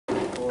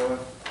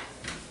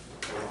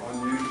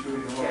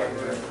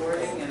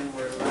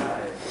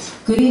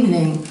Good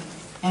evening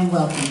and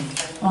welcome.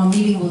 Our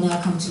meeting will now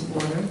come to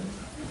order.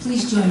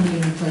 Please join me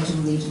in the Pledge of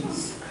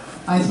Allegiance.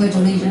 I pledge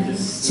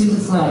allegiance to the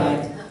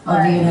flag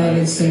of the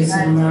United States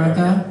of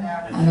America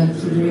and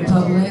to the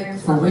republic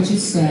for which it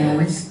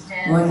stands,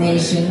 one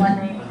nation,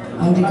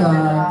 under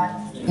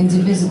God,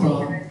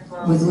 indivisible,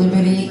 with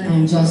liberty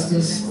and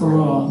justice for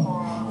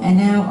all. And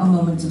now a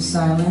moment of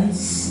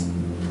silence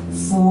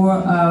for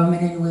our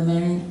men and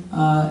women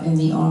in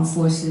the armed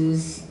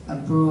forces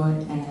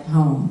abroad and at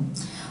home,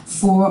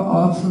 for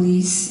our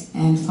police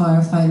and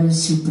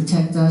firefighters who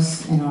protect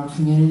us in our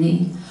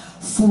community,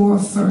 for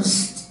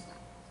first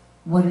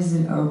responders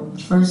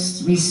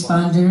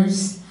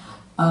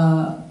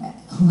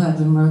who have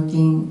been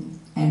working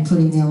and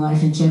putting their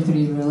life in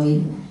jeopardy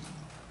really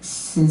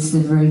since the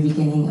very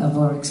beginning of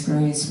our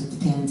experience with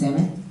the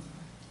pandemic,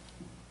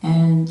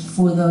 and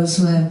for those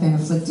who have been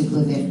afflicted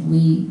with it.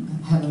 We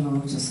have a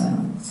moment of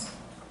silence.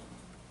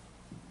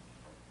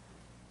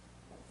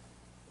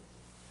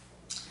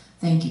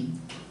 Thank you.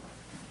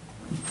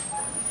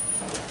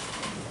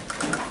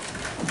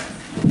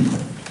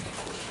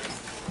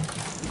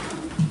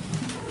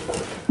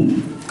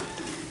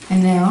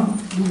 And now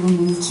we will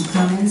move to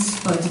comments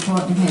by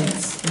department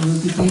heads. And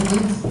we'll begin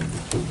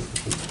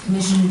with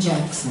Commissioner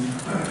Jackson.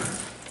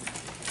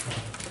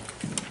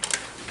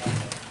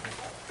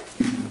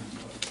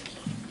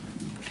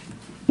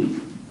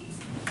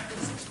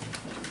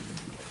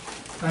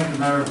 Thank you,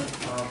 Mayor.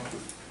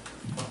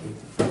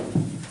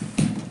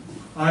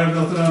 I have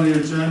nothing on the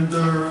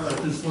agenda.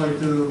 I'd just like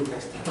to,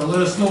 the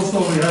last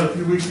snowstorm we had a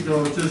few weeks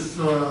ago, just,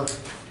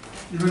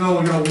 even though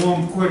we got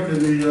warm quick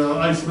and the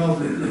ice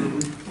melted,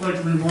 we'd like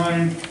to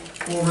remind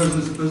all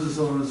residents and business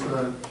owners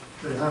that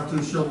they have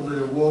to shovel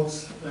their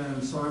walks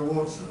and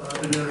sidewalks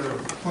in their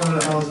front of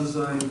the houses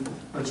and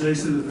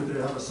adjacent if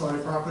they have a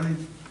side property.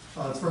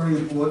 It's very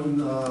important.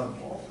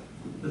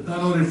 It's not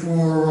only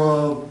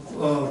for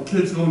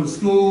kids going to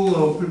school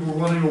or people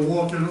running or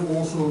walking,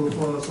 also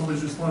if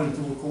somebody's responding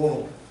to a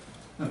call.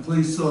 And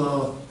please,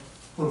 for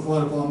the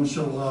fire department,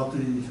 shovel out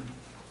the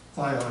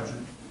fire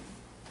hydrant.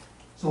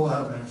 That's all I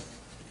have, man.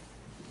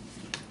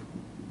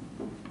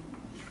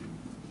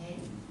 Okay,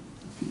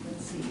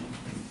 let's see.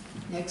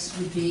 Next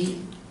would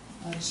be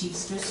Chief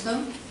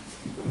Strisco.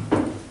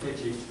 Hey,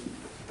 Chief.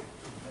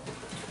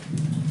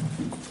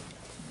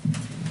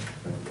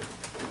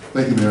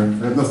 Thank you, Mayor.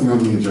 I have nothing on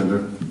the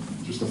agenda.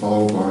 Just to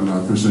follow up on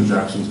Commissioner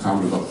Jackson's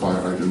comment about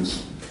fire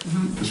hydrants.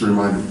 Just to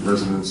remind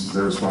residents it's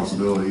their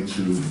responsibility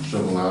to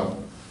shovel out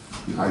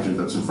the hydrant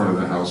that's in front of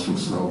their house from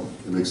snow.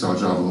 It makes our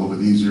job a little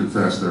bit easier and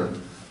faster to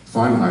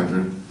find the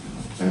hydrant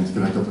and to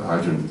connect up the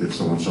hydrant if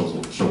someone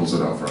shovels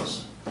it out for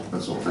us.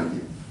 That's all. Thank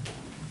you.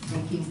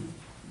 Thank you.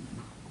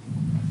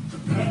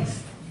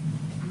 Next,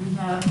 we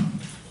have,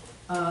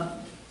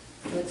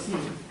 let's see,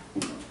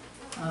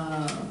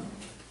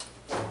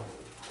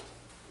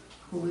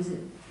 who is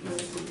it?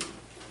 Let's see.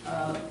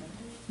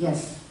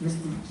 Yes,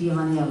 Mr.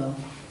 Giovanniello.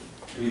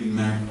 Good evening,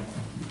 Mayor.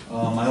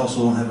 I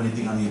also don't have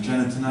anything on the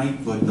agenda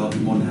tonight, but I'll be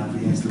more than happy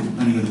to answer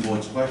any of the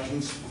board's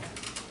questions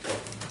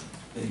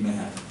that you may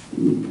have.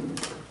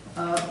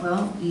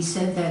 Well, you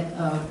said that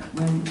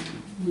when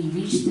we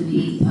reached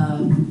the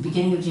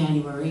beginning of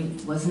January,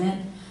 wasn't it,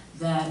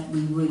 that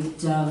we would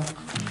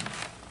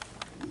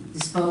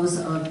dispose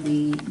of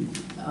the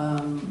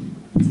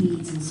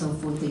deeds and so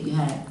forth that you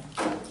had,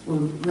 or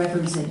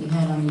records that you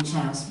had on each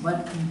house. Where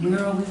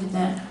are we with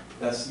that?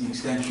 That's the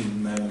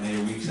extension,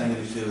 Mayor. We extended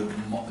it to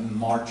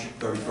March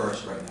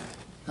 31st right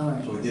now. All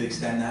right. So we did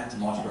extend that to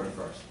March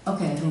 31st.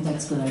 Okay, I think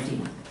that's a good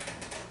idea.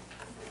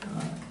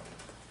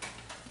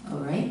 All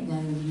right,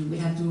 then you would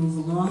have to move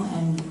along,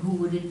 and who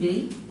would it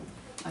be?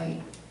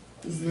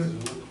 Is there?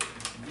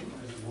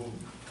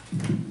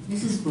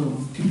 Mrs.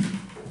 Boone.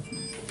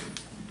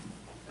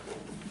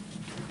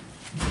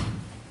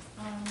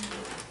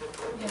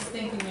 Yes,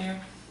 thank you,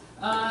 Mayor.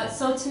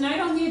 So tonight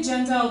on the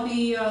agenda, I'll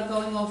be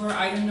going over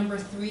item number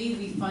 3,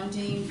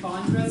 refunding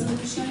bond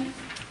resolution.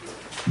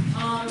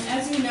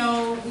 As you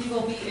know, we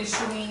will be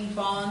issuing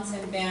bonds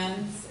and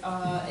bans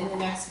in the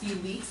next few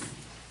weeks.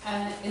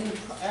 And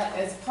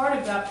as part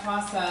of that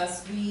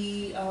process,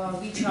 we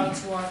reach out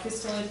to our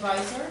fiscal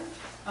advisor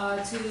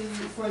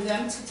for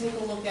them to take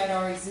a look at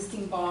our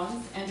existing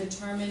bonds and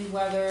determine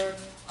whether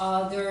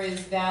there is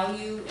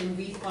value in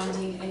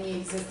refunding any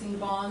existing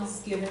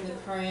bonds given the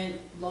current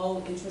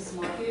low interest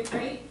market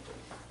rate.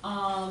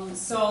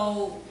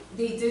 So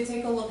they did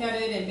take a look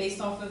at it, and based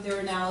off of their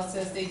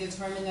analysis, they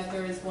determined that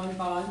there is one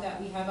bond that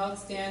we have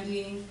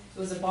outstanding. It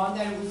was a bond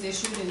that was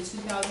issued in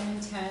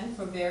 2010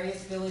 for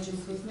various village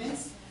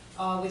improvements,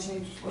 which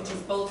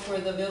is both for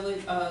the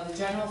village, the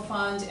general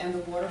fund and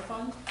the water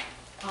fund.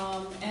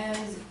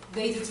 And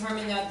they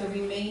determined that the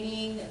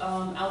remaining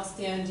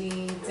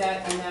outstanding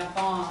debt on that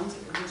bond,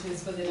 which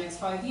is for the next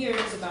 5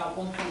 years, about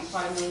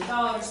 $1.5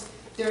 million,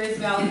 there is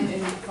value in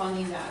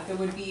funding that. There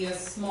would be a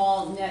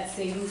small net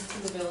savings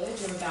to the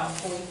village of about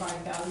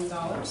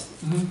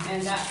 $45,000.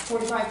 And that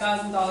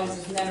 $45,000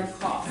 is net of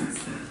costs.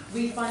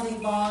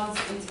 Refunding bonds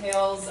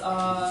entails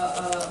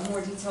a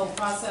more detailed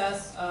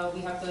process.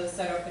 We have to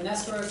set up an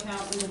escrow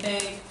account in the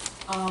bank.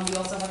 We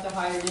also have to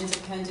hire an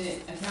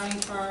independent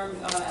accounting firm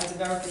as a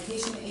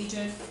verification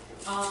agent.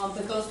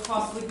 But those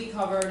costs would be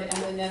covered,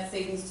 and the net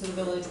savings to the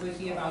village would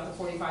be about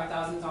the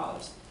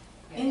 $45,000.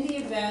 In the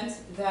event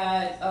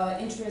that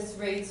interest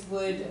rates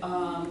would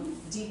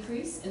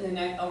decrease in the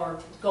next, or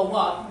go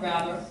up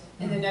rather,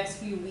 in the next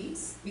few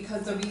weeks,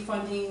 because the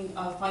refunding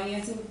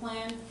financing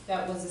plan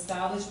that was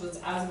established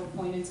was as of a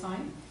point in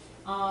time.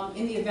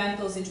 In the event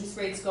those interest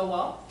rates go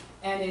up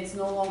and it's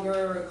no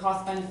longer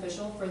cost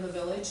beneficial for the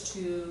village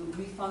to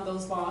refund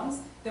those bonds,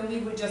 then we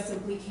would just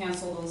simply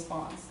cancel those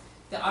bonds.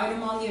 The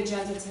item on the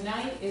agenda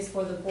tonight is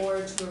for the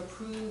board to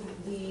approve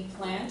the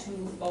plan to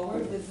move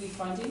forward with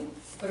refunding.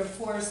 But of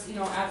course, you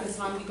know, at the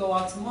time we go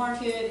out to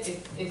market,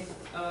 if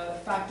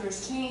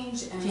factors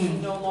change and we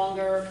no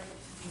longer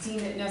deem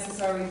it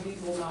necessary, we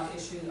will not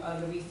issue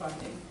the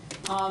refunding.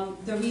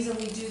 The reason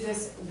we do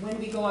this when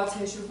we go out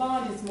to issue a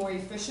bond, it's more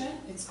efficient,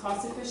 it's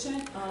cost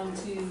efficient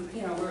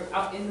you know, we're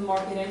out in the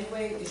market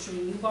anyway,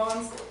 issuing new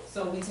bonds.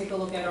 So we take a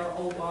look at our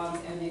old bonds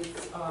and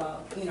it's,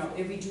 you know,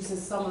 it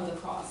reduces some of the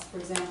costs. For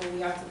example,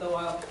 we have to go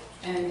out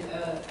and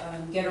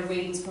get our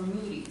ratings from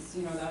Moody's.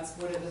 You know, that's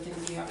one of the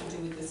things we have to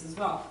do with this as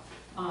well.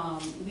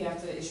 We have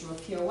to issue a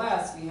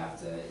POS, we have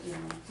to, you know,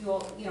 do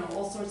all, you know,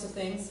 all sorts of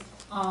things.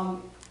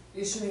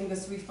 Issuing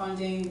this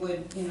refunding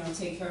would, you know,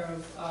 take care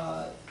of,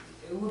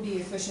 it would be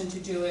efficient to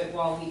do it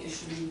while we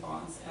issue new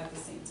bonds at the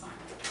same time.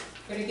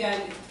 But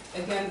again,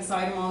 this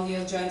item on the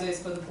agenda is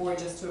for the board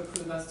just to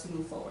approve us to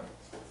move forward.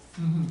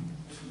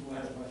 This is the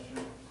last question.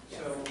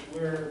 So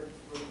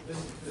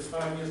there's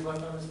 5 years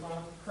left on this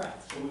bond?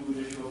 Correct. So we would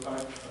issue a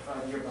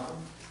five-year bond?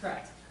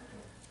 Correct.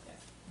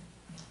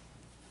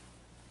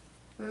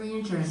 Very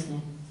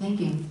interesting. Thank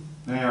you.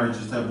 Mayor, I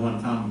just have one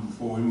comment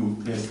before we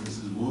move past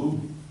Mrs. Wu.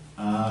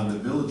 The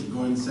village of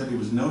Gordon said he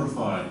was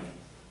notified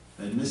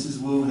that Mrs.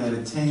 Wu had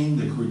attained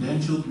the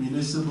Credentialed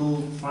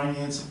Municipal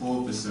Finance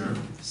Officer,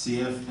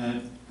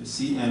 CMFO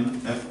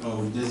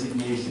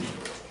designation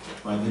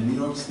by the New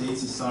York State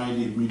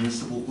Society of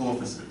Municipal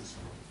Officers.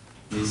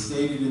 They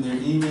stated in their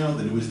email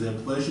that it was their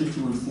pleasure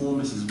to inform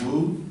Mrs.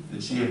 Wu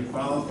that she had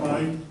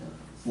qualified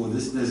for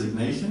this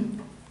designation.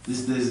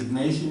 This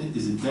designation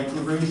is a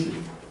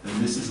declaration that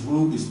Mrs.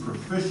 Wu is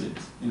proficient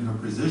in her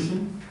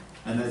position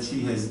and that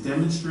she has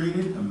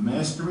demonstrated a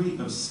mastery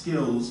of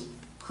skills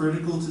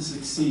critical to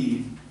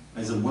succeed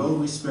as a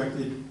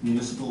well-respected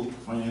municipal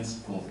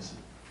finance officer.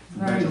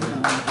 Very good.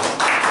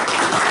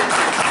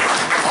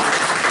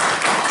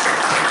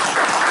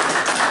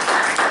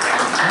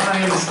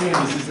 I understand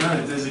this is not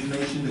a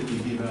designation that you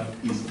give out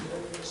easily.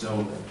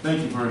 So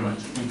thank you very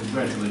much and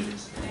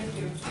congratulations. Thank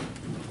you.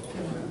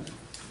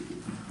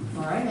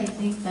 All right, I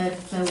think that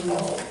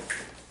we'll...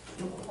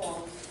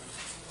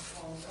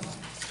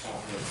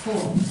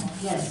 Paul,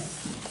 yes.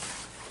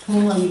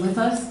 Paul, are you with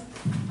us?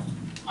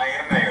 I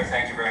am, Mayor.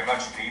 Thank you very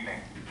much. Good evening.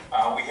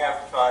 We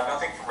have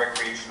nothing for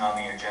recreation on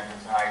the agenda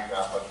tonight,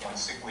 but one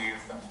sick leave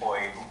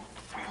employee who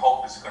we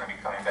hope is going to be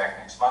coming back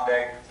next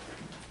Monday.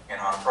 And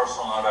on a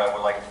personal note, I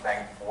would like to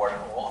thank the board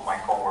and all of my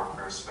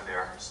coworkers for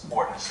their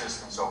support and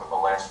assistance over the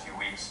last few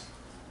weeks.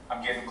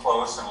 I'm getting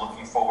close and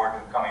looking forward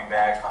to coming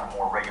back on a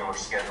more regular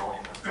schedule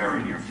in the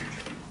very near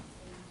future.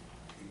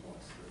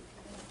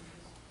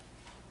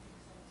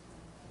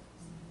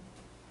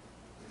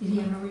 Did he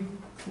have a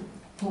report,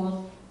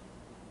 Paul?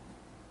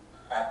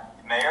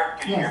 Mayor,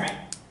 can you hear me? Paul?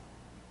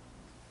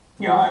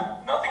 Yeah,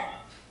 nothing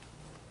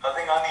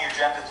on the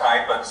agenda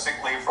tonight, but sick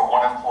leave for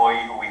one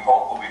employee who we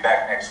hope will be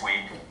back next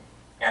week.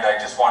 And I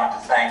just wanted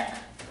to thank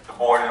the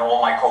board and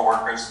all my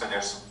coworkers for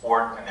their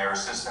support and their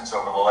assistance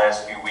over the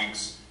last few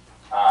weeks.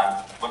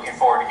 Looking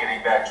forward to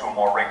getting back to a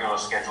more regular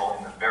schedule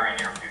in the very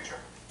near future.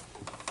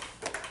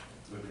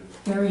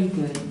 Very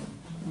good.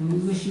 And we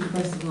wish you the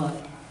best of luck.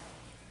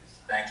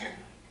 Thank you.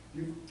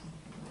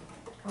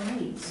 All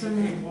right, so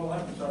Hey, now, Paul,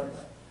 I'm sorry.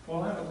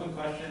 Paul, I have a quick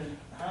question.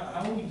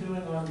 How are we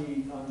doing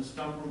on the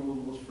stump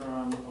removals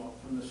from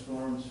the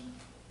storms?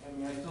 I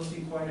mean, I still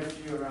see quite a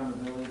few around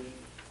the village.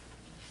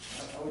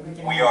 Are we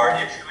making? We are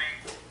issuing.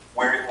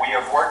 We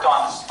have worked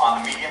on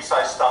the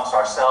medium-sized stumps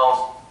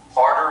ourselves.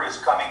 Harder is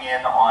coming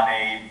in on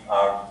a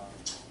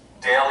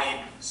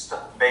daily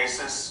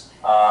basis.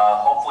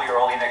 Hopefully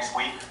early next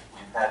week.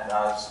 We've had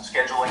some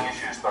scheduling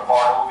issues, but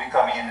Harder will be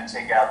coming in to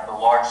take out the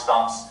large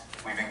stumps.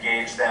 We've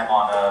engaged them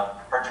on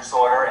a purchase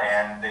order,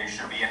 and they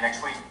should be in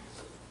next week.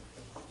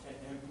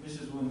 And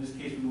Mrs. Wu, in this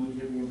case, we would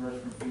get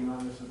reimbursed from FEMA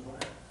on this as well?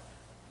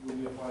 Would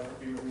we apply for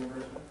FEMA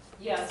reimbursement?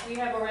 Yes, we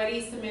have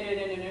already submitted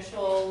an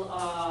initial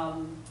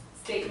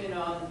statement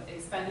of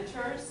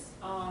expenditures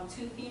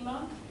to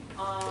FEMA,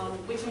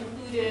 which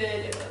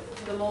included,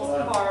 for the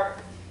most part,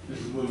 This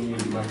is what you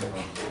need a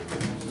microphone.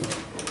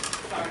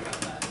 sorry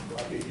about that.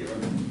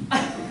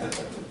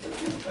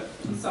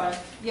 sorry.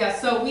 Yeah,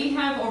 so we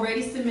have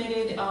already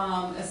submitted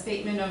a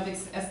statement of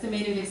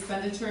estimated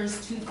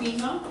expenditures to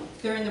FEMA.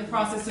 They're in the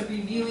process of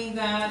reviewing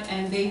that,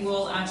 and they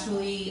will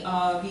actually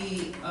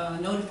be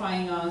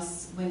notifying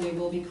us when they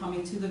will be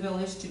coming to the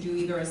village to do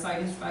either a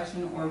site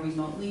inspection or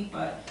remotely,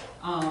 but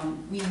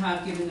we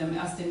have given them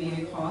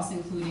estimated costs,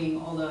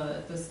 including all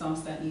the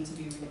stumps that need to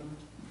be removed.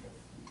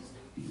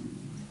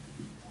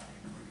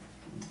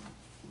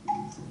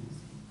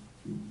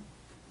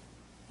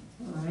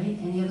 All right,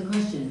 any other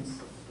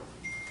questions?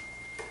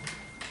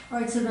 All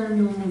right, so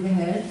then we'll move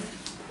ahead.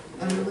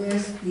 I will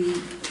ask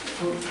the,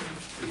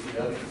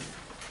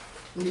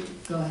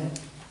 go ahead.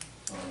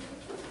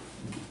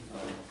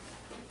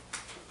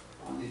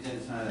 On the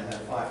agenda tonight, I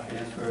have 5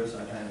 transfers.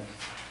 I have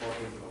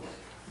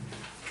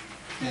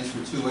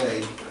transfer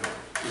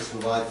 2A, this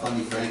will provide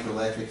funding for Anchor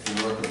Electric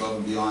for work above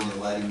and beyond their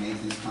lighting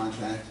maintenance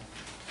contract.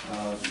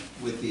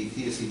 With the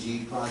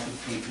PSCG project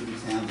came through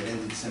the town that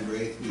ended December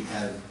 8th, we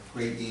had a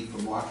great need for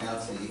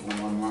markouts, the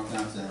 811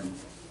 markouts, and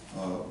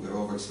we're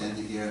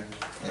overextended here.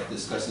 After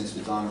discussing this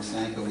with Don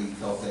Sanko, we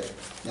felt that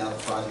now the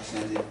project's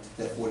ended,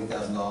 that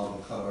 $40,000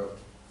 will cover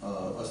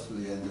us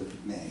through the end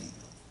of May.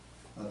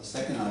 The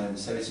second item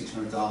is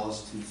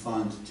 $7,600 to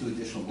fund 2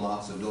 additional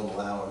blocks of billable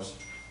hours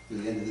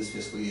through the end of this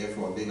fiscal year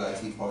for our big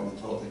IT partner,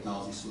 Total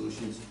Technology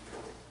Solutions.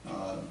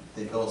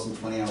 They bill us in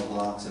 20-hour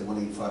blocks at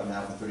 $185 an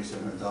hour for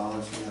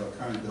 $3,700. We have a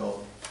current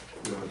bill,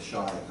 we're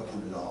shy a couple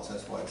 $100.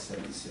 That's why it's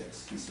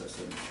 76 instead of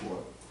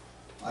 74.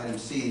 Item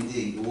C and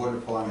D, the water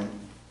department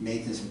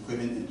maintenance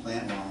equipment and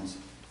plant lines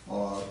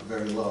are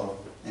very low,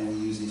 and we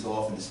use these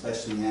often,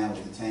 especially now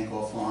with the tank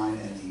offline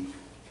and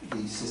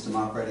the system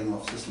operating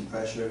off system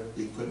pressure.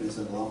 The equipment is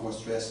under a lot more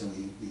stress, and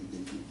we've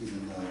been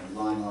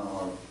relying on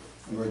our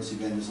emergency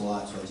vendors a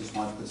lot, so I just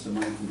want to put some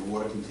money from the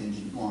water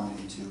contingent line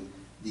into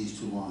these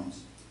 2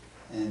 lines.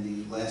 And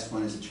the last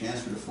one is a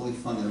transfer to fully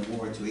fund an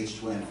award to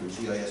H2N for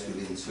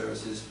GIS-related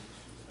services.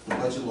 The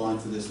budget line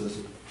for this was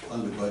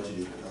under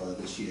budgeted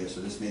this year,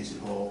 so this makes it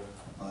whole.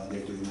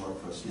 They're doing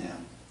work for us now.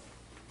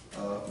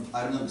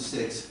 Item number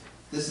 6,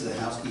 this is a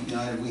housekeeping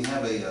item. We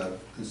have a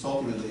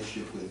consulting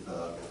relationship with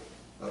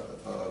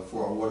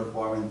for our water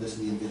department. This is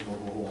the individual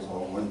who holds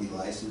our 1B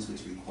license,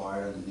 which is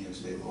required under New York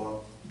State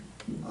law.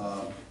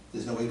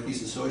 There's no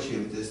increase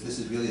associated with this. This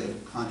is really a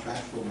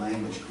contractual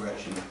language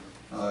correction.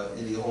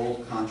 In the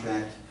old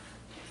contract,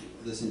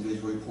 this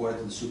individual reported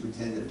to the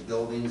superintendent of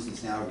buildings.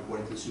 It's now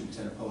reported to the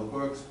superintendent of public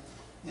works.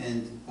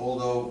 And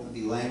although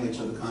the language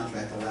of the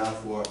contract allowed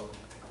for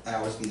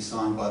hours to be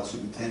assigned by the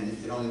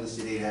superintendent, it only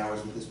listed 8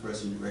 hours, but this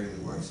person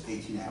regularly works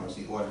 18 hours.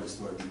 The auditors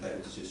thought it'd be better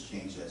to just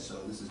change that. So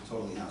this is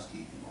totally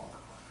housekeeping.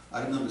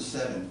 Item number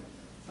 7,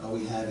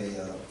 we have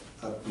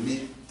a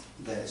permit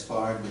that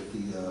expired with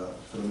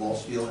for the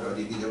mulch field, our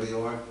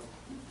DPWR.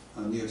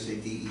 New York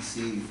State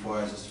DEC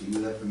requires us to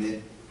renew that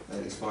permit.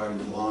 That expired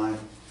in July.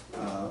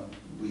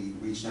 We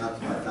reached out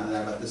to them. I found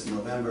out about this in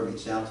November,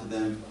 reached out to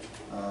them.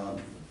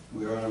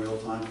 We are on a real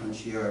time crunch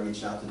here. I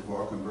reached out to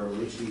Dvorka and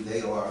Bertolucci.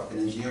 They are an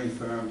engineering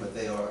firm, but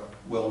they are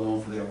well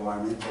known for their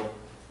environmental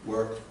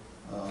work.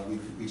 We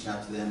reached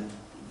out to them.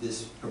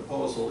 This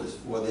proposal is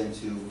for them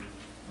to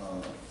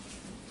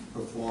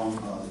perform,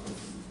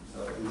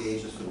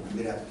 engage us with the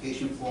permit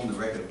application form, the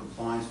record of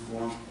compliance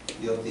form,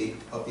 the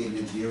updated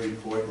engineering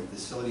report, the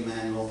facility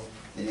manual,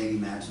 and any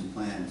maps and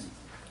plans.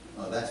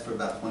 That's for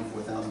about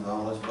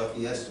 $24,000, but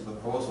the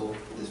proposal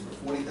is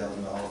for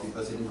 $40,000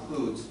 because it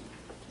includes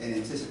an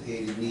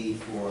anticipated need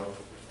for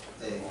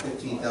a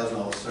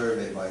 $15,000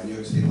 survey by a New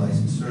York State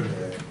licensed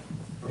surveyor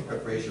for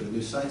preparation of a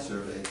new site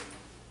survey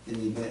in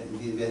the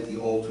event the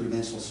old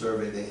 2-dimensional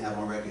survey they have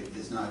on record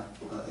is not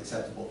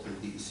acceptable to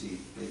the DEC.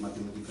 They might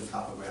be looking for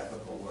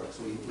topographical work,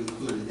 so we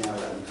included it now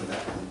rather than come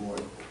back to the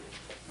board.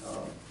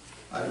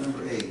 Item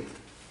number 8.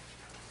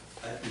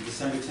 At the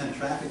December 10th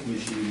Traffic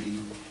Commission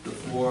meeting, the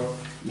 4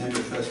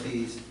 member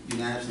trustees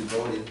unanimously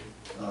voted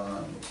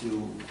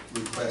to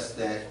request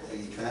that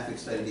a traffic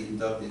study be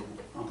conducted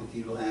on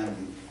Cathedral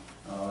Avenue.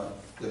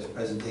 There's a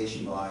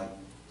presentation by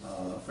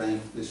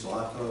Frank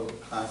Visolato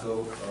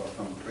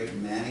from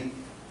Creighton Manning.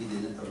 He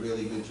did a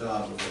really good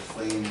job of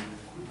explaining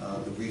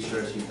the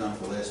research he's done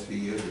for the last few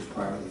years. It's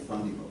privately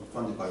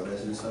funded by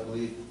residents, I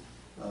believe.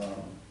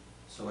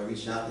 So I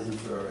reached out to him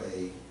for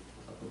a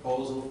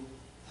proposal.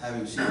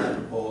 Having received that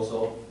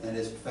proposal and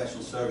his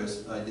professional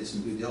service, I did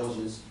some due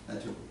diligence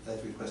at the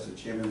request of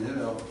Chairman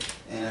Nuno,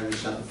 and I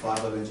reached out to 5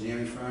 other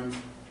engineering firms.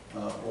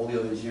 All the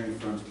other engineering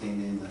firms came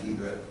in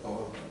either at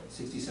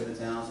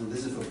 $67,000.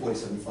 This is for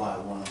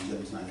 $47,500, one on the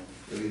agenda tonight.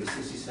 They were either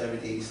 $67,000,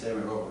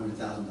 $87,000, or over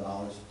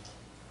 $100,000.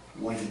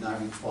 One did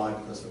not reply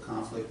because of a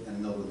conflict,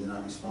 and another did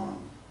not respond.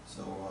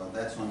 So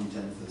that's on the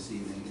agenda for this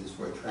evening. It is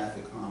for a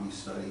traffic calming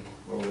study,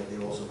 or what they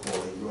also call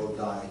a road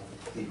diet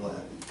Cathedral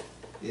Avenue.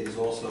 It is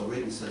also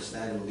written such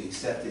that it will be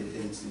accepted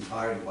in its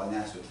entirety by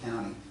Nassau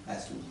County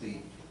as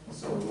complete.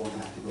 So we won't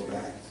have to go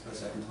back a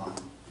second time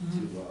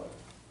to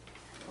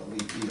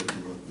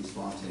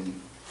respond to any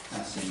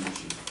that same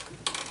issue.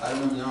 Item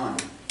number 9.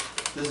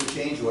 This is a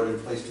change order to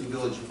place 2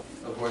 Village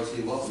of Broad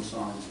City welcome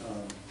signs.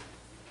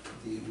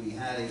 We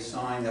had a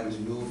sign that was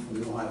removed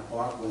from New Hyde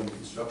Park when the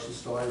construction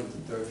started with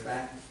the third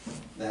track.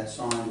 That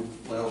sign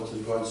went over to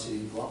the Garden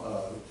City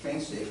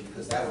train station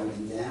because that one had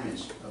been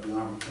damaged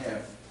beyond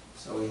repair.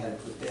 So we had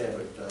it put there,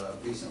 but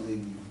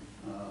recently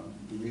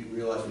we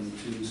realized we need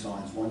two new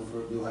signs, one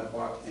for New Hyde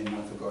Park and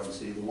one for Garden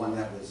City. The one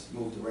that was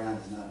moved around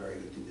is not very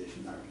good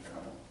condition, not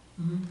repairable.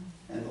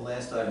 And the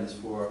last item is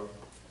for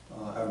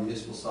our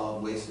municipal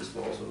solid waste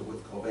disposal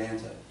with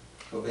Covanta.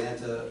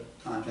 Covanta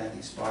contract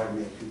expired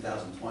May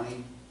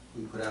 2020.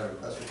 We put out a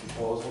request for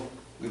proposal.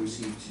 We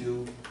received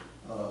two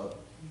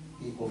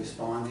people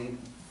responding.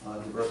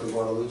 DeBerco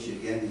Guadalucci,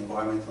 again, the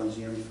environmental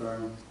engineering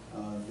firm.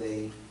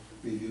 They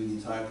reviewed the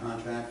entire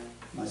contract.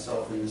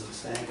 Myself and Mr.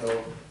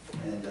 Stanko,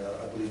 and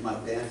I believe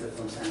Mike Banta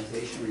from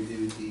sanitation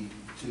reviewed the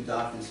two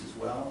documents as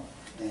well.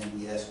 And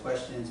we asked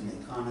questions and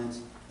made comments.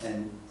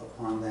 And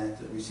upon that,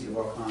 the receipt of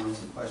our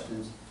comments and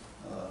questions,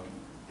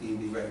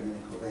 B&B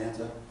recommended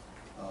Covanta.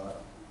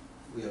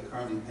 We are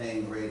currently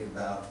paying a rate of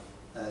about,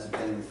 as of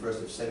January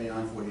 1st, of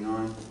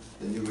 $79.49.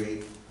 The new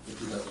rate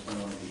for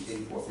 2021 will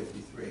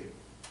be $84.53.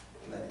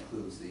 That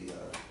includes the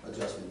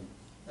adjustment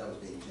that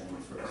was made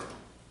January 1st.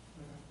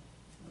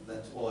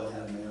 That's all I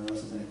have, Mayor,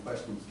 unless there's any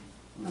questions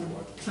on the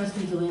board.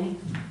 Trustee Delaney?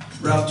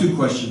 Ralph, two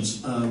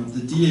questions.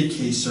 The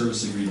DAK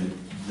service agreement,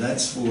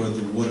 that's for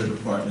the water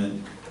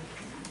department.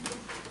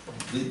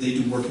 They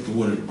do work at the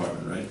water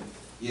department, right?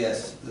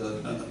 Yes,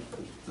 the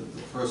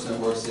person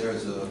that works there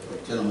is a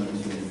gentleman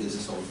who's been in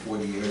business over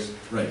 40 years.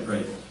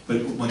 Right.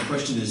 But my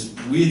question is,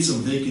 we had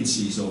some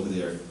vacancies over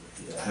there.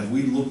 Have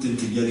we looked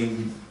into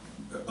getting,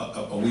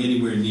 are we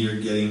anywhere near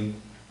getting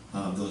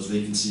those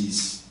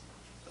vacancies?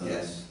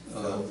 Yes.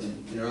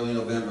 In early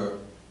November,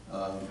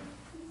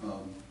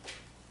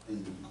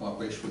 in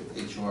cooperation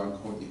with HR and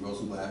Courtney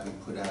Rosenblatt, we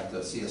put out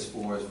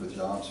CS4s for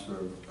jobs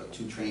for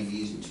 2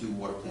 trainees and 2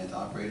 water plant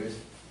operators.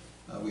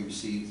 We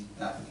received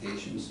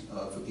applications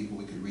for people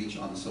we could reach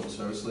on the civil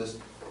service list.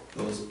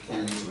 Those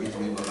candidates were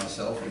interviewed by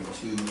myself and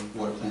 2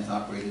 water plant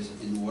operators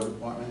in the water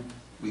department.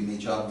 We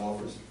made job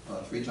offers,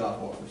 3 job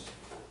offers.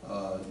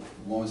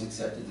 One was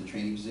accepted, the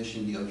trainee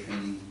position, the other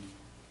trainee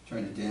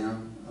turned it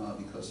down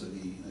because of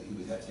he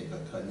would have to take a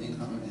cut in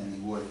income, and the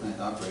water plant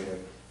operator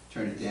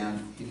turned it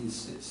down. He didn't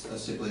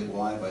stipulate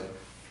why, but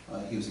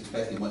he was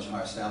expecting a much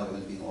higher salary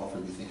than being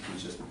offered. We think he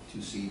was just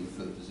too senior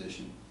for the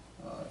position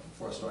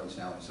for a starting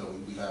salary. So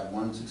we have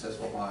 1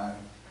 successful hire.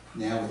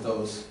 Now with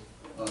those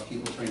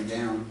people turning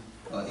down,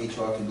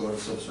 HR can go to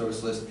the civil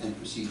service list and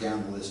proceed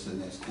down the list to the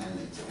next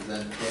candidate. Is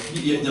that correct?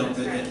 Yeah, no.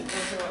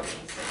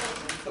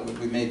 So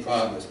we made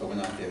progress, but we're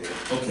not there yet.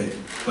 Okay,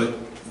 but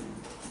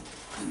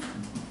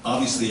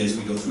obviously, as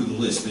we go through the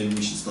list, maybe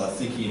we should start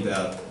thinking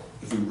about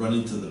if we run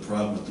into the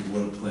problem with the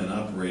water plant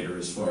operator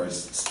as far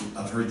as,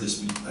 I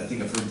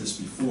think I've heard this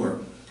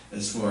before,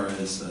 as far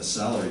as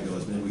salary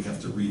goes, maybe we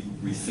have to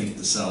rethink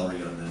the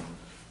salary on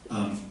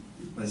that.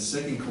 My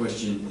second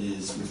question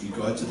is with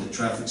regard to the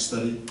traffic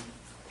study.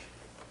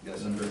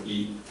 Yes. Number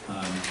 8.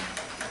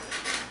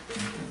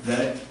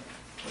 That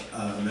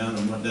amount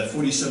of money, that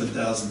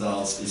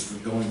 $47,000 is for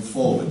going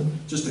forward.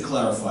 Just to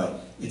clarify,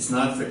 it's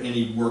not for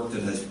any work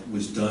that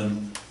was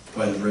done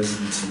by the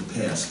residents in the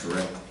past,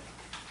 correct?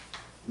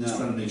 No. Just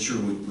want to make sure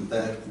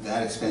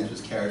that expense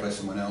was carried by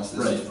someone else.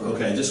 This right, is for-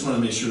 okay, I just want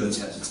to make sure that's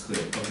Yes. it's clear.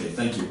 Okay,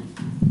 thank you.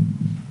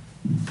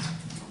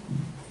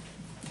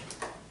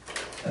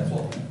 That's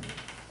all.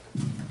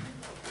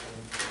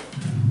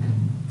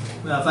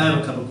 Ralph, I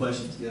have a couple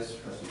questions. Yes,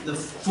 Trustee. The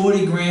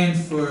 40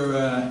 grand for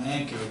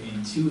Anchor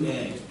in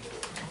 2A,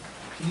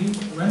 can you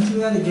run through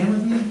that again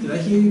with me? Did I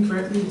hear you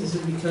correctly? This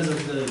is because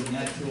of the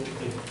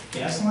the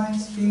gas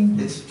lines being?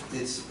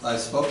 I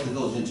spoke to the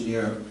village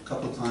engineer a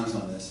couple of times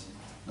on this.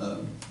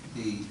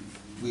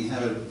 We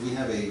have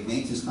a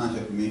maintenance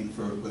contract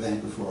with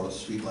Anchor for our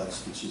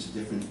streetlights, which is a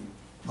different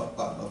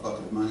bucket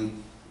of money.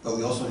 But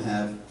we also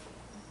have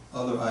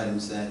other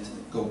items that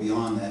go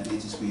beyond that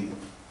maintenance agreement.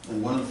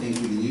 And one of the things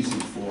we've been using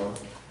it for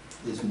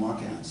is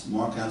markouts.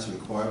 Markouts are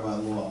required by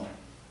law.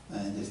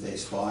 And if they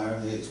expire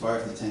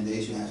after 10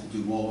 days, you have to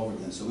do them all over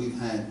again. So we've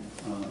had,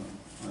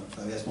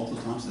 I've asked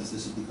multiple times since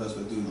this is because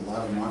we're doing a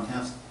lot of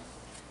markouts.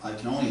 I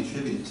can only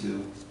attribute it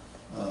to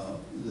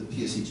the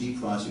PSCG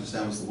project, because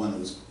that was the one that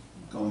was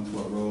going through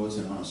our roads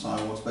and on our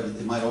sidewalks, but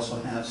it might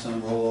also have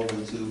some rollover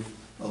into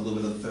a little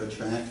bit of the third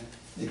track.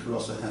 It could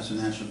also have some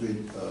National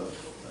Grid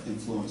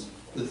influence.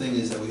 The thing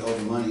is that we owe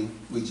the money,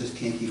 we just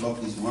can't keep up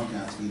these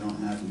markouts. We don't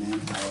have the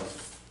manpower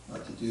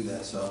to do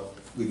that, so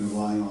we've been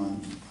relying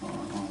on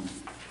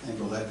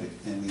Anchor Electric,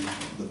 and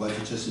the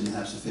budget just didn't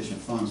have sufficient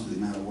funds for the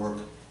amount of work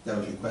that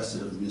was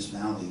requested of the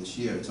municipality this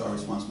year. It's our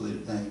responsibility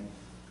to pay.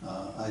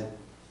 I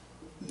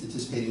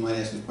anticipating you might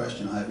ask a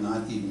question. I have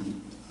not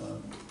even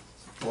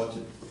thought to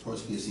approach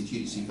PSCG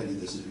to see if any of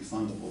this is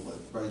refundable, but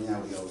right now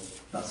we owe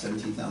about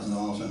 $17,000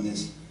 on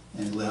this,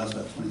 and it allows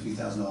about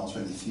 $23,000 for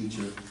any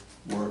future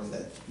work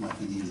that might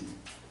be needed.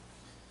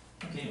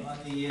 Okay, on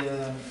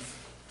the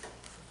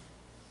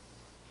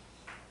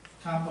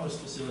compost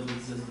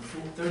facilities, does the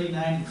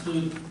 39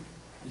 include,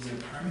 is there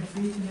a permit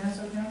fee to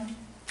Nassau County?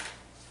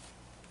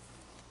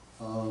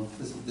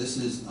 This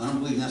is, I don't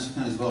believe Nassau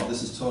County is involved,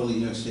 this is totally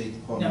New York State No,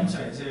 Department. I'm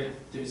sorry,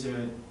 there's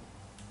a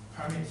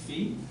permit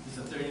fee? Does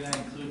the 39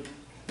 include?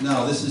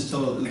 No, this is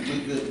total,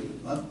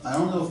 I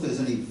don't know if there's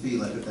any fee,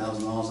 like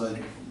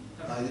 $1,000,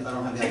 I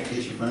don't have the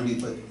application in front of me,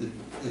 but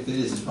if it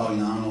is, it's probably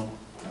nominal,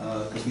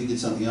 because we did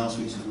something else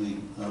recently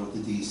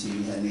with the DEC,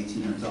 we had an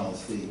 $1,800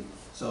 fee,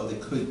 so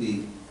there could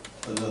be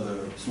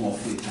another small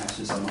fee attached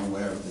to this, I'm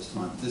unaware of this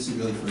time. This is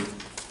really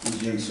for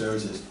engineering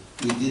services.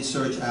 We did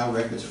search our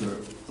records for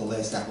the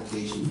last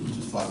application, which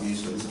was 5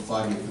 years ago. This is a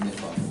 5-year permit,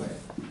 by the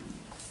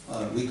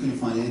way. We couldn't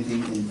find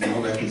anything in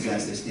our records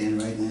as they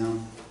stand right now.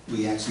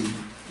 We actually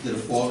did a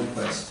FOIL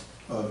request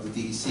of the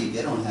DEC.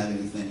 They don't have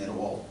anything at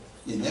all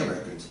in their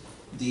records.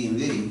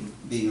 DMV,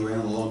 being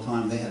around a long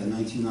time, they had a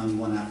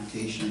 1991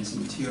 application and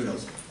some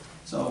materials.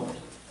 So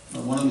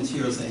one of the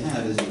materials they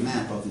have is a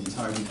map of the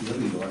entire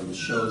DPW yard, which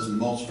shows the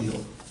mulch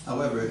field.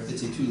 However,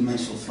 it's a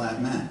two-dimensional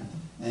flat map.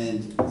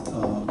 And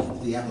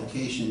the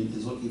application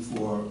is looking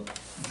for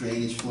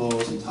drainage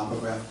flows and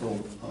topographical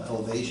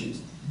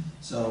elevations.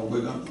 So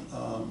we're going,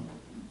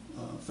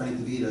 Frank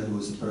DeVita, who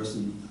is the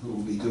person who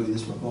will be doing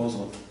this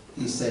proposal,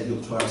 he said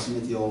he'll try to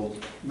submit the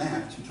old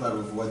map to try to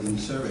avoid the new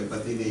survey,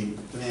 but they may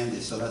demand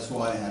it, so that's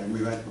why I had him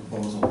rewrite the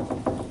proposal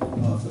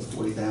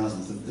for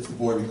 $40,000. If the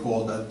board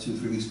recalled, about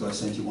 2-3 weeks ago, I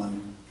sent you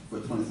one for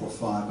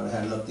 $24,500, but I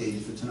had it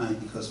updated for tonight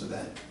because of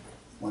that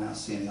one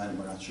outstanding item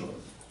we're not sure of.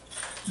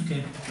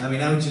 Okay, I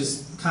mean, I would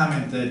just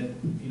comment that,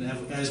 you know,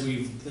 as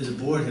a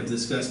board have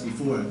discussed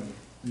before,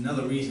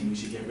 another reason we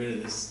should get rid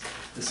of this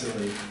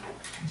facility.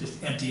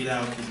 Just empty it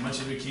out as much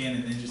as we can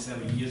and then just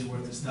have a year's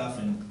worth of stuff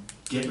and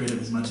get rid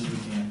of as much as we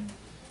can.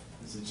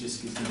 Because it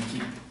just is gonna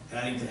keep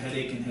adding to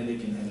headache and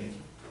headache and headache.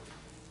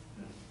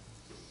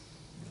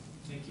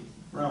 Thank you.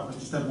 Ralph, I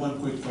just have one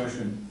quick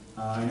question.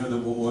 I know that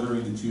we're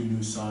ordering the 2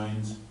 new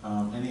signs.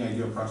 Any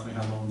idea approximately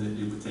how long that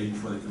it would take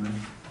before they come in?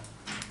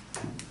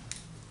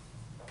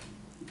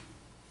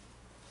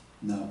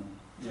 No.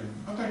 Yeah,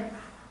 okay.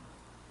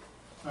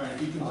 All right,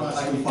 you can I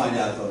possibly. can find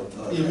out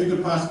though. Yeah, we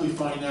could possibly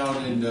find out,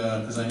 and,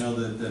 because I know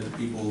that the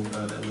people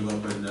that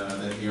live up in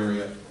that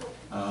area,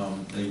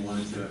 they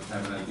wanted to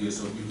have an idea,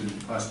 so if you can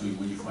possibly,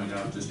 when you find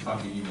out, just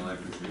pop your email, I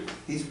appreciate it.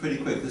 He's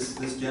pretty quick.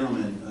 This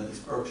gentleman, is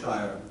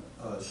Berkshire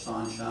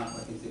Sign Shop,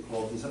 I think they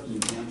call it. He's up in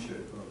New Hampshire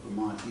or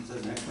Vermont. He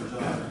does an excellent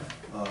job.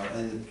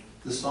 And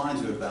the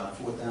signs are about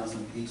 4,000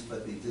 a piece,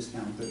 but they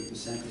discount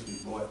 30% because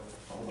we bought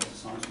a whole bunch of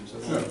signs from him. So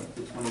Sure.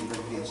 the 20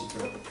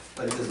 to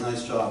but he does a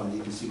nice job, and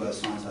you can see by the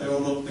signs. They all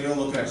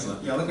look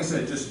excellent. Yeah, like I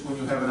said, just when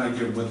you have an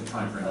idea of what the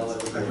time frame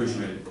is, I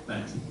appreciate it.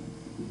 Thanks.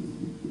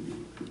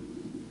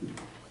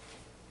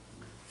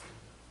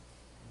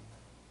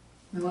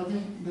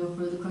 No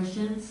further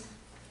questions?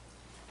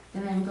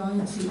 Then I'm going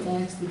to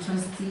ask the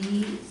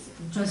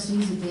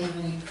trustees if they have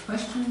any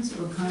questions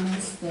or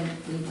comments that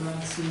they'd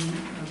like to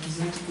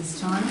present at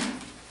this time.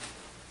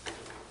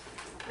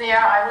 Mayor,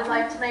 I would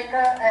like to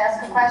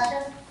ask a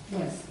question.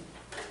 Yes.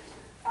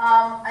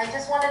 I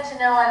just wanted to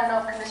know, I don't know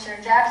if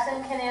Commissioner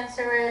Jackson can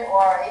answer it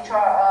or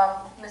HR,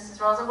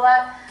 Mrs.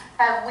 Rosenblatt.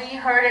 Have we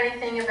heard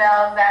anything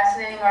about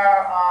vaccinating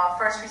our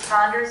first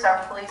responders,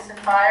 our police and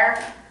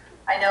fire?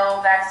 I know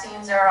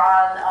vaccines are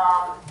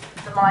on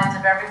the minds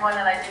of everyone,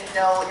 and I didn't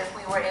know if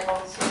we were able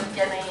to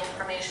get any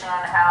information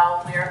on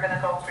how we are going to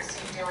go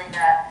proceed doing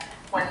that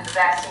when the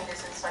vaccine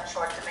is in such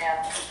short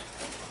demand.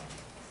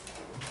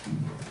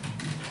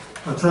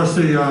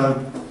 Trustee, I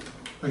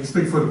can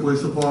speak for the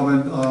police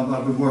department.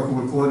 I've been working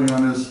with Courtney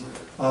on this.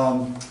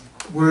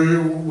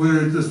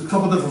 There's a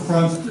couple different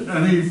fronts.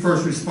 Any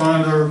first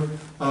responder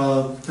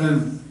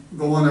can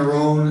go on their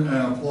own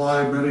and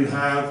apply. Many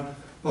have,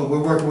 but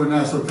we're working with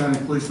Nassau County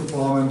Police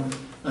Department.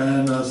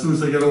 And as soon as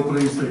they get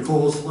openings, they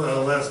call us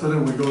last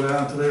minute. We go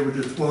down today. We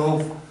did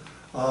 12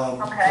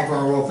 of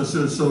our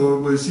officers. So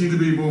we seem to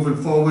be moving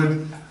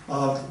forward.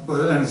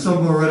 And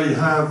some already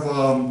have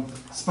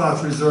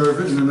spots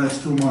reserved in the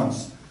next 2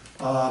 months.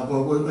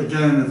 But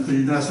again, if the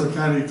Nassau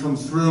County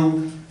comes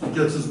through and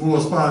gets us more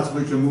spots,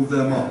 we can move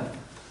them up.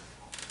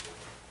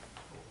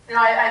 You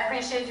know, I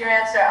appreciate your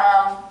answer.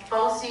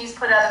 BOCES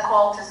put out a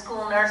call to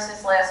school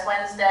nurses last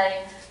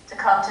Wednesday to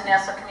come to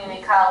Nassau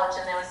Community College,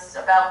 and there was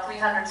about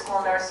 300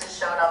 school nurses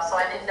showed up. So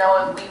I didn't know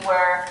if we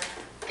were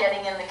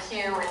getting in the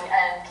queue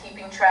and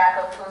keeping track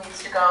of who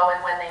needs to go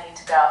and when they need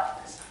to go.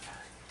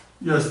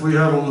 Yes, we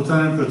have a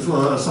lieutenant that's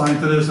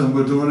assigned to this, and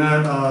we're doing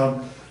that.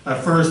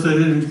 At first, they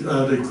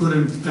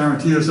couldn't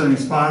guarantee us any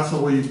spots,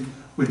 so we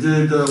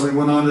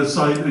went on the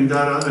site and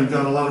got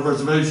a lot of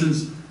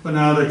reservations. But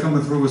now they're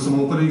coming through with some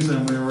openings,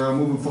 and we're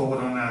moving forward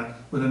on that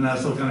with the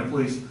Nassau County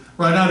Police.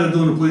 Right now, they're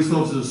doing the police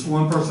officers as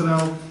sworn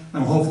personnel,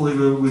 and hopefully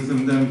we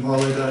can then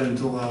parlay that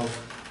into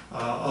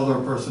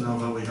other personnel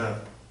that we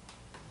have.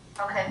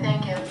 Okay,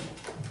 thank you.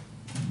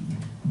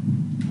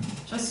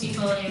 Trustee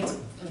Foley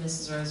and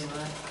Mrs.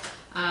 Rosenblatt.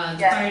 The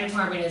Yes. fire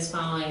department is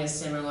following a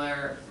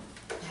similar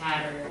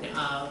pattern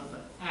of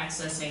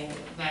accessing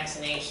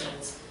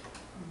vaccinations.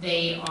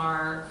 They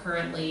are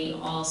currently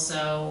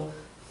also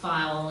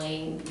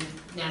following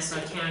Nassau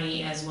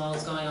County as well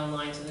as going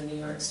online to the New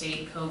York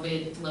State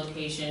COVID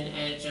location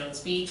at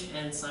Jones Beach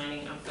and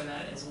signing up for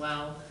that as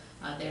well.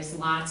 There's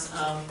lots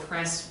of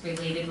press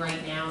related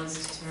right now as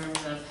to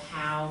terms of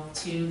how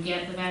to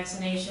get the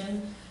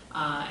vaccination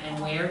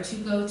and where to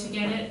go to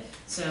get it.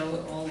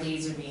 So all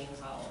these are being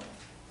followed.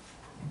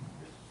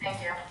 Thank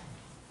you.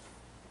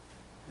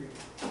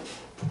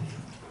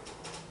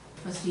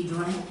 Trustee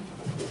Dorning?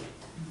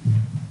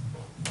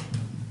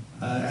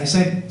 I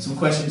sent some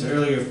questions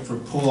earlier for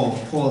Paul.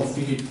 Paul, if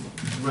you could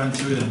run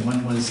through them.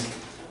 One was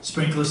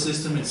sprinkler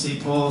system at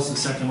St. Paul's. The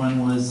second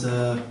one was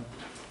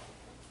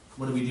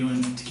what are we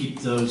doing to keep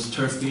those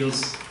turf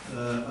fields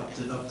up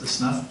to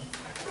snuff?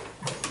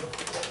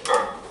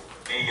 Sure.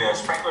 The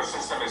sprinkler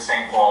system at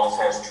St. Paul's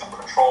has 2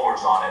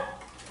 controllers on it.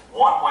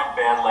 One went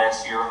bad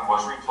last year and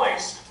was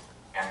replaced,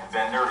 and the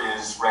vendor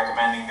is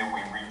recommending that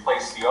we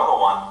replace the other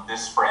one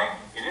this spring.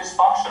 It is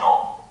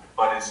functional,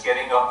 but it's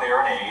getting up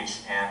there in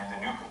age, and the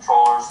new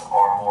controllers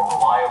are more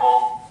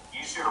reliable,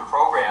 easier to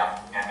program,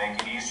 and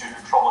make it easier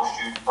to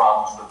troubleshoot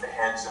problems with the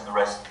heads and the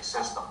rest of the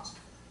systems.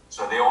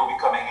 So they will be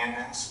coming in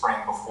the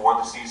spring before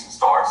the season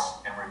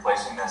starts and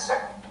replacing that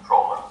second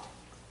controller.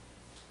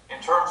 In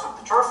terms of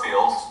the turf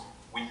fields,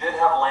 we did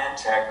have Land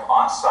Tech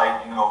on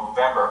site in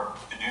November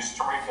to do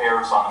some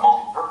repairs on the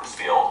multi-purpose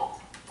field.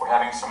 We're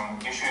having some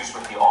issues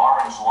with the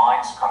orange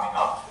lines coming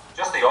up,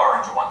 just the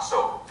orange ones,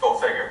 so go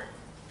figure.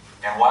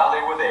 And while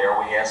they were there,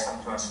 we asked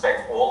them to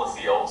inspect all the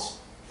fields.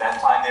 That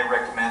time they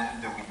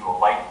recommended that we do a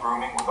light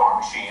grooming with our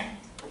machine,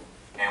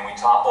 and we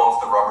top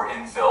off the rubber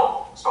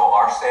infill. So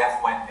our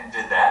staff went and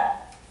did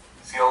that.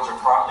 The fields are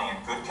currently in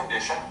good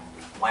condition.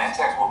 Land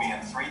Tech will be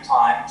in 3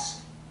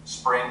 times,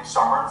 spring,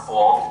 summer, and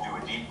fall, to do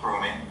a deep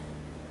grooming.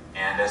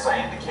 And as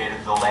I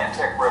indicated, the Land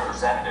Tech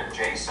representative,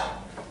 Jason,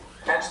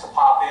 tends to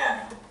pop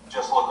in,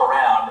 just look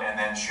around, and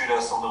then shoot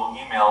us a little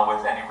email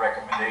with any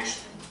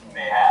recommendations he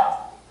may have.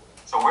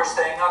 So we're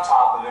staying on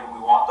top of it. We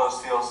want those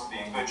fields to be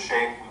in good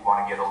shape. We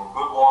want to get a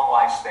good long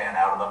lifespan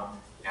out of them,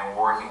 and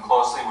we're working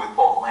closely with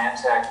both Land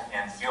Tech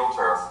and Field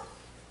Turf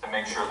to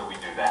make sure that we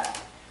do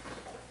that.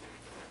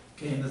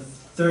 Okay, and the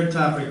third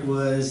topic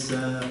was,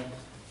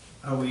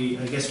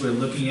 I guess we're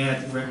looking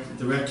at,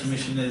 the Rec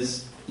Commission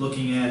is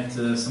looking at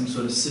some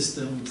sort of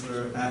system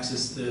for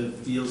access to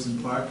fields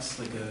and parks,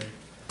 like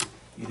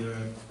either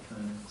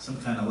some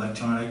kind of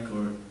electronic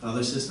or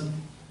other system.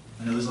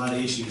 I know there's a lot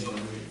of issues, but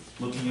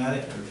we're looking at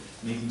it or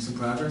making some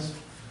progress.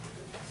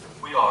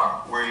 We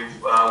are.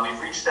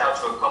 We've reached out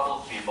to a couple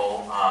of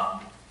people.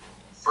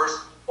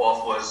 First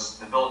off was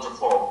the Village of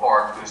Floral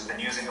Park, who's been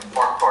using a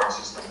park card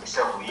system for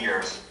several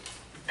years,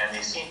 and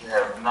they seem to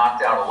have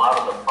knocked out a lot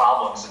of the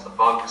problems and the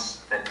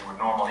bugs that you would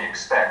normally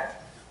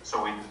expect.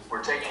 So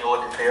we're taking a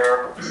look at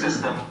their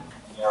system,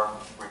 their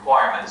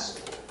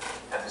requirements.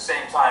 At the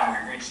same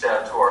time, we reached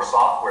out to our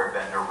software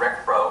vendor,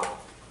 RecPro,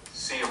 to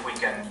see if we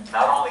can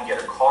not only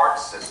get a card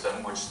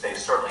system, which they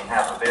certainly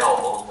have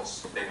available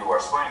because they do our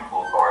swimming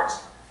pool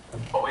cards,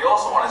 but we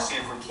also want to see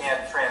if we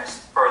can't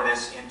transfer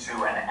this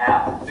into an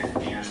app that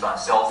can be used on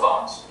cell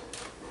phones.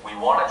 We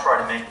want to try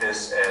to make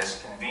this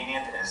as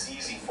convenient and as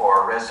easy for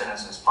our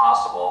residents as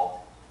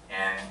possible.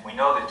 And we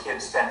know that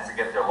kids tend to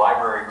forget their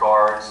library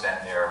cards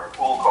and their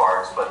pool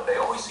cards, but they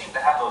always seem to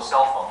have those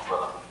cell phones with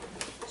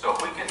them. So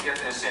if we can get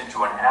this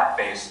into an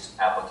app-based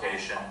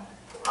application,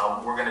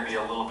 we're going to be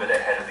a little bit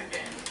ahead of the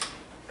game.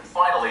 And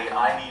finally,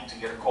 I need to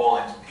get a call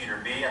into Peter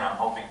B, and I'm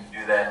hoping to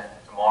do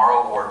that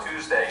tomorrow or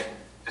Tuesday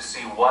to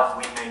see what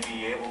we may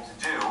be able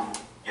to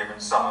do given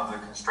some of the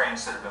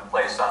constraints that have been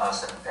placed on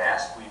us in the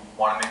past. We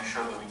want to make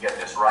sure that we get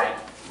this right,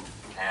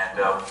 and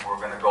we're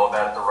going to go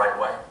about it the right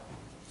way.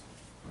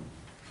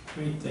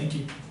 Great, thank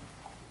you.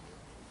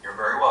 You're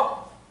very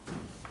welcome.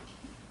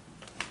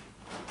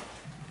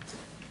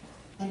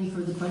 Any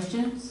further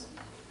questions,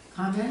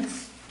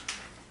 comments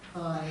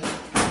by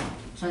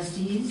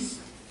trustees?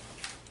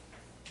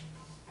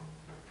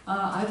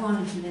 I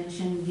wanted to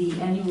mention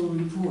the annual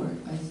report.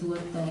 I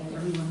thought that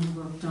everyone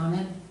who worked on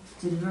it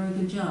did a very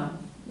good job.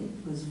 It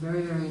was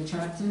very, very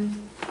attractive,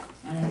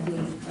 and I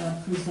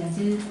think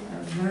presented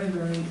a very,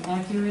 very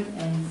accurate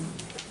and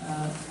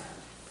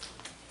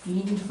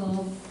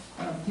meaningful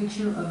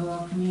picture of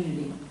our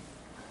community.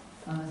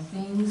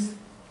 Things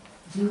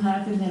do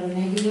happen that are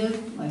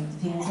negative,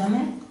 like the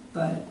pandemic,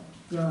 but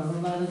there are a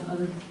lot of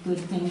other good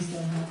things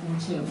that happen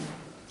too.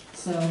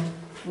 So,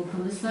 well,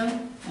 Calista,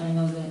 I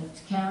know that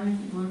Karen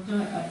worked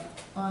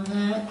on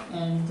that,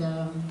 and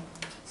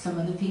some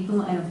other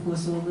people, and of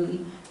course all the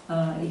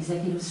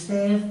executive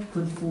staff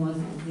put forth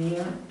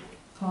their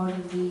part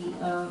of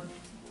the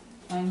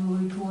annual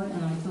report,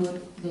 and I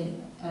thought that,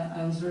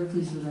 I was very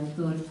pleased with it. I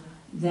thought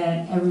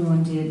that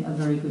everyone did a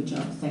very good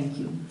job. Thank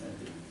you.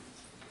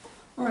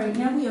 All right,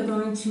 now we are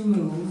going to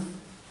move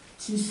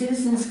to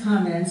citizens'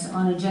 comments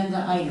on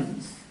agenda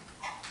items.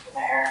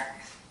 Mayor.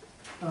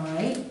 All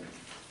right,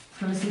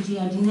 Carissa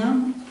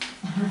Giardino,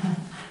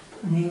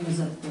 her name is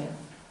up there.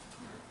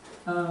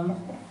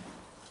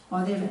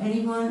 Are there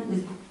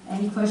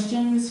any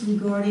questions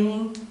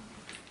regarding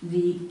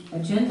the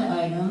agenda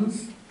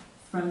items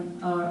from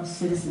our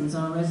citizens,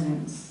 our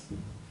residents?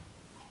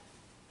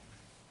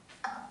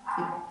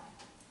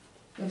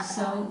 If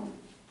so,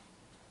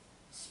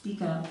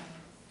 speak up.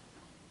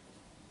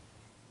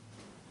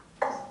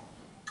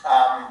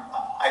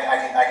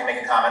 I can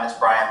make a comment. It's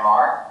Brian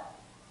Marr.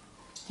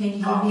 Can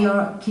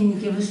you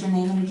give us your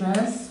name and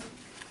address?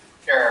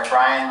 Sure,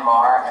 Brian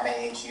Marr,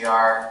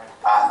 M-A-H-E-R,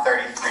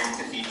 33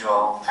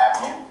 Cathedral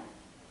Avenue.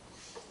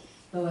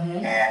 Go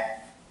ahead.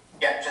 And,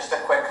 yeah, just a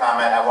quick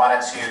comment. I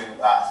wanted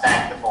to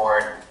thank the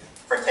board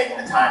for taking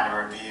the time to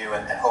review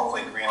and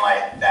hopefully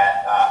greenlight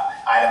that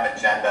item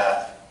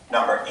agenda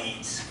number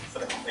 8 for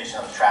the completion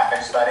of the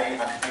traffic study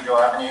on Cathedral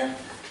Avenue.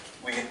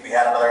 We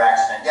had another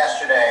accident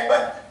yesterday,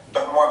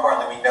 but more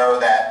importantly, we know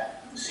that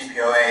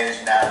CPOA is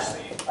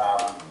unanimously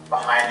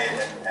behind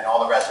it, and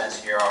all the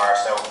residents here are.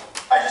 So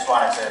I just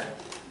wanted to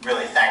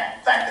really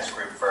thank this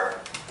group for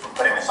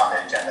putting this on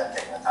the agenda and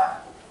taking the time.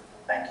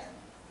 Thank you.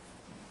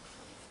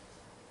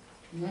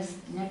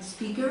 Next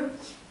speaker.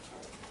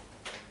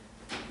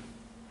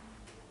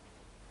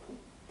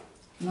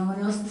 No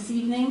one else this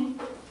evening?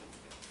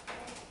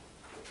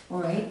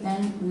 All right,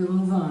 then we'll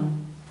move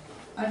on.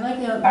 I'd like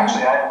to...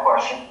 Actually, I have a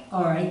question.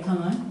 All right,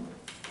 come on.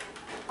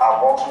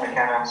 Walter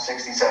McKenna,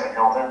 67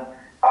 Hilton.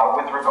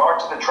 With regard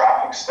to the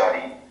traffic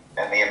study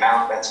and the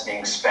amount that's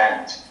being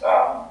spent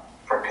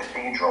for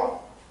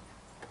Cathedral,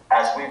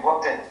 as we've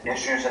looked at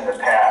issues in the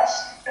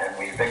past and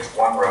we fixed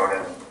one road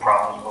and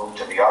problems moved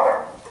to the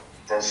other,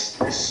 does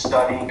this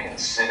study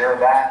consider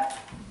that,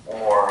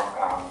 or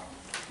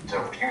do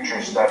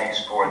future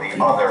studies for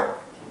the other,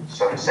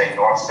 so to say,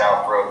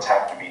 north-south roads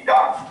have to be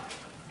done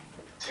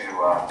to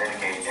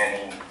mitigate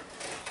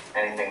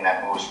anything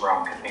that moves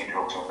from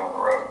Cathedral to another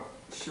road?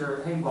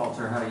 Sure. Hey,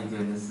 Walter, how are you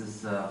doing? This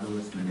is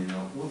Louis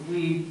Menudo.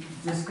 We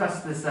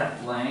discussed this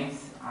at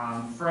length.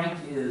 Frank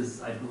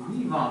is, I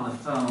believe, on the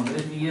phone, but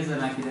if he isn't,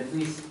 I could at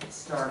least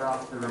start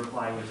off the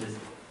reply, which is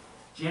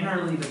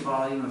generally the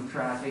volume of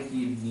traffic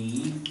you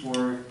need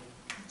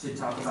to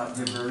talk about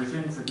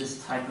diversion for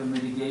this type of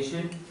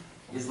mitigation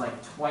is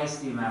like twice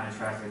the amount of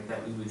traffic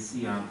that we would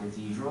see on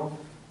Cathedral.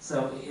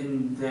 So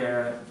in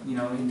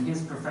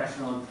his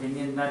professional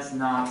opinion, that's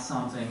not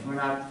something, we're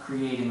not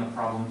creating a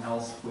problem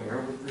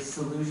elsewhere with this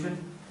solution.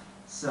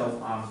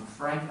 So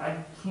Frank,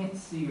 I can't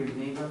see your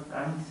name up,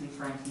 I don't see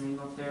Frank's name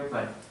up there,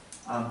 but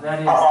that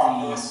is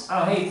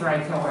oh hey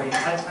Frank, how are you?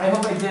 I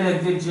hope I did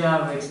a good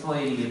job of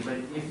explaining it, but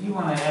if you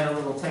want to add a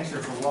little texture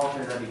for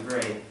Walter, that'd be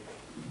great.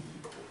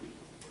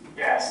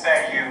 Yes,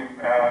 thank you,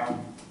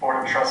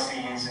 Board of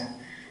Trustees and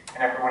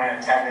everyone in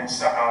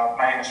attendance.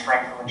 My name is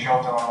Frank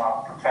Villanciotto.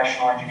 I'm a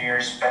professional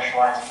engineer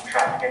specializing in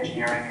traffic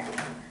engineering,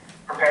 and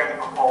prepared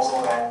the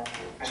proposal that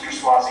Mr.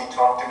 Swazi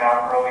talked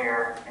about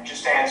earlier. And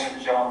just to answer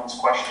the gentleman's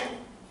question,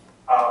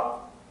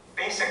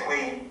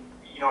 basically,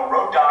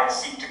 road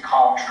diets seek to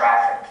calm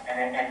traffic,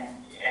 and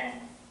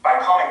by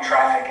calming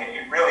traffic,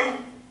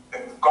 the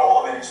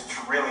goal of it is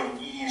to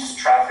really ease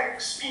traffic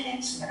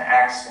speeds and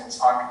accidents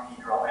on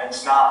Cathedral, and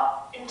it's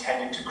not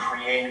intended to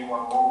create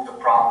or move the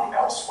problem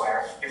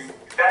elsewhere.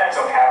 If that ends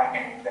up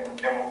happening,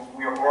 then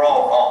we're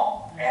all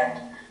wrong, and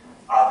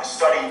the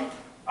study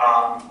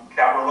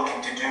that we're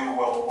looking to do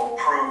will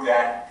prove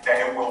that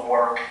it will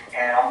work,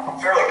 and I'm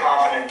fairly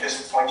confident at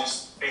this point,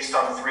 just based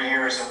on the 3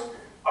 years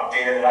of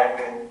data that I've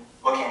been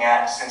looking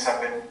at since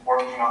I've been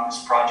working on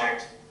this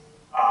project,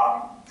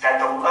 that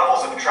the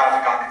levels of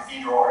traffic on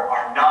Cathedral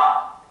are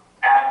not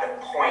at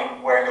the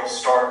point where you'll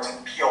start to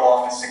peel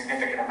off a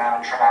significant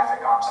amount of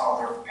traffic onto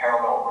other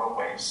parallel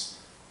roadways.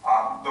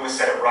 Louis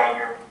said it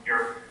right,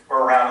 we're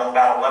around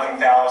about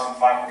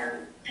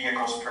 11,500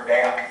 vehicles per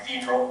day on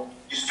Cathedral.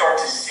 You start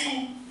to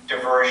see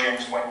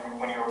diversions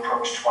when you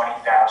approach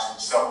 20,000.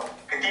 So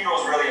Cathedral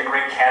is really a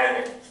great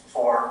candidate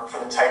for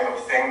the type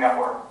of thing that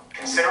we're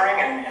considering,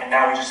 and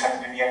now we just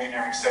have to do the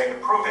engineering study to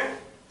prove it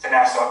to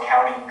Nassau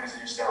County because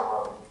it is their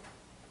road.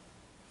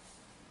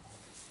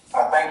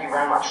 Thank you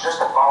very much.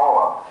 Just a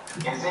follow-up.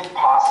 Is it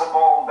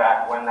possible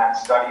that when that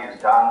study is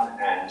done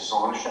and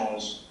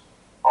solutions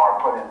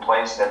are put in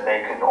place that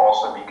they could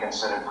also be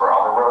considered for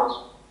other roads?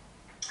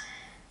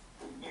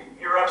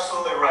 You're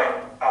absolutely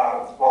right,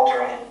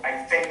 Walter.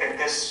 I think that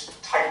this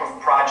type of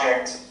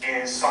project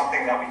is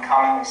something that we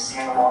commonly see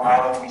in Long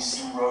Island. We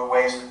see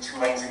roadways with 2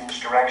 lanes in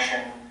each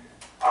direction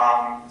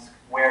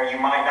where you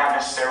might not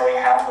necessarily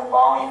have the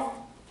volume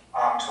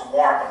to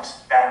warrant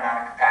that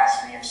amount of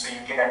capacity, and so you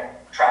get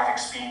traffic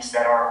speeds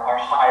that are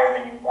higher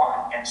than you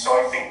want. And so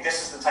I think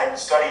this is the type of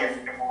study, if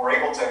we're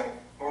able to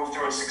move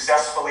through it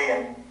successfully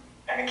and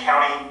the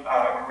county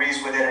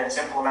agrees with it and it's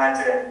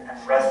implemented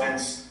and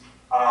residents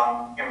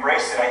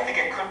embrace it, I think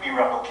it could be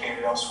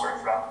replicated elsewhere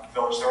throughout the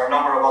village. There are a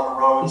number of other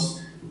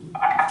roads.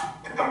 I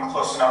haven't hit them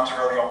close enough to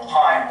really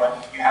opine,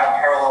 but you have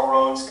parallel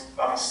roads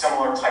of a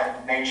similar type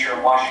of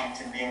nature,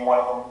 Washington being one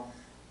of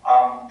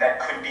them, that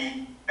could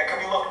be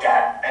looked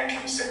at and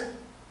considered.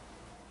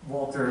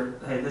 Walter,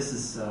 hey, this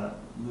is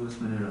Louis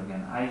Menudo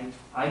again.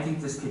 I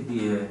think this could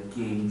be a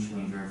game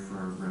changer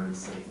for road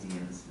safety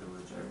in this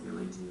village. I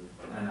really do,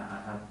 and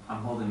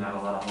I'm holding out a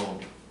lot of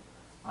hope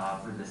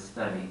for this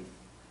study.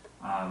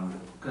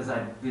 because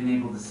I've been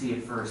able to see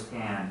it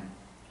firsthand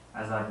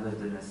as I've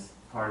lived in this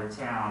part of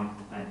town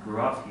and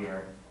grew up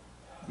here.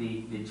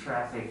 The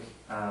traffic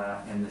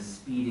and the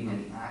speeding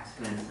and the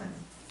accidents and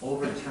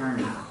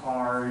overturned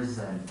cars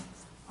and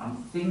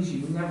things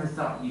you never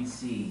thought you'd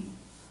see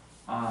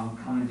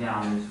coming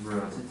down these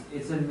roads.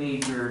 It's a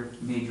major,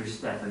 major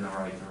step in the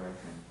right direction.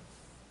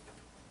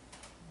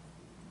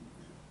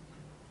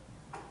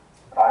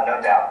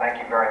 No doubt.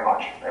 Thank you very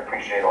much. I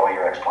appreciate all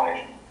your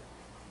explanation.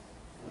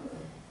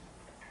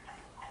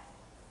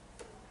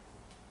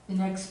 The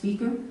next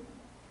speaker?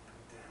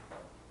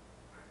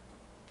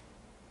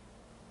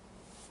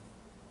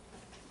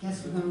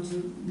 Guess we're going to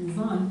move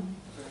on.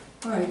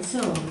 All right,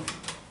 so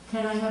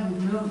can I have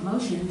a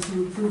motion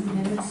to approve the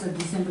minutes of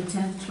December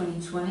 10th,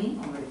 2020?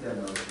 I'll make that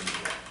motion.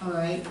 All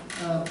right,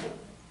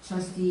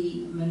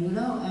 Trustee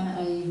Menudo, and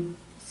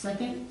a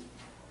second,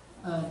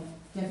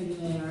 Deputy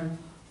Mayor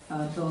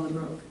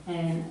Dolebrook.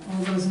 And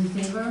all those in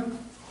favor?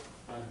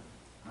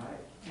 Aye.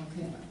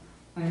 Okay,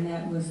 and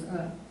that was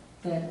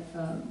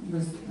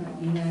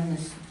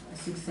unanimous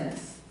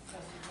success.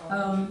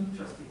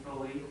 Trustee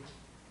Foley,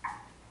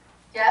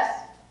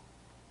 Yes?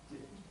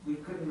 we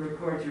couldn't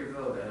record your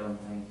vote, I don't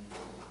think.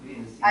 We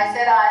didn't see I it.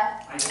 said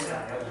aye. I said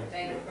aye, okay.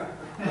 Thank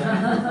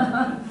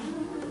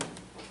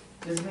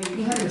you. Just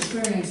maybe. You had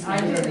experience.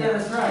 I did, yeah,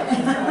 that's right.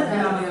 I've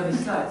been on the other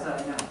side, so I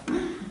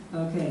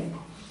know. Okay.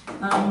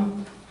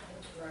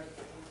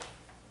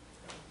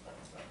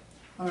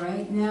 All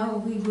right, now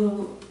we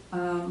will,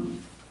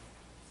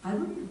 I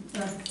wouldn't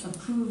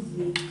approve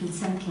the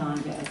consent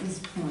calendar at this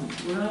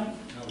point, would I?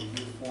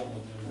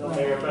 No,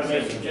 Mayor, if I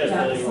may suggest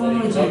Yeah, a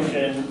formally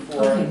motion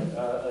for Okay.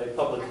 a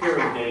public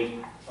hearing date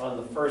on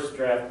the first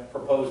draft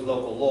proposed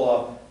local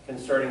law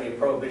concerning a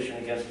prohibition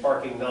against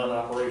parking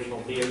non-operational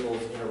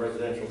vehicles in a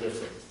residential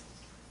district.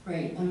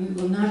 Right, and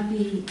we will not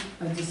be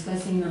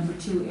discussing number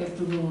 2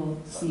 after we'll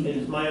see. It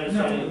is my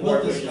understanding the No, board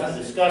we'll wishes to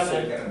discuss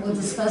it. discuss it, We'll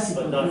discuss it,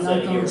 But but not we're set not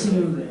a going to hearing.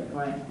 move it,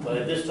 right? but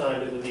at this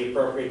time, it would be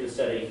appropriate to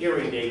set a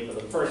hearing date for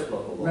the first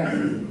local law.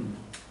 Right.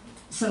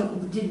 So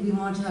did we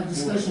want to have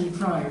discussion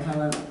prior,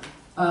 however?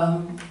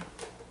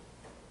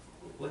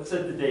 Let's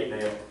set the date,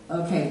 Mayor.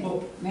 Okay,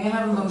 Well, may I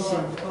have a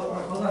motion?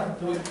 Hold on,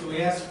 do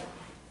we ask,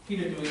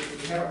 Peter, do we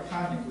have a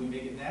comment, do we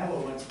make it now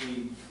or once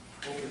we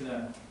open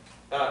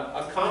the,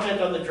 A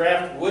comment on the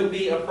draft would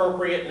be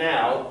appropriate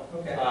now.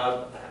 okay.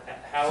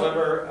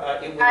 However,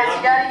 it will Guys, you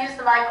not gotta use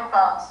the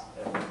microphones.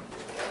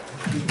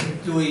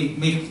 Do we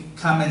make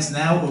comments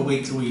now or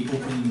wait till we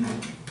open,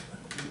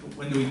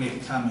 when do we make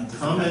a comment?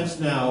 Comments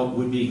now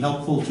would be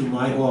helpful to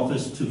my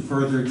office to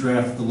further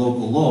draft the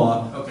local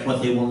law, Okay.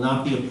 but they will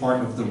not be a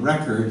part of the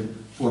record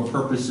for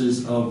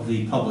purposes of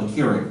the public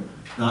hearing,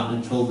 not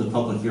until the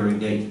public hearing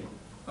date.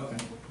 Okay.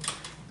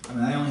 I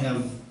mean, I only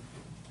have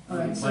All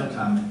right, so, one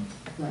comment.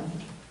 yeah,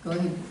 go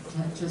ahead,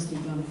 Trustee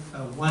Jones.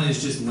 One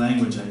is just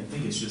language, I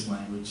think it's just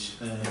language.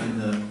 In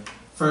the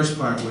first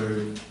part where,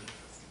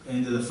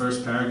 end of the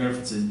first paragraph,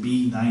 it says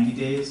be 90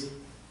 days.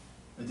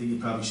 I think you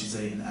probably should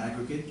say an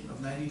aggregate of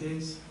 90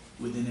 days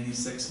within any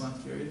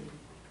 6-month period.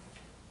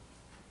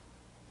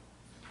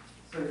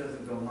 So it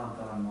doesn't go month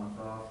on, month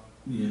off.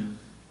 Yeah.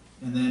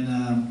 And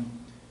then,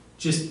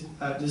 this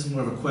is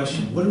more of a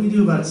question. What do we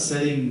do about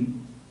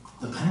setting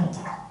the penalty?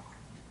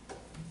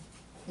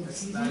 It's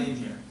Excuse not me? in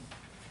here.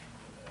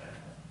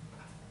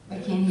 I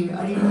can't hear,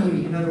 I didn't hear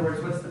In you. other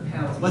words, what's the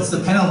penalty? What's the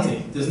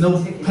penalty? There's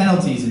no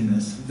penalties in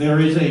this. There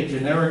is a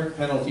generic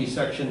penalty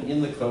section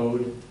in the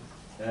code,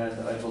 and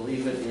I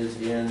believe it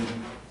is in,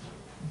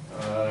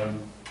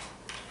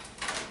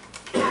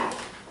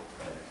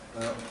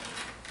 well,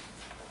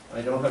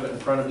 I don't have it in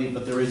front of me,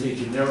 but there is a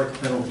generic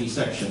penalty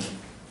section.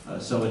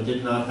 So it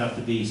did not have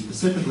to be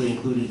specifically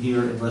included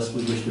here unless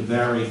we wish to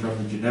vary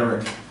from the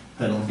generic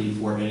penalty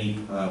for any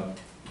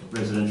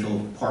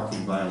residential parking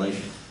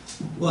violation.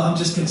 Well, I'm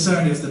just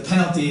concerned if the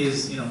penalty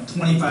is,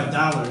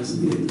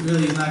 $25, it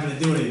really is not gonna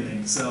do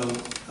anything. So,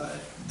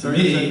 to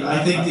me,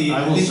 I think the.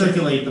 I will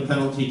circulate the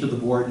penalty to the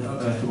board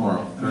Okay.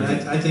 tomorrow. I mean,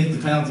 I think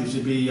the penalty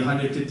should be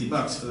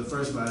 $150 for the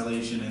first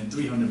violation and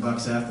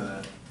 $300 after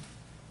that.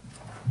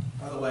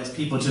 Otherwise,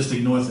 people just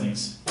ignore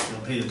things. They'll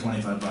pay the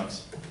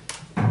 $25.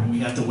 And we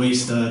have to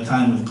waste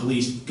time with the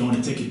police going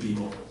to ticket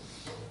people.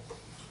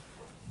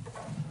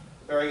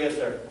 Very good,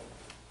 sir.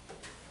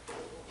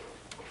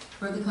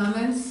 Further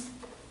comments?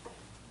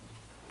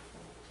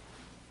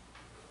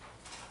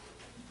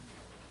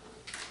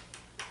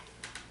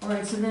 All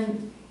right, so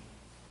then,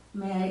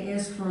 may I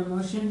ask for a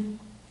motion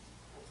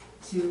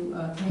to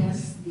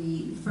pass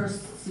the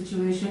first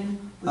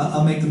situation?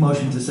 I'll make the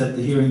motion to set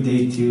the hearing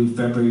date to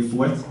February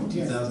 4th,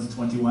 Yes.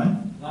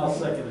 2021. I'll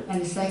second it.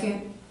 And a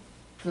second?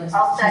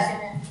 I'll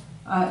second it.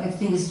 I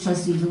think it's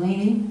Trustee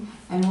Delaney.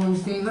 And all in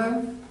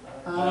favor?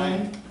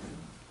 Aye.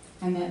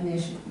 And that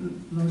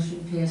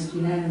motion passed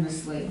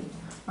unanimously.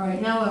 All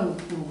right, now I will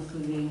call for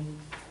the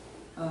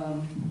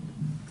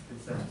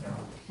Consent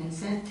calendar.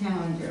 consent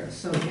calendar.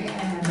 So may I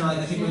have? No,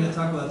 I think we're gonna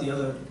talk about the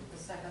other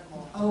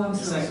Oh, I'm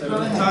sorry. We're Go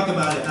gonna ahead. talk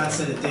about it, not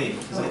set a date,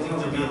 because I think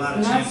there'll be a lot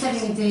We're of not changes.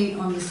 setting a date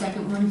on the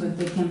second one, but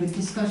there can be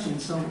discussion,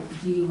 so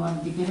do you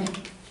want to begin it?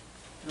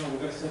 No, we're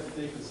gonna set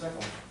the date for the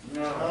second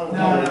one.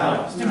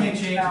 No, It's too many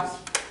changes.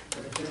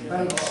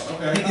 Right.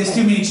 I think there's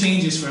too many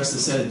changes for us to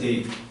set a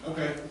date.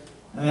 Okay.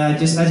 I mean,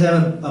 I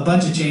have a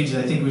bunch of changes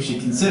I think we should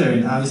consider,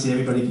 and obviously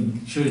everybody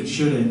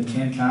should and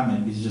can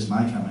comment, these are just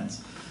my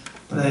comments.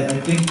 But I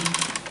think,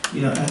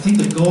 I think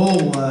the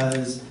goal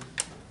was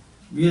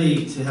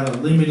really to have a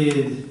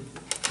limited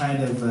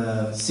kind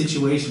of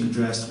situation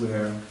addressed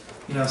where,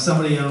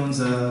 somebody owns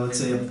let's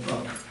say a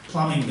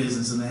plumbing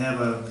business and they have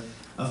a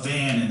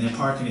van and they're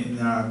parking it in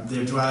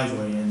their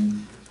driveway, and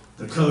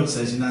the code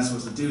says you're not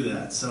supposed to do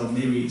that. So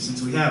maybe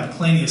since we have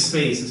plenty of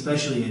space,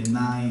 especially in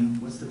 9,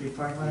 what's the big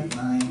parking lot?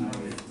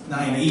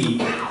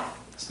 9E,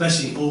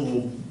 especially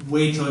over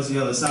way towards the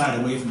other side,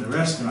 away from the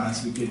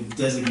restaurants, we could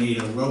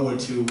designate a row or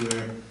two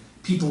where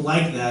people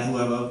like that, who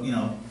have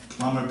a,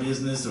 plumber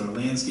business or a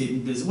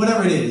landscaping business,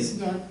 whatever it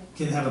is,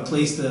 can have a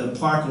place to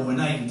park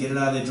overnight and get it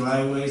out of their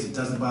driveways. It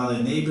doesn't bother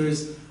their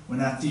neighbors. We're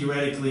not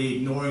theoretically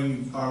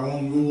ignoring our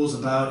own rules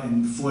about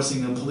and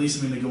forcing a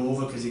policeman to go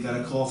over because he got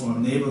a call from a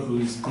neighbor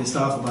who's pissed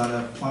off about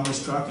a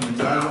plumber's truck in the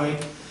driveway.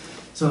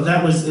 So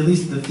that was at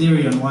least the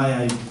theory on why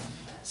I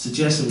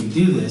suggested we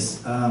do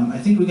this. I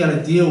think we got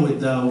to deal with,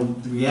 though,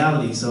 the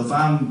reality. So if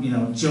I'm,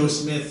 Joe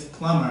Smith,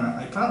 plumber,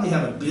 I probably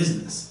have a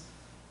business.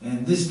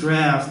 And this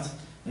draft,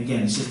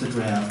 again, it's just a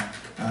draft.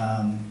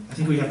 I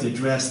think we have to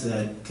address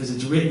that because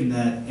it's written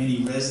that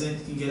any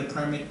resident can get a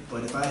permit.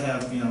 But if I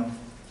have,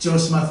 Joe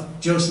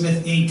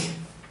Smith Inc.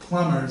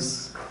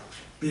 plumber's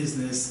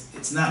business,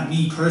 it's not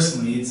me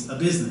personally, it's a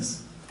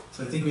business.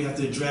 So I think we have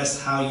to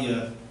address how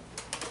you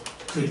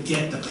could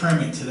get the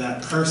permit to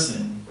that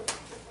person.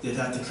 They'd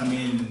have to come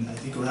in, and I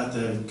think we'll have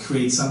to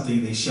create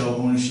something, they show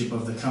ownership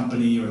of the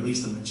company, or at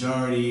least a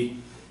majority.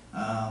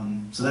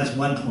 So that's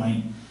one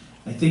point.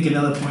 I think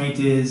another point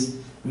is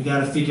we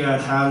got to figure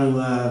out how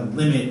to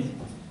limit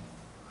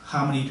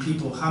how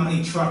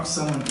many trucks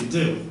someone could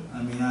do.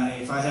 I mean,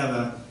 if I have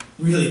a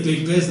really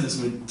big business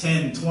with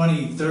 10,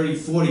 20, 30,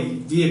 40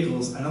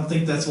 vehicles, I don't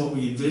think that's what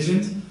we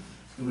envisioned.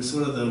 It was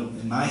sort of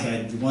in my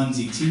head, the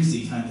onesie,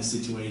 twosie kind of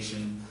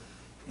situation.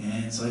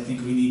 And so I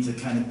think we need to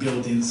kind of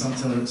build in some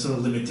sort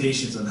of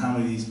limitations on how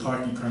many of these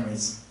parking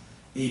permits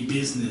a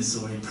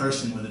business or a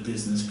person with a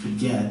business could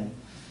get.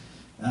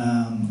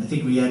 I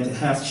think we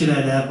should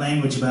add that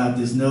language about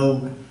there's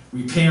no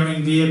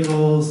repairing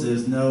vehicles,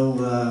 there's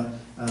no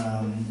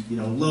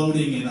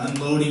loading and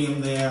unloading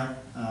them there.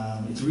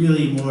 It's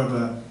really more of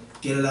a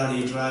get it out of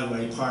your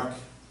driveway, park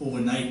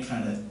overnight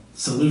kind of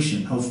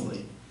solution,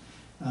 hopefully.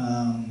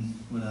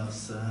 What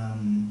else?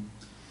 And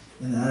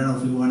I don't know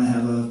if we want to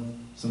have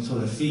some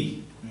sort of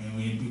fee. I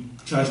mean,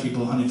 we charge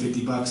people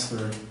 $150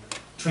 for a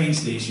train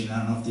station. I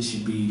don't know if this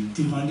should be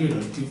 $200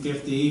 or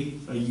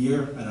 $250 a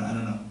year. I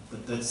don't know,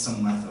 but that's some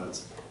of my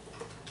thoughts.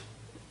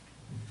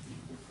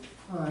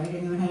 All right,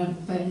 anyone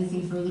have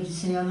anything further to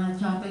say on that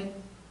topic?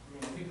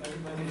 I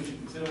think we should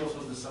consider also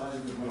the size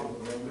of the road.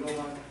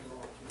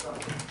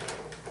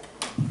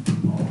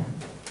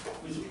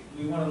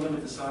 We want to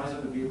limit the size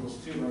of the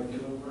vehicles too, right?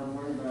 Because what I'm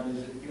worried about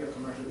is if you have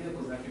commercial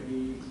vehicles, that could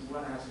be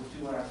 1 axle,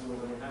 2 axles,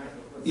 or an axle.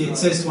 Yeah, it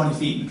says 20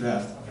 feet in the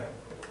draft. Okay.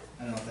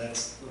 I don't know if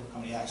that's how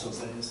many axles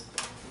that is.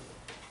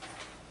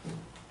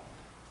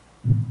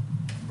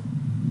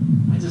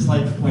 I'd just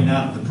like to point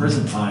out at the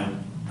present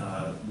time,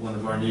 one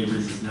of our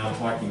neighbors is now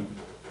parking,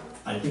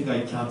 I think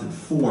I counted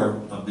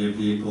 4 of their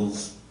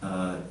vehicles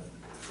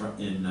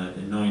in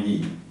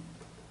 9E.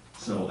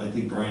 So I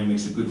think Brian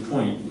makes a good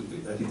point.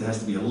 I think there has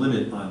to be a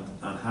limit on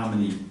how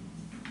many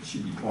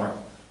should be parked.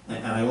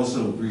 And I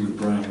also agree with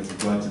Brian with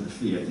regard to the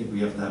fee. I think we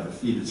have to have a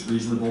fee that's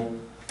reasonable,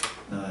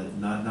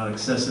 not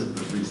excessive,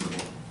 but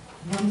reasonable.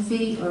 One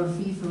fee or a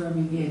fee for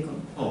every vehicle?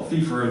 Oh,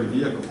 fee for every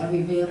vehicle.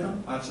 Every vehicle?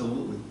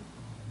 Absolutely.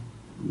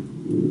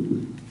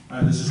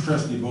 Hi, this is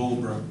Trustee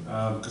Boldbrook,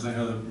 because I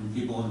know that when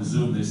people on the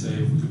Zoom, they say,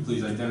 if we could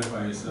please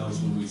identify yourselves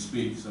when we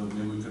speak, so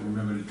maybe we can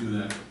remember to do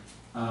that.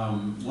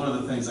 One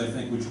of the things I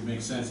think which would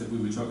make sense if we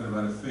were talking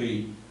about a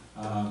fee,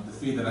 the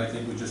fee that I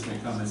think would just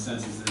make common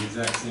sense is the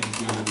exact same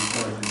fee that we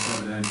charge in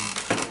Summit End.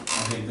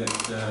 I think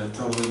that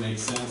totally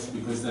makes sense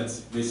because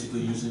that's basically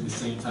using the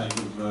same type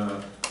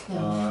of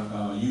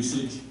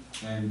usage,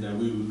 and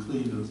we would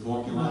clean the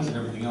parking lots and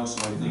everything else.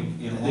 So I think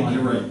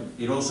you're right.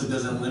 It also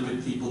doesn't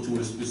limit people to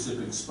a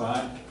specific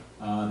spot.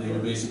 They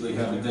would basically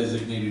have a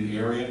designated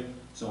area.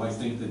 So I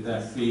think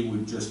that fee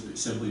would just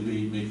simply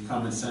make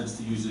common sense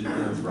to use it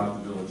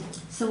throughout the village.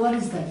 So what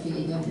is that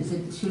fee again? Is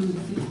it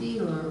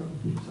 $250 or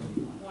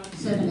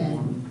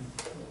 $7?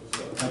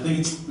 I think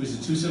is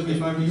it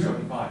 $275 a year?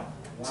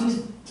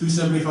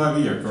 $275 a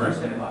year, correct?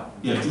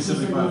 Yeah,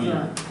 $275 a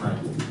year, right.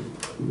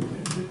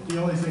 The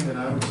only thing that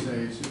I would say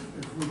is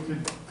if we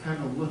could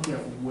kind of look at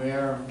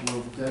where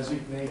we'll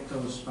designate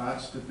those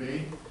spots to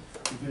be,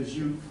 because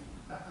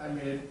I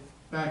mean, it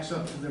backs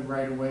up to the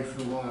right-of-way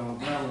for Long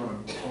Island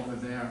Railroad over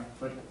there,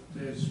 but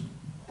there's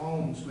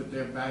homes with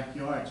their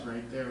backyards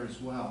right there as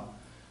well.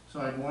 So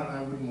I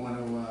wouldn't want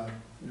to,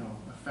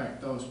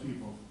 affect those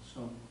people.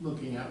 So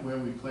looking at where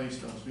we place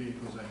those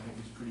vehicles, I think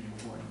is pretty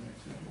important there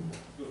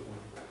too.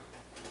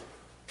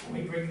 Can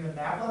we bring the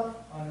map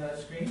up on the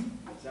screen?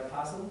 Is that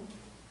possible?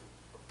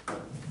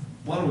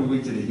 Why don't we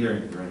wait to the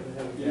hearing, right?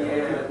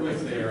 Wait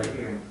for the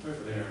hearing.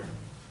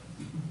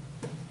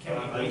 Can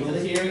we wait till the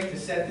hearing to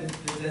set the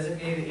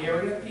designated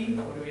area, Pete,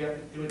 or do we have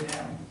to do it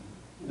now?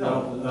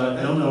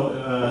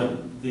 No,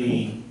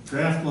 the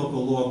draft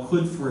local law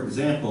could, for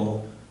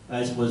example,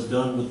 as was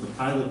done with the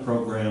pilot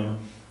program,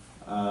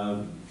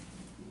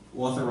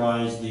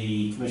 authorize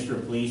the Commissioner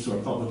of Police or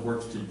Public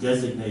Works to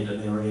designate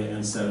an area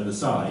and set it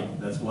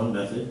aside. That's one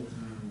method.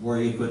 Or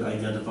you could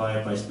identify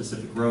it by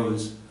specific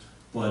roads,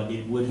 but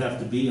it would have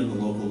to be in the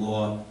local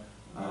law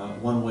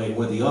one way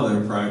or the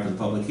other prior to the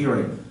public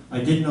hearing.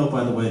 I did note,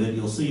 by the way, that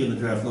you'll see in the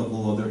draft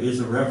local law there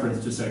is a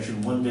reference to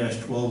section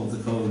 1-12 of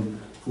the code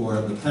for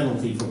the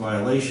penalty for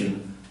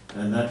violation,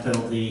 and that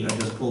penalty, I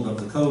just pulled up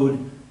the code,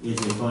 is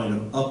a fine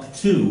of up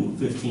to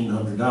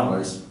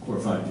 $1,500 or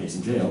 5 days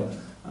in jail,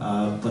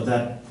 but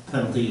that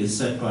penalty is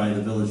set by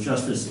the village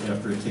justice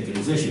after a ticket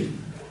is issued.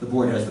 The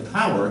board has the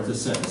power to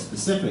set a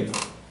specific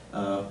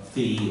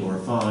fee or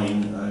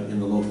fine in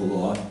the local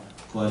law,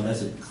 but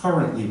as it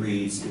currently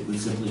reads, it would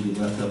simply be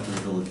left up to the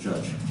village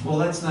judge. Well,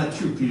 that's not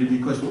true, Peter,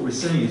 because what we're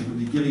saying is we'd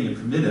be giving a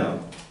permit out.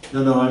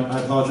 No,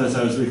 I apologize.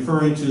 I was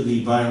referring to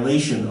the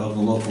violation of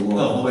the local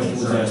law. The question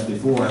was asked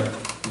before,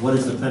 what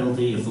is the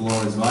penalty if the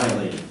law is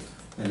violated?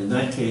 And in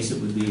that case,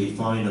 it would be a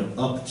fine of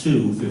up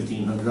to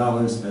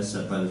 $1,500 as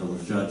set by the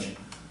village judge.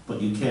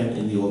 But you can,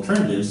 in the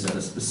alternative, set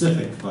a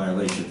specific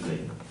violation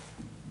fee.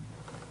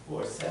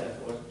 Or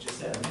just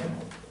set a minimum,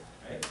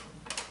 right?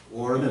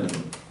 Or a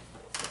minimum.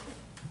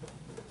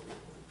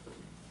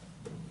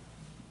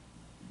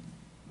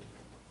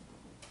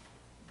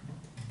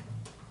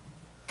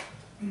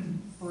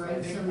 All right,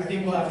 I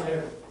think we'll have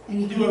to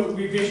do a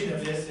revision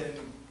of this and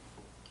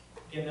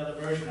get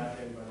another version out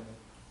to everybody.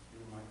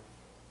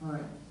 All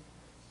right.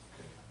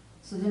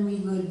 So then we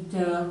would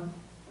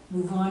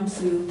move on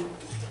to,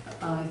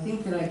 I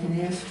think that I can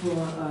ask for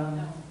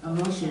a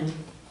motion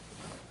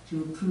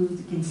to approve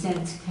the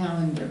consent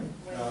calendar.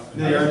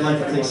 Mayor, I'd like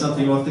to take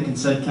something off the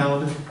consent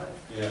calendar.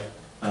 Yeah.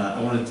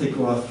 I want to take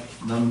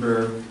off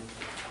number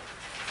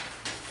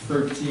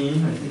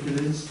 13, I think it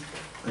is.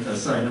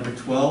 Sorry, number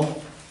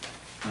 12.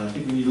 I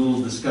think we need a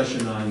little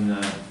discussion on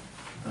the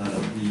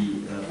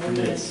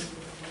permits.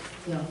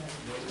 Yeah.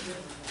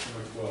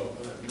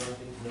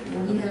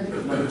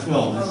 Number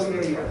 12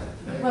 is.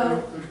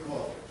 Well,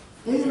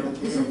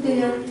 isn't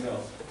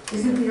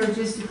there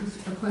just a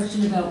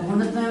question about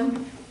one of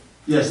them?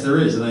 Yes, there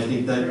is, and I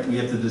think that we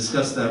have to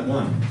discuss that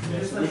one.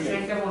 Just let's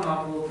take that one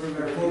off, we'll approve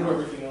everything else.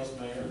 Everything else,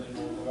 Mayor, and then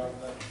we'll go back to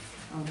that.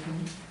 Okay.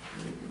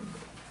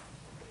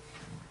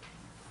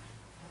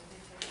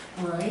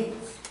 All right.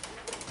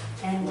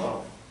 And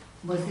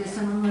was there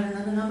someone with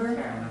another number?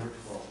 Karen, number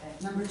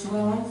 12. Number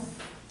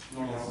 12?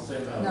 No, it's the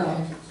same number.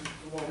 No.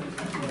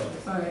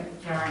 All right.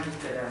 Karen just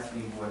did ask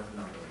me what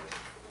number.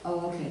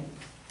 Oh, okay.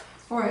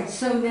 All right,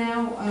 so now,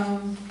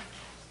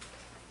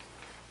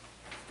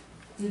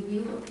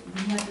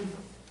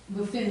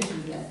 we're finished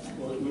with that then?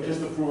 Well, we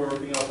just approve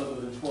everything else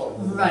other than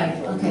 12. Right,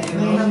 okay.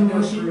 May I have a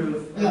motion?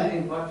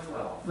 Everything but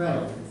 12.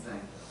 Right.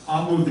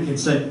 I'll move the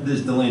consent, this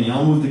is Delaney,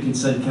 I'll move the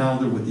consent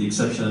calendar with the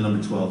exception of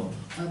number 12.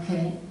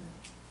 Okay.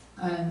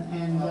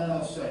 And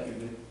I'll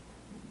second it.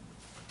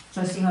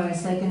 trustee Hart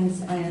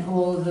seconds, and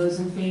all of those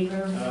in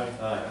favor?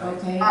 Aye.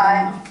 Okay.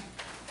 Aye.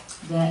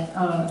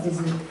 That is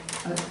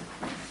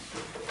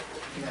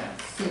Yeah.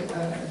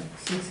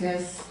 6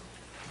 yes.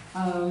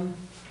 Now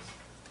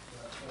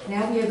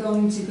we are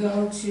going to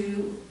go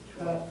to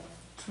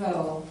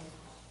 12.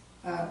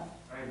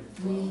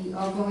 We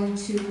are going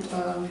to,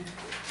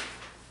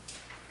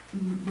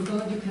 we're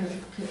going to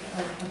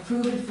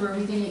approve it for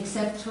everything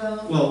except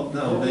 12? Well,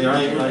 no, Mayor,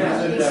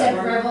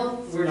 Except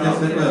Revel?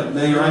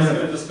 Mayor, I have.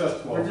 We're just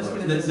We're just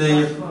gonna gonna discuss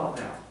Mayor- 12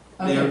 now.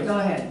 Okay, Mayor- go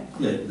ahead.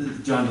 Yeah, this is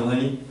John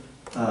Delaney.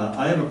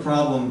 I have a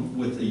problem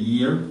with a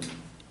year.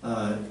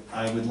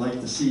 I would like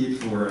to see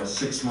it for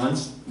 6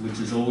 months, which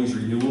is always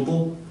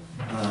renewable.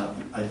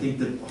 I think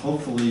that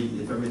hopefully,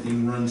 if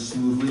everything runs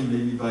smoothly,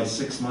 maybe by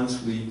 6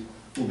 months, we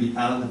will be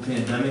out of the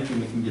pandemic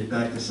and we can get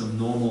back to some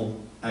normal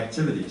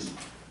activities.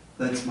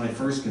 That's my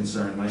first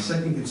concern. My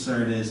second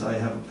concern is I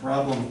have a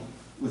problem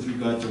with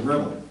regard to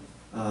Rebel.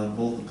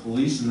 Both the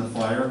police and the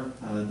fire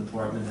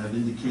department have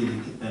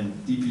indicated, and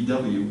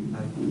DPW,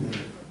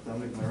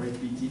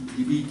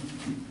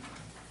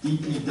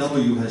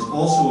 DPW has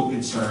also a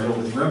concern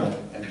with Rebel.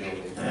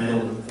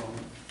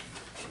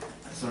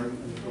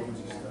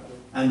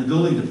 And the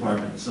building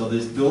department. So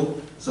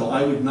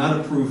I would not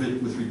approve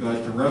it with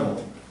regard to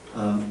Rebel.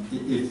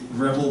 If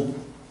Rebel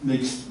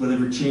makes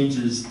whatever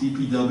changes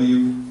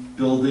DPW,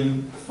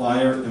 building,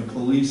 fire, and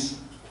police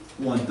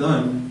want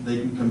done, they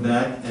can come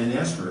back and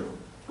ask for it.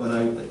 But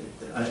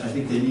I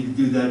think they need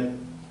to do that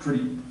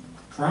pretty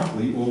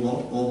promptly, or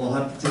we'll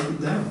have to take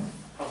it down.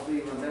 How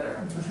actually one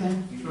better. Okay.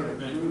 You could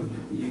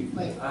approve,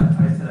 Wait. I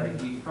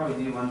said, you could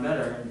probably do one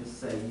better and just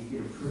say you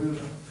could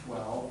approve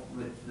 12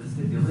 with the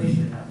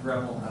stipulation that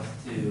Rebel has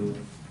to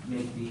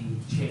make the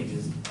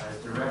changes as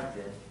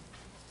directed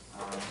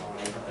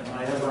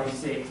by life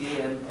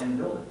safety and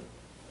building.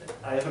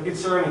 I have a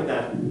concern with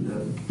that.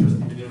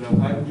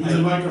 Use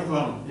a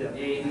microphone. Yeah,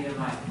 you need a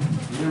mic.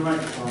 Use a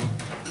microphone.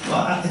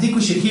 Well, I think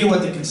we should hear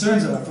what the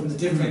concerns are from the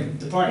different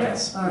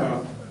departments. All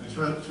right.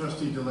 Well,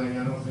 Trustee Delaney,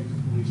 I don't think the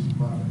police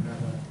department had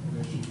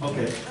an issue.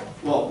 Okay,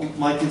 well,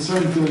 my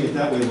concern in doing it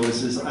that way,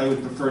 Louis, is I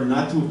would prefer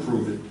not to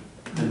approve it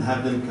and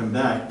have them come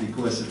back,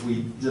 because if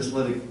we just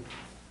let it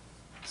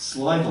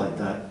slide like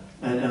that,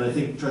 and I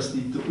think Trustee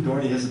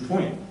Dorney has a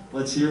point.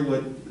 Let's hear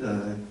what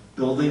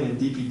building and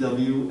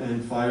DPW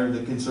and fire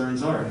the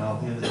concerns are, and I'll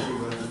hand it to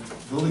the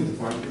building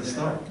department to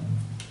start.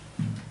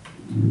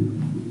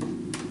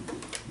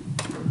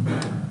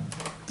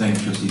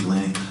 Thanks, Trustee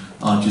Delaney.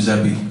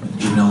 Giuseppe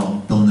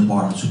Giovanello, Building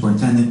Department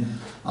Superintendent.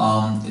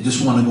 I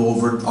just want to go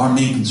over our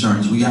main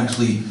concerns. We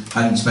actually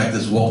had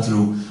inspectors walk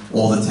through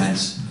all the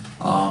tents,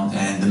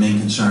 and the main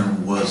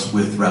concern was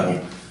with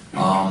Rebel.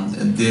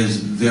 And there's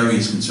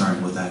various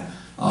concerns with that.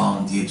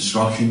 The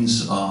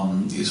obstructions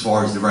as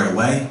far as the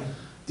right-of-way,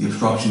 the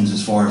obstructions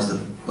as far as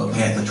the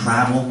path of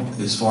travel,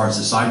 as far as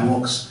the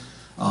sidewalks,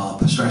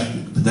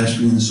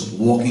 pedestrians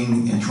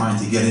walking and trying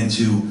to get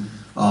into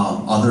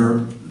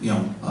other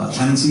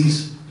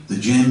tenancies, the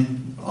gym,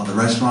 the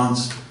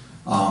restaurants,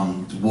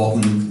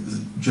 walking,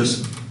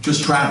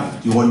 just travel,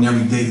 the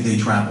ordinary day-to-day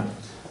travel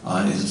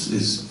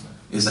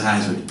is a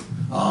hazard.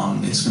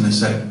 It's going to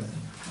set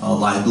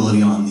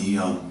liability on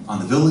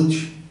the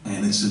village,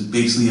 and it's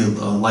basically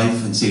a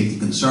life and safety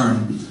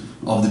concern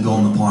of the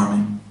building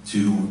department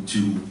to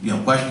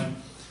question.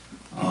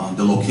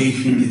 The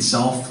location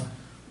itself,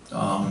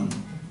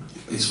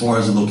 as far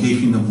as the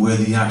location of where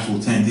the actual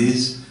tent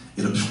is,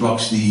 it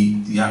obstructs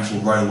the actual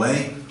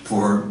right-of-way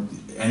for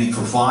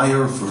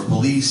fire, for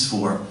police,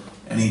 for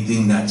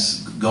anything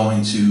that's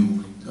going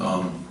to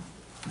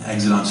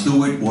exit on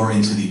Stewart or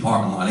into the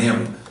parking lot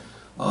area.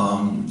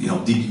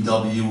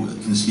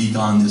 DPW can speak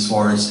on as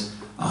far as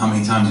how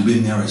many times we've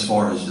been there as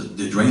far as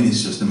the drainage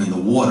system and the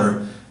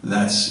water.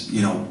 That's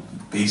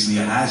basically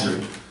a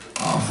hazard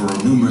for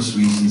numerous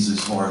reasons, as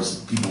far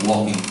as people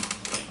walking,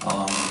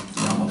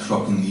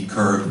 obstructing the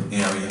curb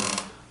area.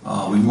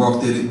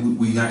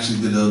 We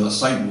actually did a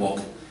site walk,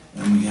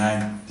 and we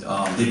had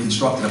they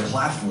constructed a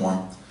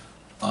platform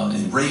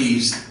and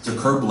raised to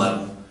curb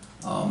level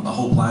a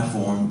whole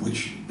platform,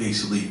 which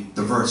basically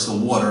diverts the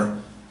water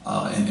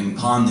and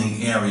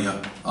ponding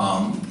area,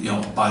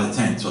 by the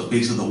tent. So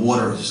basically the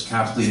water is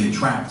capsulated and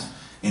trapped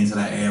into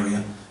that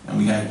area, and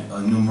we had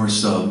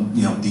numerous,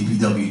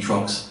 DPW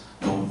trucks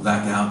go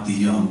back out.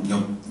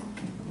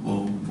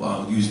 We'll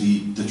use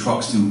the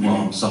trucks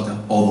to suck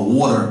up all the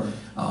water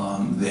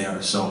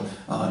there. So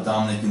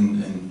Dominic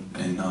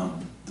and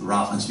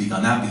Ralph can speak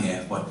on that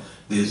behalf, but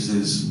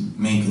there's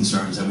main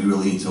concerns that we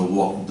really need to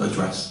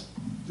address.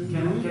 Do we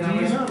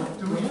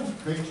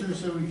have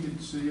pictures that we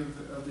could see of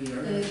the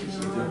area?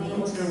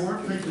 There were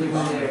pictures.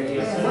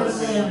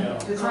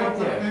 It's right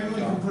there. Maybe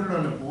we can put it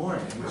on the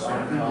board, so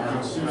people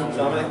can see.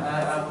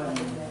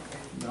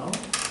 No?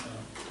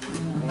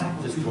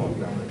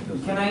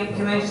 Can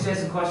I just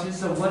ask a question?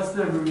 So what's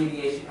the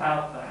remediation?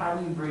 How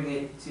do you bring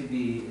it to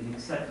be an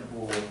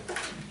acceptable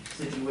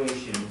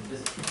situation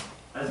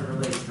as it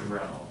relates to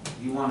Rebel?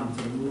 Do you want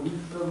them to move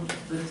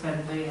the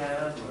tent they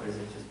have, or is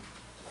it just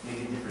make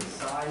a different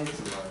size,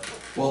 or?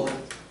 Well,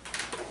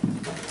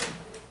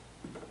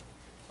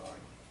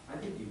 I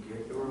think you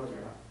get,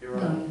 you're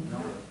on. No.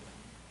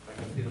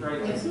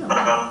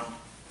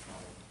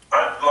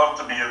 I'd love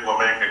to be able to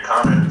make a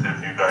comment if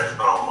you guys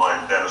don't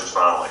mind. Dennis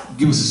Donnelly.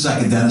 give us a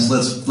second, Dennis.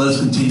 Let us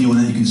continue, and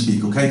then you can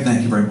speak. Okay?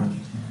 Thank you very much.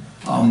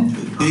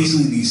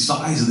 Basically, the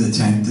size of the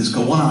tent.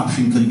 One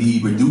option can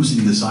be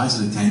reducing the size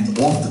of the tent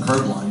off the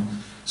curb line,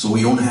 so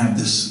we don't have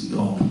this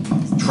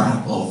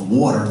trap of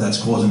water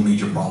that's causing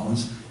major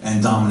problems.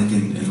 And Dominic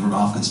and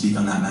Ralph can speak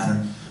on that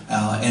matter.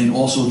 And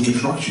also the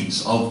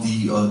obstructions of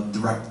the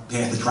direct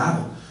path of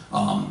travel.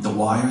 The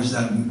wires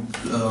that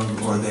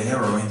are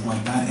there or anything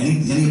like that,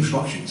 any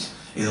obstructions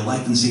is a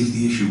life and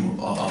safety issue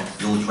of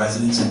village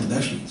residents and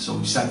pedestrians. So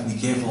we just have to be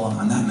careful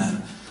on that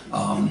matter.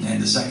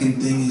 And the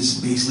second thing is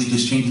basically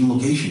just changing the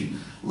location.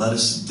 Let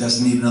us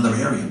designate another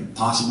area,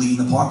 possibly in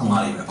the parking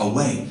lot area,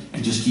 away,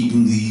 and just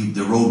keeping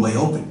the roadway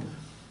open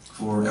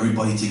for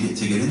everybody to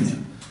get in there.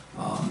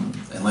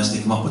 Unless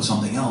they come up with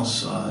something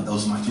else,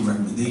 those are my two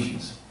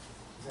recommendations.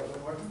 Is that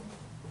what working?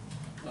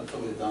 I'll go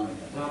with Dominic.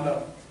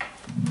 No.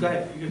 Go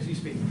ahead, you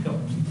speak. Go.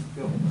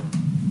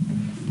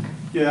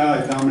 Yeah,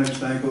 hi, Dominic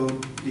Stanko,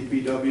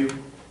 DPW.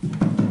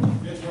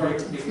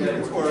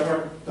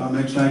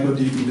 Dominic Stanko,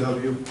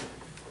 DPW.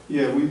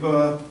 Yeah, we've,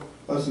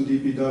 us and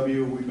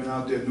DPW, we've been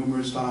out there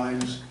numerous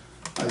times.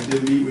 I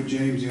did meet with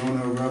James, the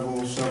owner of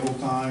Revel, several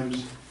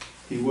times.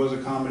 He was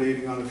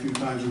accommodating on a few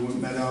times we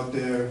met out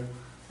there.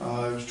 He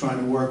was trying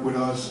to work with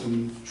us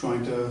and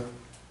trying to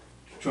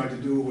trying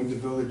to do with the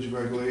village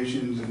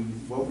regulations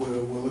and what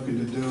we're looking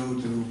to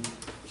do to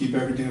keep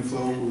everything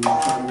afloat. We're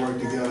trying to work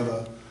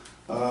together.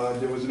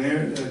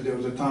 There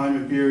was a time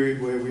and period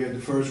where we had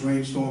the first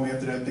rainstorm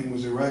after that thing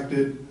was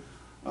erected.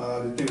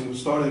 The thing was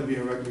started to be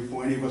erected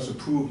before any of us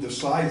approved the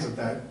size of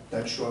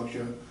that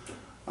structure.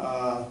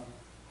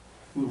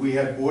 We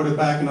had water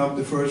backing up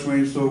the first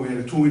rainstorm. We had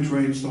a 2-inch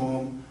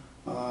rainstorm.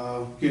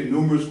 Getting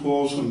numerous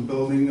calls from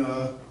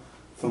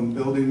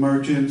building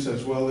merchants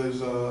as well as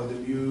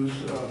the Muse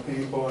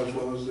paint bar as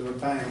well as the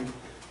bank.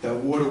 That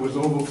water was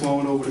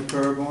overflowing over the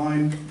curb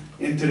line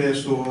into their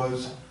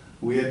stores.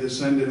 We had to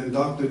send an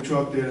inductor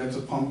truck there. That's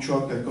a pump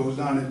truck that goes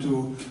down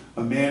into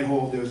a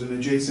manhole. There's an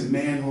adjacent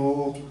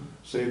manhole,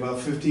 say about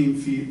 15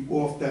 feet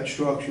off that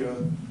structure,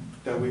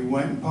 that we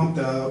went and pumped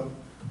out,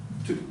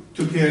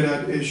 took care of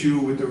that issue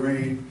with the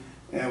rain.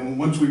 And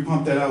once we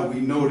pumped that out,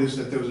 we noticed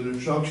that there was an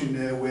obstruction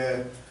there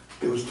where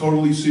it was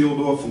totally sealed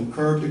off from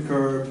curb to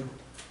curb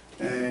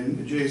and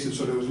adjacent,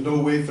 so there was no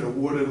way for the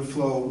water to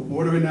flow.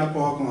 Water in that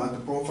parking lot, the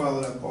profile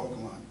of that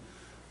parking lot,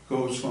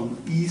 goes from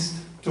east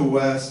to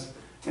west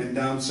and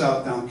down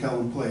south, down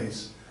Kellen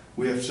Place.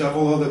 We have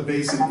several other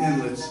basin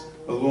inlets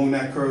along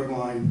that curb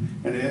line,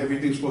 and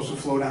everything's supposed to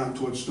flow down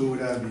towards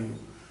Stewart Avenue.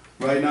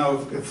 Right now,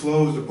 it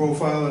flows, the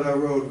profile of that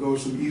road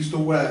goes from east to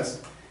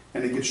west,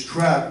 and it gets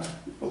trapped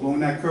along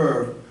that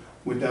curve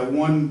with that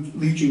one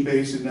leaching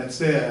basin that's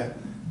there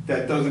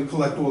that doesn't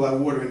collect all that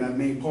water in that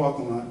main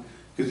parking lot.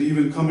 Because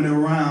even coming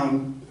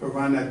around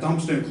that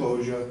dumpster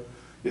enclosure,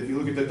 if you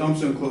look at the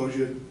dumpster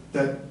enclosure,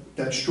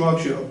 that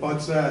structure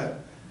abuts that,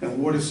 and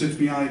water sits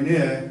behind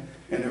there,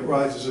 and it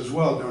rises as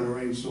well during a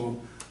rainstorm.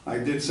 I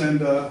did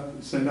send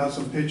out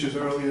some pictures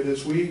earlier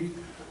this week.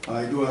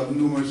 I do have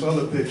numerous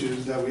other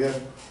pictures that we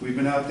have. We've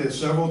been out there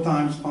several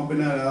times pumping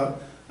that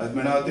out. I've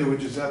been out there with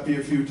Giuseppe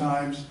a few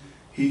times.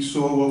 He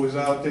saw what was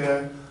out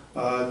there.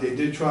 They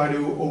did try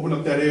to open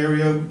up that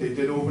area. They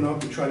did open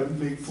up and try to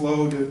make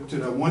flow to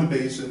that one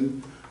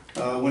basin.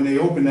 When they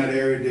opened that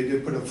area, they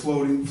did put a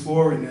floating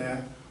floor in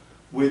there,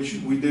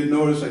 which we did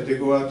notice. I did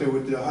go out there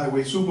with the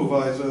highway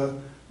supervisor.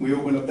 We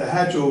opened up the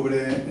hatch over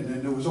there, and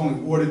then there was only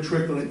water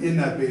trickling in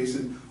that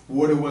basin.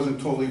 Water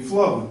wasn't totally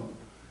flowing.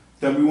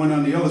 Then we went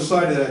on the other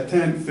side of that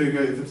tent,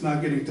 figure if it's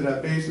not getting to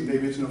that basin,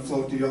 maybe it's gonna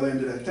flow to the other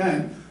end of that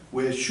tent,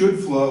 where it should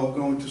flow,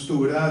 going to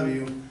Stewart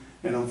Avenue.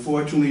 And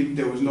unfortunately,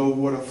 there was no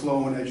water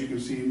flowing, as you can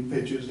see in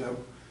pictures that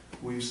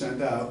we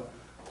sent out.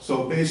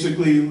 So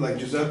basically, like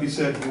Giuseppe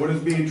said,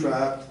 water's being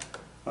trapped.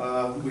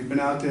 We've been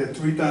out there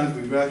 3 times.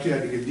 We've actually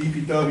had to get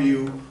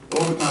DPW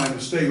overtime to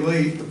stay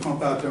late to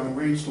pump out during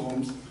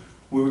rainstorms.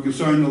 We were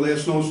concerned the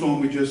last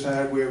snowstorm we just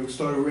had, where it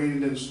started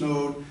raining and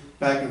snowed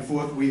back and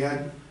forth. We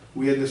had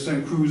to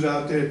send crews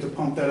out there to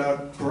pump that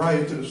out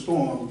prior to the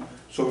storm,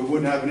 so we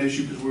wouldn't have an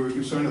issue, because we were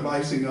concerned of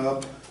icing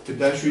up,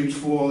 pedestrians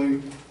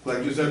falling.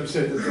 Like Giuseppe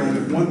said, there's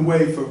only one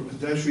way for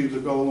pedestrians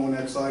to go along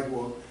that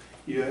sidewalk.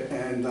 Yeah,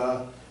 and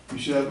you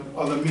should have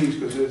other means,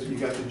 because you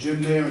got the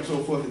gym there and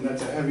so forth, and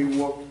that's a heavy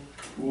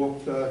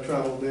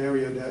traveled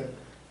area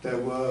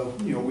that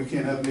we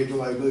can't have major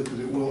liability, because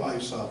it will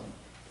ice up.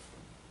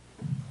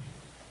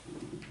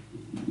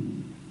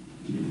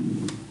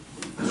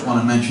 Just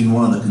want to mention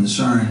one other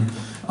concern,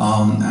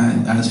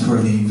 and as per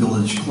the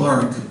village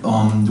clerk,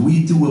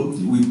 we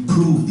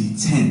approve the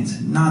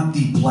tent, not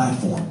the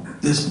platform.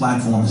 This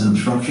platform is an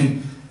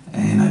obstruction,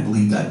 and I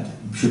believe that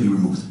should be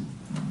removed.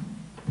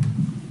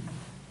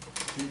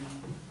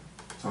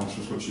 Thomas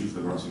Frisco, Chief of the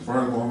Emergency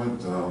Fire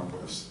Department.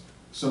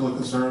 Similar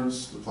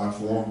concerns, the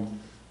platform,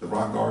 the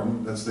rock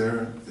garden that's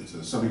there. It's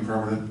a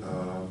semi-permanent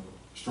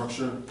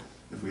structure.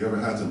 If we ever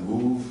had to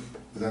move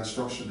that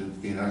structure to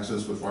gain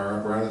access with fire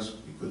apparatus,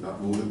 we could not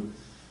move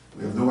it.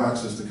 We have no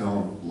access to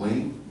Kellam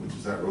Lane, which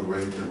is that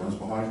roadway that runs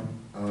behind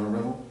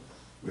Revel.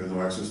 We have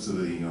no access to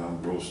the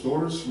row of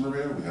stores from the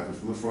rear. We have it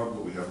from the front,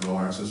 but we have no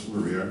access from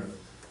the rear.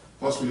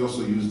 Plus, we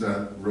also use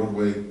that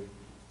roadway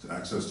to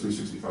access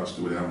 365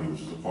 Stewart Avenue,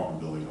 which is an apartment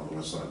building on the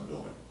west side of the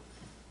building.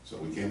 So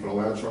we can't put a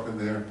ladder truck in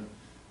there.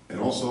 And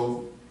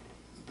also,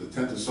 the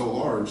tent is so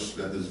large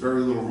that there's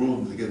very little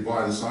room to get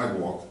by the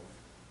sidewalk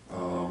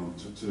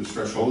to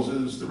stretch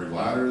hoses, to bring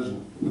ladders,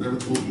 whatever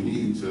tools you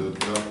need to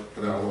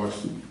put out a large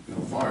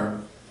fire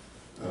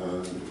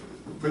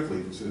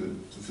quickly to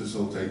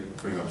facilitate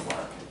bring up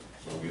fire.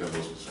 So we have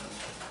those concerns.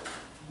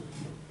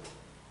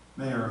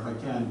 Mayor, if I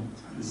can,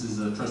 this is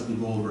Trustee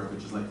Goldberg. I'd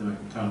just like to make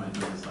a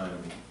comment on this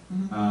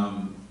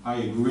item. I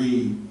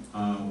agree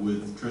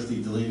with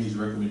Trustee Delaney's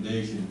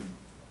recommendation,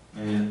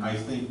 and I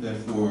think that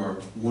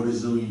for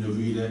Waterzoo,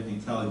 Novita,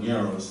 and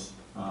Caligaros,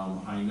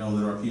 I know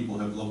that our people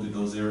have looked at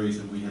those areas,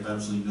 and we have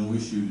absolutely no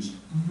issues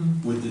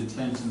with the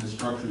tents and the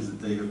structures that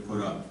they have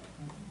put up.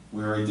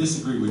 Where I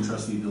disagree with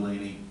Trustee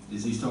Delaney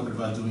is he's talking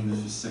about doing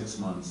this for 6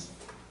 months.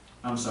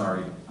 I'm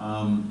sorry.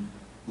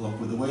 Look,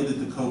 with the way that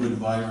the COVID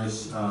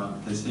virus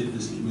has hit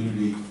this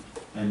community,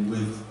 and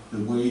with the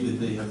way that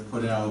they have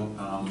put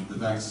out the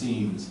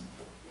vaccines,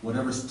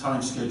 whatever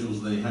time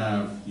schedules they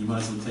have, you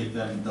might as well take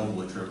that and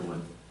double it, triple it,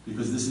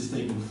 because this is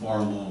taking far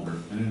longer.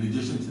 And in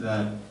addition to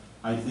that,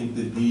 I think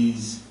that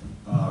these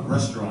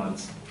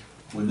restaurants,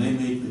 when they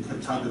make the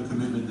type of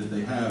commitment that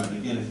they have, and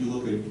again, if you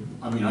look at,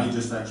 I mean, I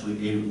just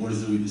actually ate at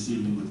Waterzooi this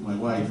evening with my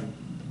wife,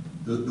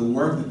 the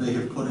work that they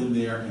have put in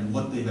there and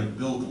what they have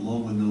built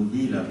along with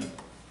Novita,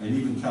 and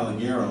even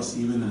Caligaros,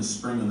 even in the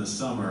spring and the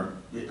summer,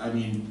 I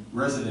mean,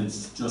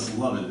 residents just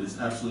love it. It's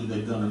absolutely,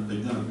 they've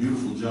done a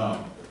beautiful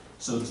job.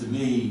 So to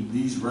me,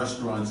 these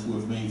restaurants who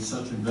have made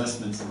such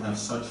investments and have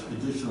such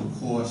additional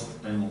cost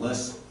and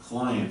less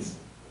clients,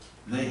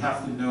 they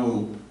have to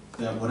know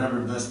that whatever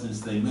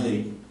investments they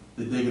make,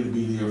 that they're going to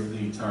be there for the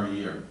entire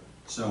year.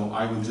 So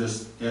I would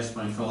just ask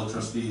my fellow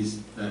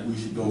trustees that we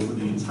should go for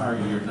the entire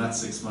year, not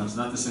 6 months.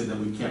 Not to say that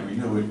we can't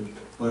renew it,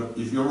 but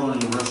if you're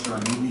running a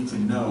restaurant, you need to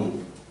know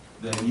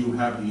that you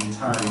have the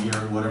entire year,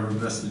 whatever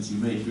investments you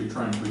make, you're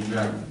trying to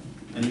project.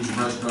 And these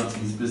restaurants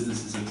and these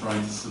businesses are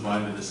trying to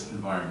survive in this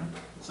environment.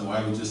 So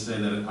I would just say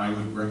that I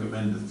would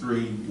recommend the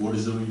 3,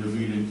 Waterzooi,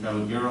 Novita, and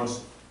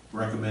Caligaros,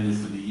 recommended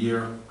for the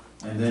year.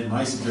 And then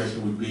my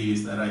suggestion would be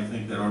is that I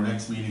think that our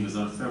next meeting is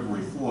on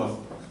February 4th.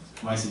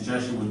 My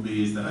suggestion would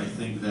be is that I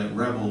think that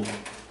Revel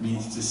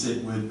needs to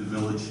sit with the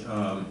village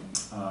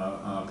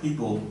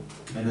people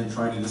and then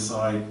try to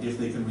decide if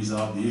they can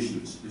resolve the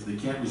issues. If they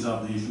can't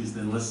resolve the issues,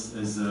 then let's,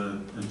 as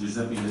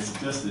Giuseppe has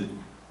suggested,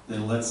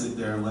 then let's sit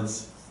there and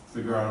let's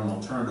figure out an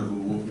alternative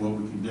of what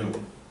we can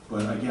do.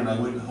 But again, I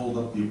wouldn't hold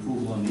up the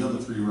approval on the other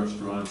 3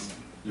 restaurants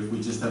if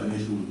we just have an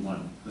issue with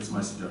one. That's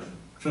my suggestion.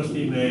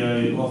 Trustee,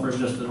 may I offer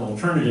just an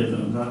alternative?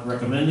 I'm not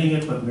recommending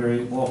it, but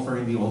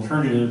offering the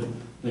alternative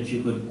that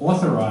you could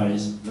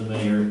authorize the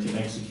mayor to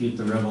execute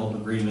the Revel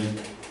agreement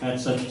at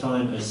such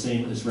time as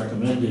same as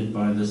recommended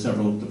by the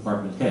several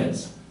department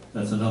heads.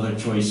 That's another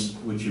choice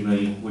which you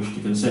may wish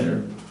to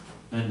consider.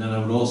 And then I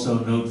would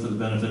also note for the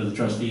benefit of the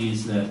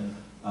trustees that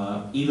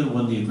even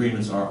when the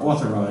agreements are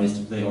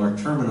authorized, they are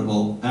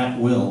terminable at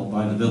will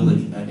by the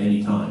village at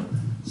any time.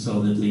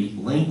 So that the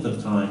length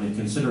of time, and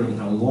considering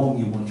how long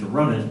you want to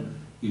run it,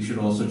 you should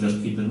also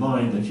just keep in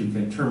mind that you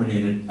can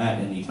terminate it at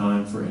any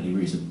time for any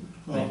reason.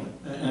 Thank you.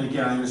 And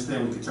again, I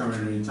understand we could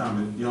terminate at any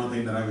time, but the only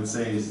thing that I would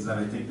say is that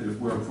I think that if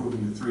we're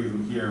approving the 3 of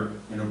them here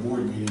in a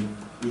board meeting,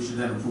 we should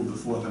then approve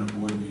the 4th in a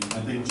board meeting.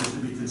 I think just to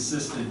be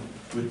consistent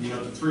with the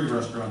other 3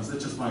 restaurants,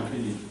 that's just my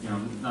opinion, you know,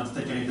 not to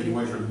take anything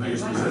away from the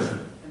mayor's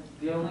position.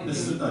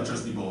 This is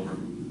Trustee Bolivar.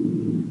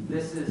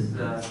 This is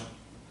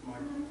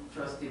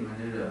Trustee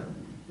Menudo.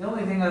 The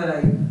only thing that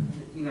I,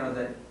 you know,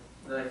 that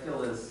I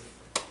feel is,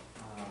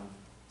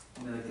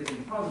 you know, that gives me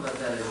pause about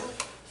that is,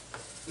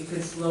 it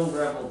could slow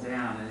Revel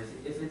down, and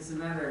if it's a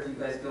matter of you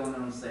guys going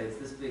on and say, it's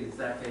this big, it's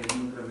that big,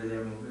 move it over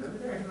there,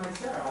 he might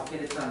say, I'll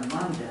get it done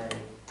Monday.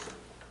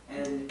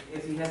 And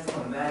if he has to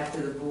come back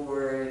to the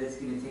board, it's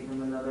gonna take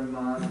him another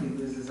month, he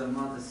loses a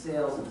month of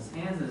sales with his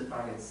hands in his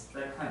pockets,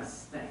 that kind of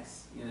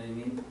stinks, you know what I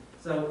mean?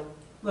 So,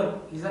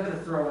 look, he's not gonna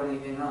throw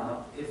anything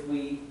up. If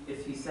he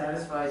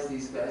satisfies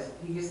these guys,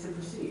 he gets to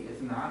proceed.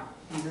 If not,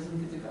 he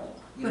doesn't get to go.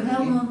 You But know how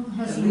what I mean? long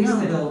has he At least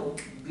known? it'll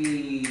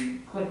be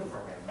quick for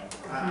him.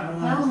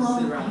 How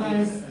long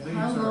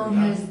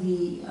has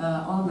the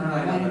owner,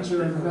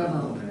 manager of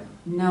Revel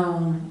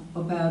known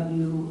about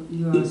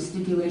your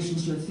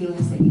stipulations, your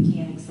feelings that you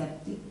can't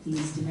accept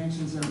these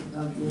dimensions of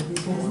his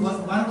business?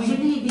 Why don't we-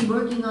 Shouldn't he be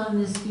working on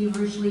this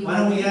feverishly? Why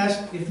don't we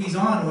ask if he's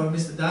on, or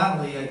Mr.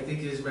 Donnelly, I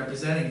think, is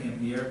representing him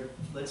here.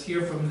 Let's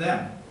hear from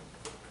them,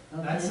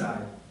 that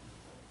side.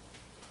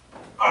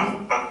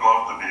 I'd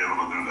love to be able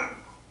to do that.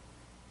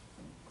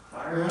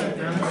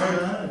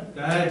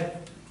 Go ahead.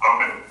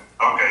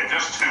 Okay,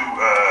 just to,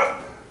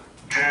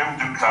 Jim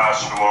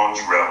Ducasse, who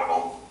owns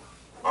Revel,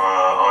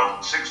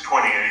 on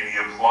 6/28, he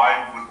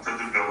applied to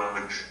the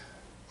village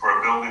for a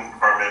building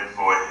permit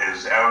for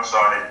his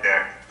outside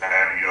deck,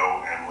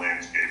 patio, and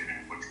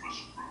landscaping, which was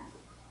approved.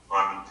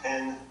 On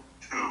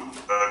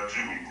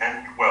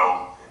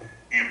 10/12,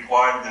 he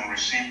applied and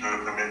received a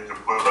permit to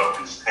put up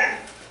his tent,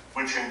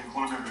 which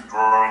included a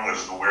drawing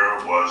as to where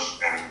it was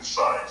and its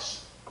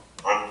size.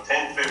 On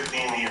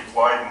 10/15, he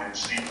applied and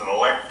received an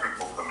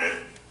electrical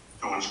permit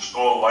to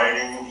install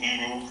lighting,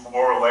 heating,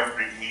 4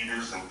 electric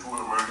heaters, and 2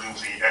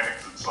 emergency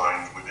exit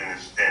signs within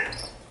his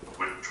tent,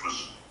 which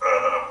was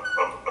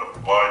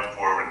applied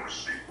for and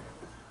received.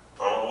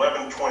 On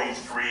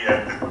 11/23,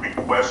 at the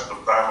request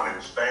of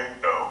Dominic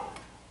Stanko,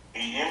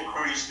 he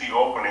increased the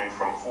opening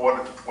from 4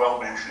 to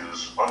 12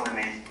 inches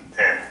underneath the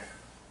tent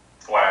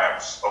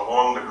flaps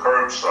along the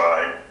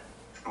curbside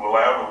to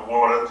allow the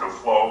water to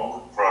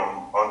flow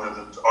from under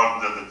the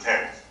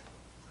tent.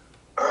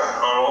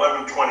 On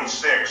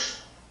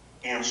 11/26,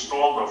 he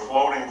installed a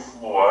floating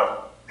floor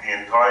the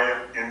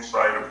entire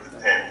inside of the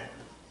tent,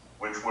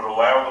 which would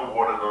allow the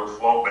water to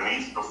flow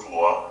beneath the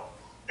floor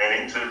and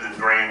into the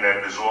drain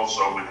that is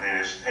also within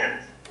his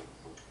tent.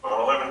 On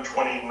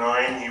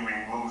 11/29, he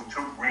removed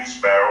 2 grease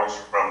barrels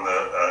from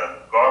the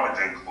garbage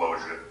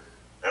enclosure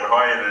and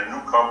hired a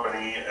new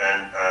company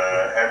and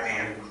had the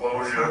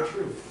enclosure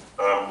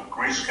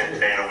grease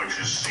container, which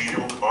is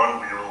sealed on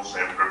wheels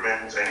and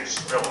prevents any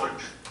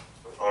spillage.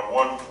 On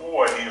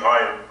 1/4, he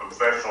hired a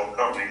professional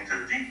company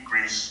to deep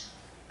grease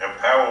and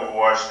power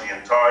wash the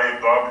entire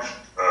garbage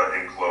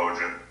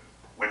enclosure,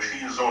 which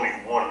he is only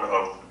one of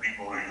the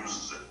people who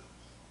uses it.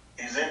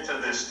 He's into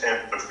this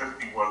tent for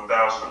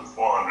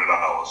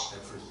 $51,400.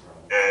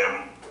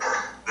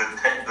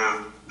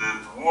 The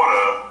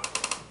water,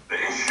 the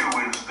issue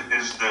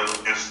is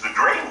the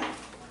drain.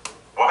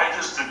 Why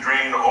does the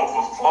drain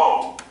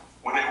overflow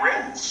when it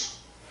rains?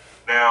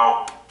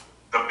 Now,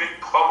 the big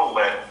puddle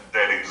that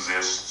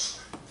exists,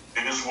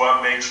 it is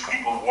what makes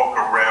people walk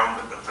around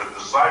the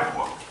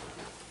sidewalk.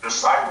 The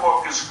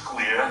sidewalk is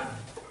clear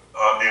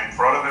in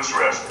front of this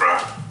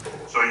restaurant,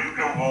 so you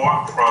can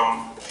walk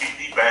from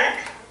TD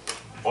Bank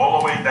all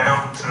the way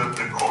down to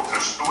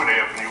Stewart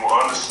Avenue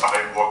on the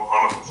sidewalk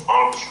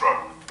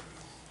unobstructed.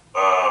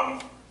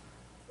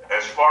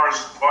 As far as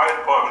the fire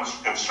department is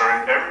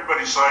concerned,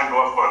 everybody signed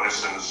off on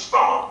this in the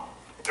summer.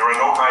 There are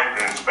no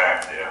hydrants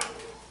back there.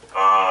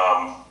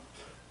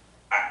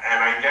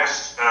 And I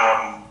guess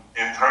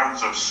in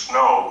terms of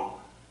snow,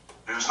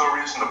 there's no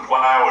reason to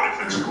plow it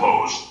if it's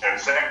closed. And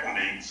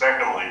secondly,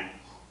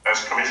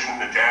 as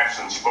Commissioner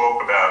Jackson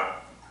spoke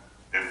about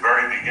at the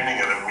very beginning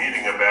of the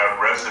meeting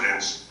about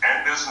residents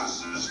and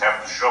businesses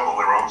have to shovel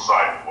their own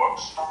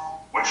sidewalks,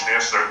 which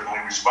they're certainly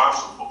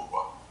responsible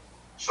for.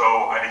 So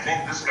I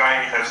think this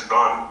guy has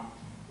done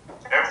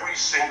every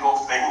single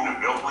thing the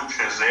village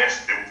has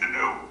asked him to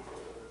do.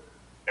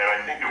 And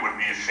I think it would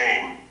be a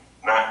shame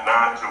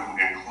not to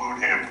include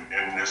him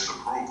in this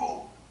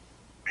approval,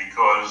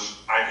 because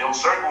he'll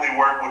certainly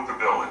work with the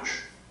village,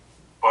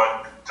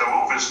 but to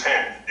move his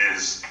tent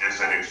is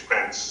an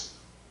expense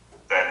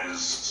that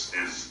is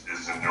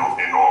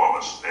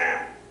enormous.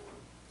 And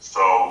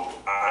so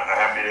I'm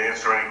happy to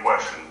answer any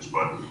questions,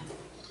 but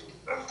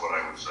that's what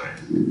I would say.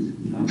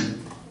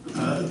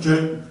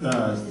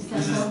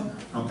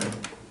 Okay.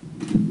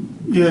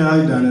 Yeah,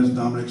 hi Dennis,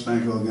 Dominic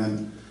Stanko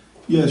again.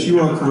 Yes,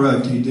 you are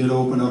correct. He did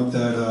open up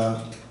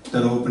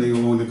that opening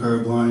along the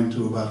curb line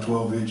to about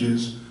 12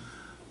 inches.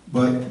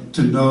 But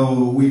to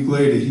know a week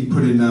later he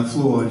put in that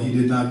floor and he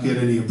did not get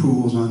any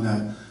approvals on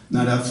that.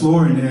 Now that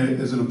floor in there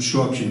is an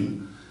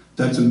obstruction.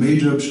 That's a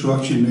major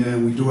obstruction there,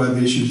 and we do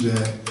have issues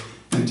there.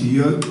 And to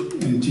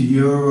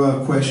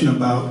your question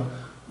about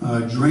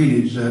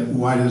drainage, that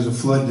why there's a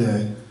flood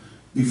there.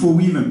 Before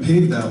we even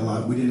paved that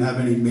lot, we didn't have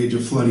any major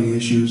flooding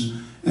issues.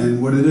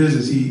 And what it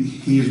is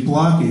he is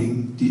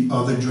blocking the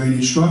other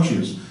drainage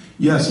structures.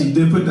 Yes, he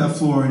did put that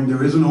floor in,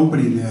 there is an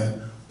opening there,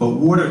 but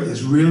water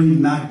is really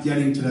not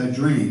getting to that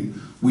drain.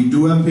 We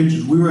do have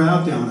pictures. We were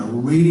out there on a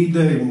rainy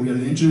day when we had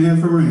 1.5 inches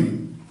of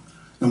rain,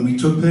 and we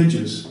took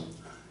pictures.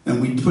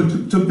 And we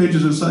took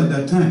pictures inside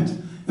that tent.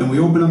 And we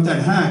opened up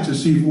that hatch to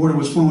see if water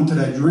was flowing to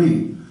that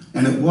drain,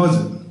 and it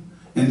wasn't.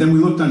 And then we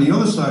looked on the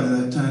other side of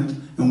that tent,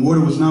 and water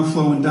was now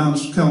flowing down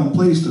Callan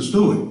Place to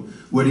Stewart,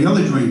 where the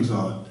other drains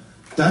are.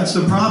 That's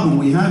the problem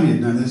we have here,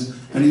 Dennis.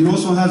 And he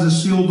also has a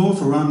sealed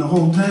off around the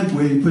whole tent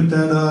where you put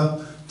that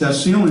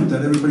sealant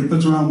that everybody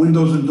puts around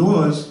windows and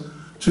doors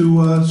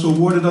to so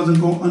water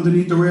doesn't go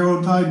underneath the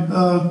railroad tie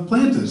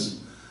planters.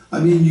 I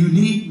mean, you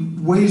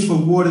need ways for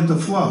water to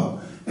flow.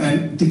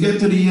 And to get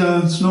to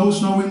the snow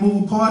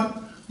removal part,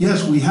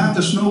 yes, we have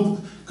the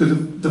snow, because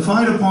the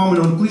fire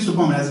department or the police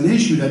department has an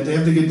issue that they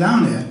have to get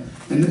down there.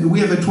 And we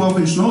have a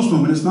 12-inch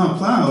snowstorm and it's not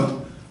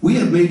plowed. We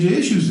have major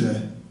issues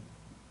there.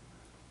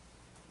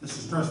 This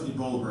is Trustee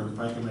Boulberg, if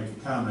I can make a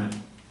comment.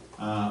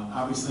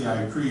 Obviously,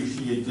 I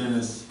appreciate,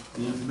 Dennis,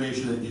 the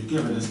information that you've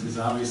given us, because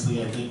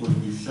obviously I think what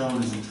you've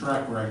shown is a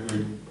track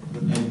record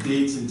and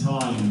dates and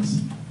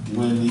times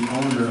when the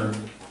owner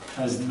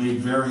has made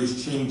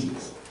various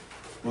changes.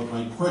 But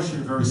my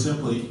question, very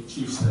simply,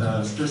 Chief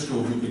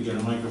Strisco, if we could get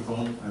a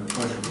microphone, I have a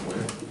question for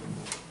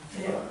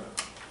you.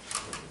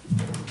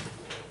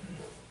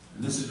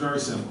 And this is very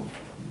simple.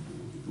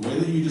 The way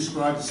that you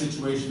describe the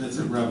situation that's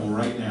at Rebel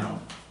right now,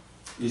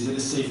 is it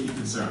a safety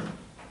concern?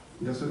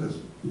 Yes, it is.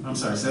 I'm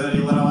sorry, say that a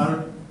little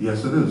louder?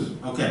 Yes, it is.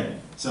 Okay,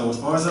 so as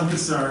far as I'm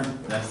concerned,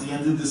 that's the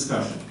end of the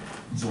discussion.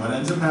 So what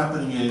ends up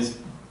happening is,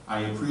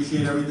 I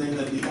appreciate everything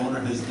that the owner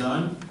has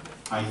done.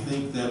 I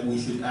think that we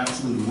should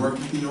absolutely work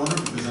with the owner,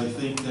 because I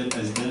think that,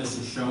 as Dennis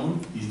has shown,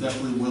 he's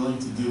definitely willing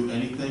to do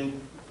anything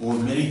or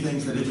many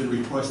things that have been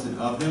requested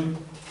of him.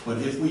 But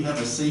if we have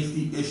a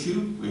safety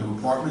issue, we have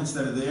apartments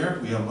that are there,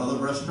 we have other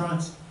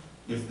restaurants,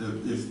 if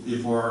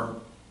our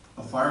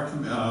fire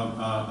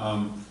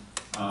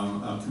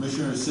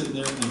commissioner is sitting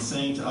there and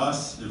saying to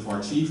us, if our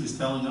chief is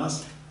telling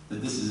us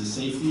that this is a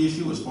safety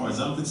issue, as far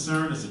as I'm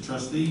concerned, as a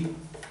trustee,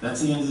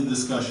 that's the end of the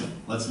discussion.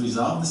 Let's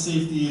resolve the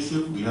safety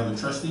issue. We have a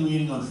trustee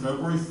meeting on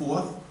February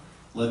 4th.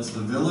 Let's the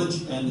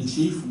village and the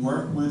chief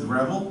work with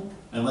Rebel,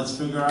 and let's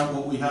figure out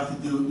what we have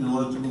to do in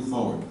order to move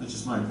forward. That's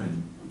just my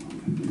opinion.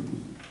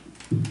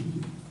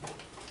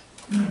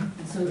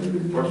 So you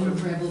would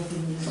remove Rebel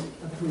from this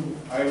approval?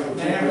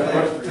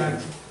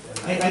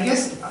 I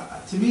guess,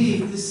 to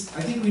me,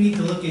 I think we need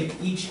to look at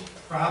each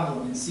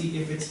problem and see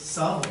if it's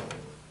solvable.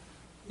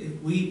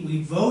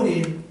 We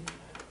voted,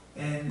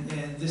 and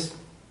this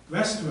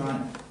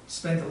restaurant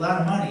spent a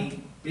lot of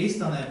money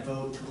based on that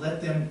vote to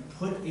let them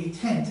put a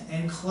tent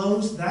and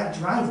close that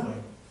driveway.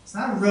 It's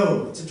not a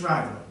road, it's a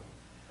driveway.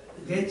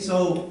 Okay,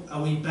 so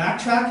are we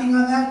backtracking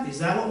on that? Is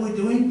that what we're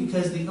doing?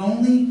 Because the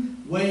only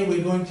way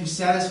we're going to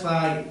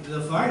satisfy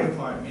the fire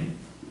department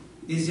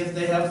is if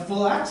they have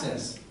full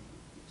access.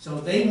 So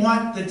they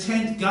want the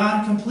tent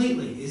gone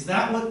completely. Is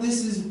that what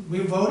this is,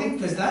 we're voting?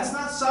 Because that's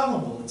not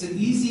solvable. It's an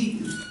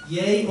easy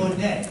yay or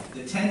nay.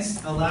 The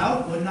tent's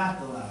allowed or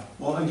not allowed.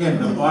 Well,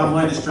 again, the bottom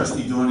line is,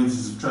 Trustee Dooney, this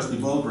is Trustee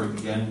Goldberg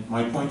again,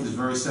 my point is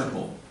very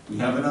simple. We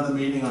have another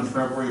meeting on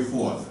February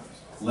 4th.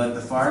 Let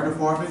the fire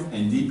department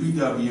and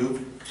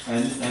DPW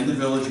and the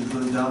village,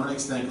 including Dominic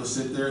Stenko,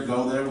 sit there,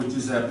 go there with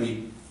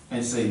Giuseppe,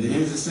 and say,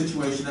 here's the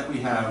situation that we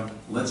have,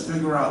 let's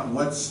figure out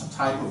what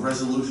type of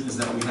resolutions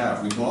that we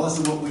have. Regardless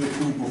of what we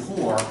approved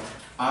before,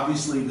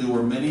 obviously there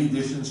were many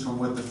additions from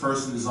what the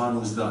first design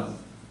was done.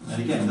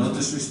 And again, no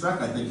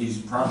disrespect, I think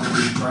he's probably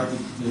tried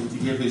to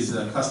give his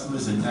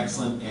customers an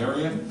excellent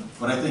area,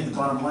 but I think the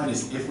bottom line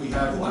is, if we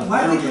have an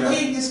Why are we area,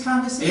 delaying this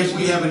conversation? if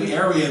we have an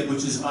area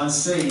which is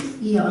unsafe,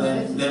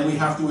 then we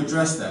have to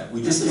address that.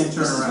 We just can't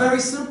turn This is around. very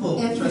simple,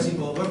 Trustee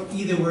Goldberg.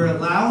 Either we're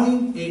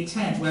allowing a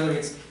tent, whether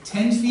it's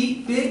 10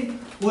 feet big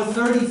or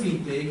 30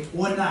 feet big,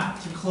 or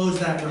not, to close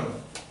that road.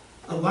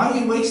 Why are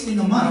we wasting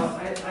a month?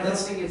 No, I don't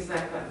think it's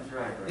that cut and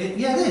dry, right?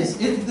 Yeah, it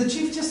is. The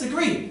chief just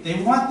agreed.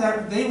 They want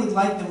that, they would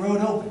like the road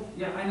open.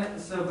 Yeah, I know,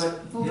 so,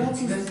 but Well, that's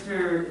his-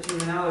 Mr.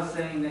 Giminello is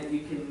saying that you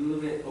can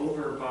move it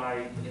over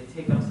by, and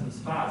take up some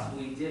spots.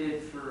 We did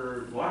it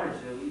for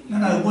Waterloo.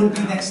 No, it wouldn't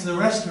be next to the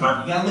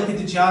restaurant. You gotta look at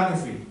the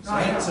geography, No,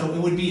 I know. right? So it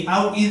would be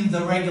out in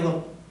the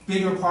regular,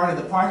 bigger part of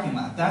the parking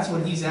lot. That's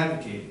what he's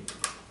advocating.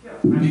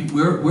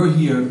 We're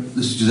here,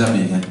 this is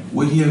Giuseppe again,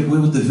 we're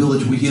with the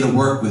village, we're here to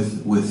work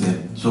with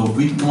him. So if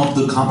we can come up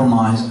with a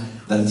compromise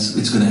that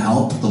it's gonna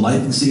help the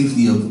life and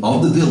safety of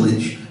the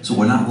village, so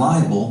we're not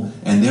liable,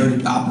 and they're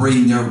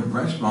operating their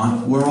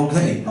restaurant, we're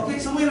okay. Okay,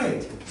 so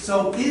wait.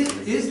 So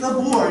is the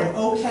board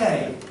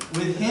okay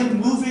with him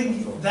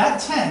moving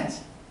that tent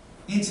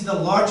into the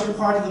larger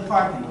part of the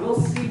parking lot?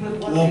 We'll see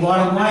what. Well,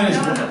 bottom line is,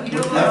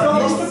 That's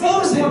all he's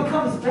proposing. What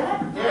comes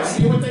back? Yeah,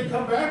 see what they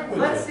come back with.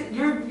 Let's see,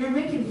 you're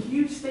making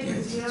huge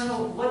statements, you don't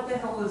know what the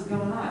hell is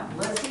going on.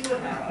 Let's see what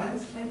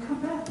happens and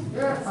come back.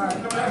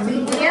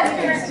 The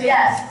answer is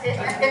yes.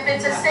 If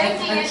it's a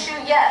safety issue,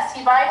 yes,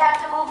 he might have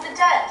to move the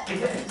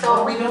tent.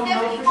 So we can get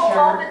people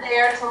over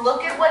there to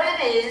look at what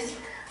it is.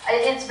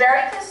 It's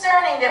very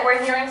concerning that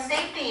we're hearing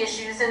safety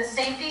issues, and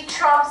safety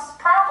trumps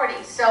property,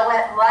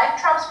 life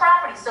trumps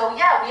property. So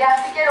yeah, we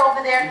have to get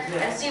over there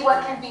and see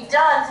what can be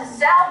done to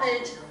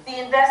salvage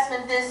the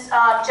investment this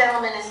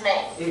gentleman has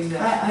made.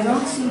 I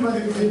don't see what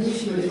the big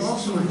issue is. There's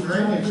also a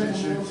drainage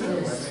issue too.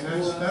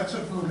 I mean, that's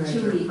a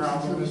major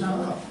problem as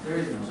well.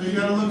 So you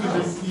gotta look at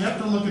you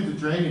have to look at the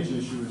drainage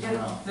issue as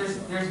well.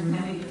 There's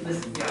many,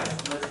 listen guys,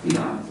 let's be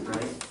honest,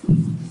 right?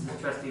 This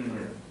is Trustee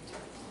Miller.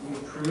 We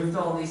approved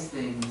all these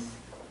things.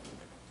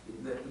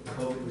 The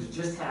COVID was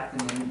just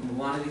happening, we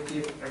wanted to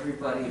give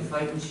everybody a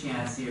fighting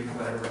chance here to go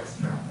to a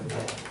restaurant,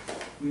 okay?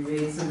 We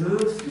made some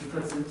moves, we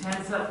put some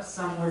tents up,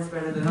 some worked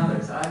better than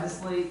others.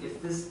 Honestly,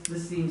 if this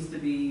seems to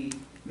be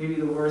maybe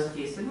the worst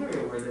case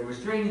scenario, where there was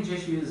drainage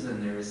issues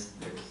and there's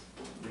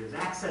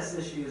access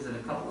issues and a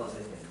couple other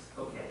things,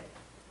 okay.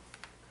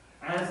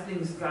 As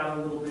things got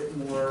a little bit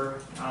more,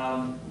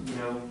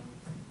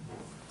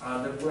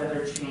 the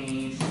weather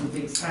changed, some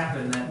things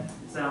happened that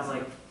it sounds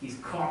like he's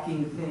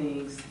caulking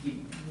things to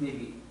keep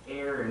maybe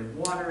air and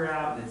water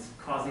out, and it's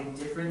causing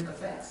different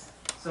effects.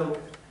 So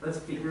let's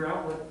figure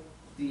out what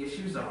the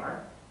issues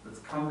are. Let's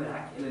come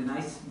back in a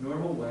nice,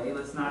 normal way.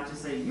 Let's not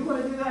just say, you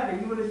want to do that or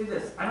you want to do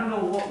this. I don't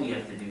know what we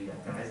have to do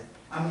yet, guys.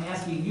 I'm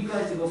asking you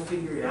guys to go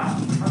figure it out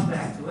and come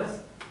back to us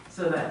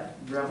so that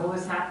Revel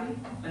is happy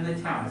and the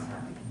town is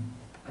happy.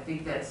 I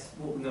think that's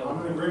what we all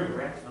agree,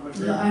 correct?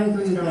 Yeah, I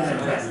agree with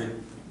that.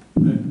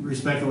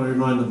 Respectfully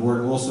remind the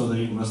board also that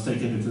you must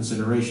take into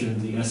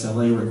consideration the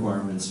SLA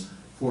requirements.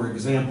 For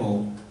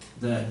example,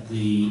 that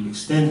the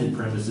extended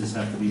premises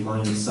have to be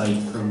line of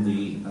sight from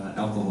the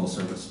alcohol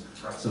service.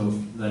 So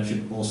that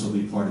should also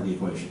be part of the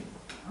equation.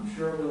 I'm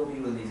sure it will be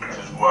with these guys.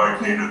 Which is why,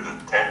 Peter, the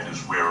tent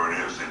is where it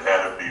is. It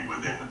had to be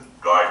within the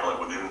guideline,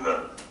 within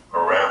the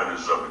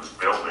parameters of its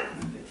building,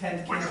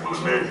 which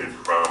was measured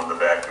from the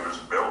back of his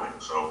building.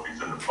 So if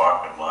he's in the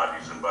parking lot,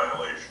 he's in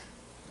violation.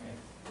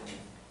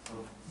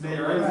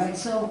 All right,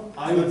 so,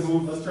 I would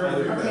move,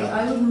 okay,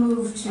 I would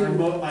move to. I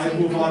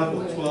move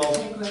Article 12.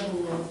 Take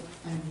Rebel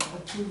and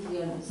approve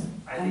the others.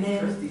 I And think then,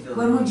 Trustee Dillon-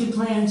 when would you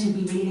plan to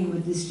be meeting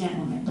with this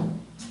gentleman?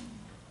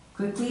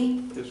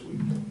 Quickly?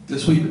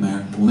 This week,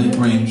 Mayor, we'll make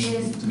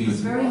arrangements to meet It's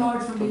with very you.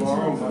 hard for me to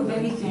approve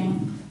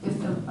anything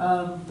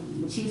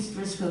if Chief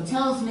Driscoll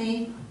tells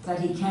me that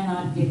he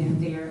cannot get in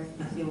there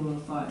if there were a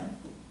fire.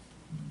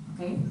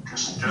 Okay?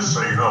 Just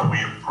so you know, we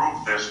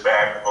approved this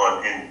back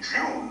in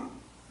June,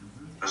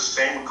 the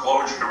same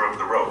closure of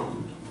the road.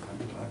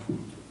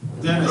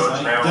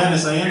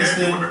 Dennis, I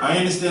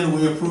understand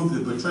we approved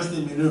it, but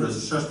Trustee Menuda,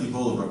 Trustee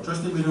Boulevard,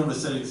 Trustee Menuda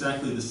said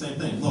exactly the same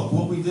thing. Look,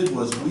 what we did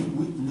was,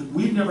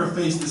 we've never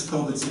faced this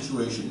COVID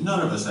situation, none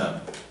of us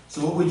have.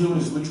 So what we're doing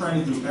is we're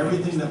trying to do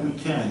everything that we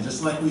can,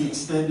 just like we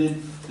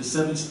extended the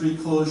 7th Street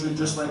closure,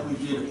 just like we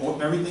did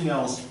everything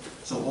else.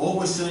 So all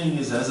we're saying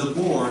is, as a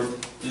board,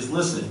 is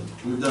listen,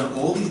 we've done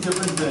all these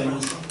different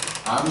things.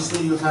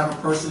 Obviously, you have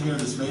a person here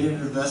that's made an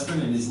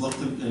investment and he's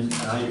looked at, and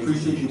I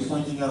appreciate you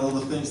pointing out all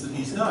the things that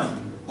he's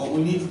done. What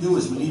we need to do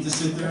is we need to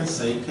sit there and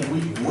say,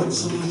 what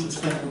solutions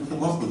can we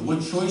come up with?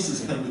 What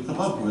choices can we come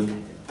up with?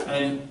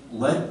 And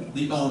let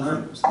the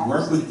owner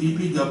work with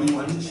DPW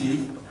and the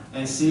chief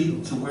and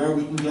see to where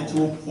we can get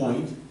to a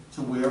point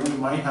to where we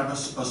might have a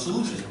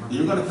solution.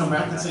 You're gonna come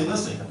back and say,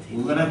 listen,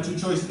 we're gonna have two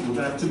choices, we're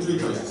gonna have three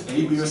choices,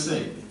 A, B, or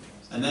C.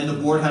 And then the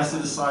board has to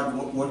decide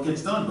what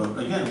gets done. But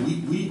again,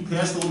 we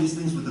passed all these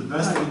things with the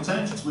best of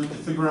intentions. We have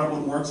to figure out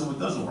what works and what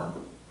doesn't work.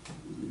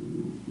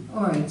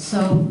 All right,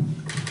 so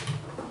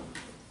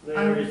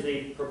There is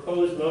the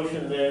proposed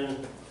motion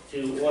then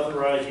to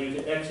authorize you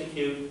to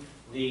execute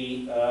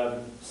the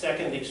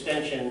second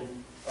extension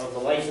of the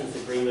license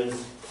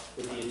agreements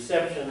with the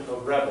exception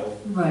of Rebel.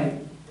 right,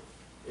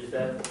 Is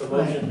that the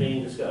motion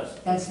being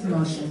discussed? that's the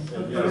motion. And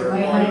But you're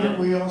I already- have-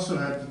 we also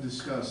have to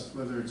discuss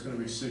whether it's gonna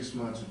be 6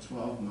 months or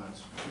 12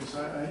 months. Because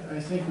I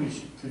think we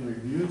can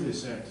review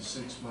this after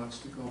 6 months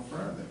to go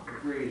further.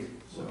 Agreed.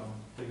 So,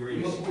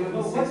 Agreed.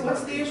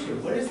 What's the issue?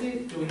 What is the,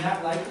 do we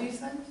not like these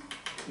things?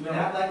 Do we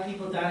not like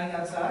people dining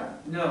outside?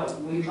 No,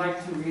 we'd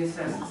like to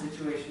reassess the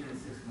situation in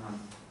 6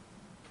 months.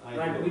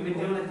 Right, but we've been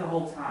doing it the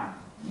whole time.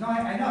 No,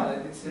 I know,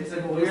 It's it's a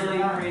like a waste of really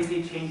time.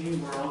 crazy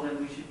changing world, and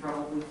we should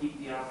probably keep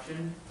the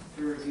option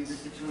to review the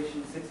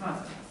situation in 6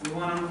 months.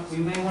 We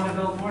may want to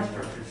build more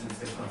structures in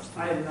 6 months.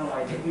 I have no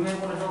idea. We may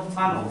want to build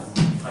tunnels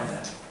like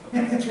that.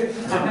 Okay?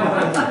 No,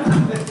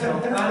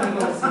 why don't we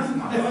go 6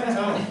 months?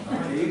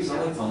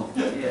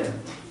 Yeah.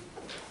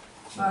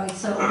 All right,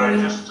 so. Could I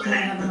just say,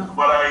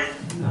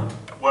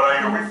 what I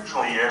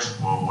originally asked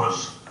for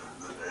was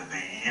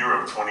the year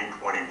of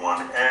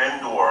 2021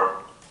 and/or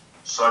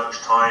such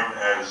time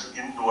as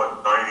indoor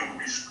dining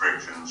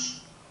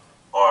restrictions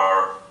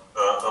are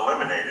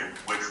eliminated,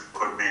 which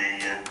could be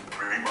in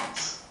 3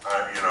 months.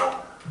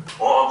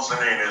 All I'm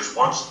saying is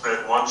once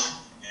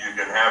you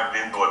can have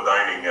indoor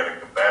dining at a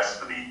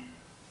capacity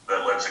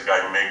that lets a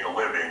guy make a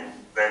living,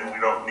 then we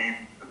don't need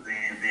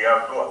the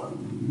outdoor.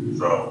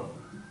 So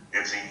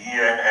it's a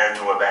year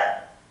and/or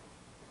that.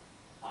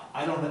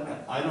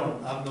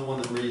 I'm the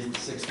one that raised the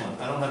 6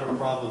 months. I don't have a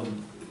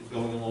problem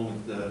going along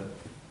with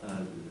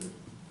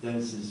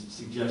Dennis's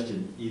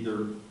suggestion,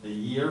 either a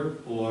year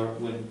or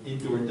when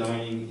indoor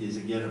dining is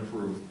again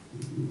approved.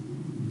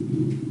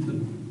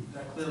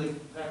 That clearly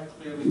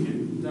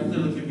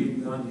could be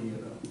beyond the year,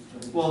 though.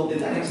 Well,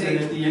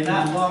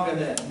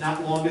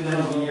 not longer than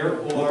a year,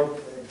 or.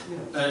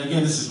 And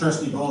again, this is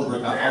Trustee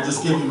Goldberg. I'll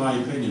just give you my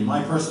opinion.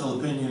 My personal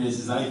opinion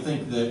is I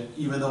think that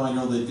even though I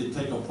know they did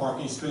take up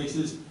parking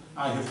spaces,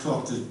 I have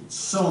talked to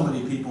so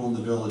many people in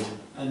the village,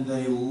 and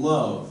they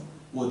love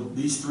what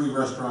these 3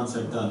 restaurants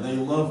have done. They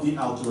love the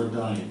outdoor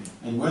dining.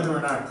 And whether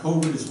or not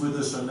COVID is with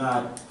us or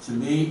not, to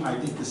me, I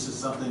think this is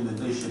something that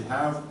they should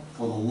have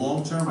for the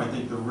long term. I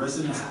think the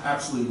residents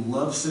absolutely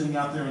love sitting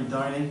out there and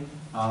dining,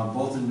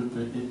 both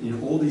in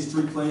all these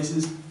 3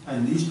 places.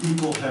 And these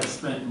people have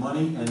spent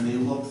money and they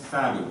look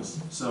fabulous.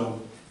 So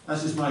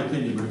that's just my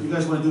opinion. But if you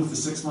guys want to do it for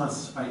 6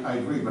 months, I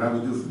agree, but I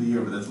would do it for the year,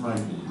 but that's my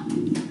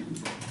opinion.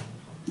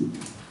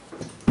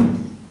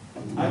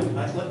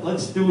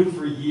 Let's do it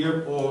for a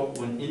year or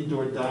when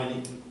indoor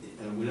dining,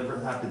 whatever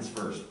happens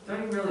first.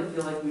 Don't you really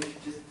feel like we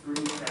should just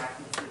bring it back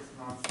in 6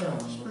 months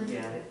and look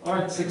at it? All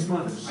right, 6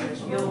 months. I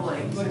feel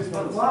like,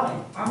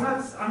 well, I'm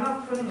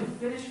not putting a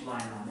finish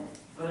line on it,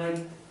 but I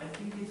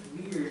think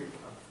it's weird.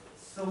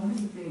 So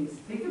many things.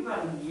 Think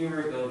about a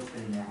year ago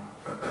to now.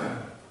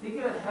 Think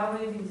about how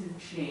many things have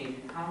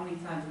changed and how many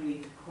times we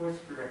need to course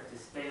correct to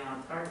stay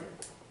on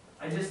target.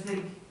 I just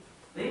think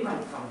they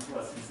might come to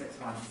us in 6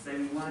 months and say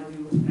we want to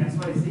do X,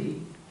 Y,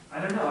 Z.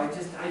 I don't know. I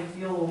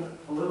feel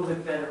a little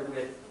bit better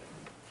with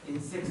in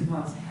 6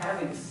 months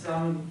having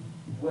some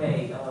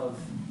way of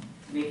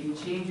making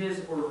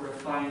changes or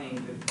refining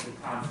the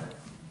concept.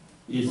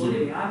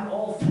 Believe me, I'm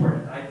all for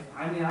it.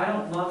 I mean, I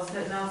don't love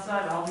sitting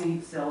outside. I'll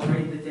be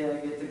celebrating the day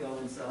I get to go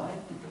inside.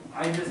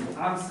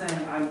 I'm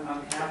saying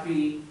I'm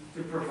happy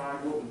to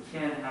provide what we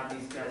can and have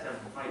these guys have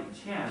a fighting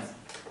chance.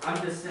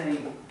 I'm just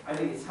saying I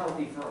think it's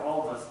healthy for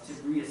all of us to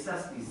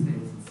reassess these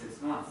things in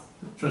 6 months.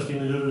 Trustee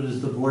Nadeau,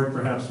 does the board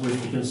perhaps wish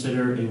to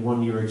consider a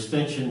 1-year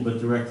extension, but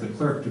direct the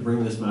clerk to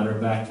bring this matter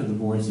back to the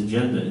board's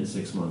agenda in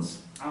 6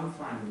 months? I'm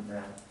fine with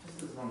that,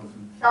 just as long as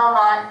we. So am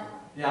I.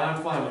 Yeah,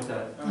 I'm fine with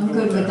that. I'm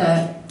good with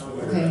that.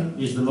 Okay.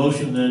 Is the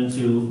motion then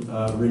to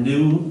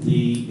renew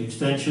the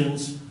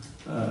extensions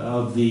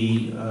of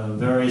the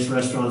various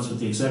restaurants with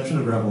the exception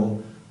of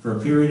Rebel for a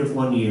period of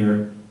 1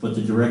 year, but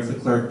to direct the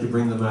clerk to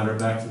bring the matter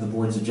back to the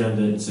board's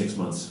agenda in 6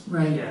 months?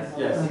 Right. Yes.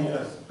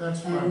 Right.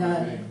 that's fine And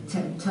with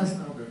me. Trustee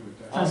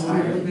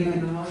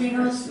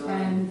Pinos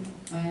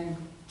and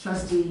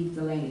Trustee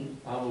Delaney.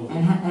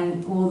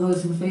 And all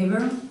those in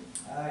favor?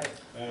 Aye.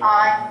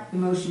 Aye. The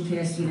motion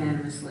passed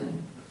unanimously.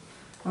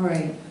 All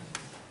right,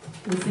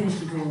 we finished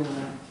with all of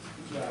that.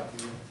 Good job,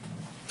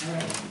 All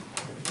right,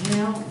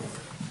 now,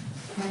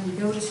 can we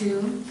go to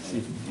citizens'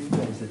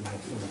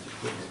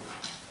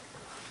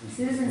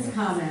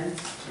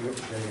 comments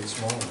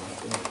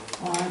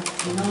on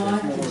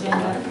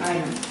non-agenda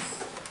items?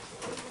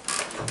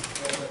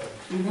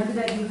 Remember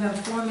that you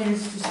have 4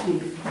 minutes to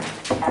speak. Do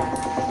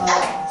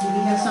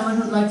we have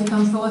someone who'd like to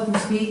come forth and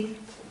speak?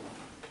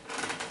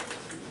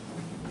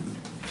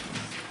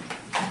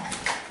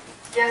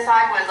 Yes,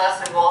 I would,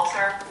 Leslie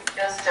Walter.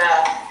 Just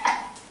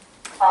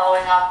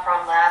following up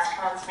from last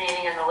month's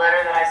meeting and the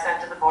letter that I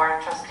sent to the Board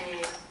of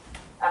Trustees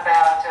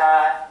about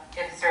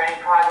if there any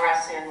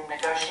progress in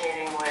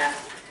negotiating with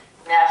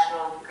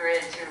National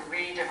Grid to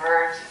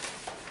re-divert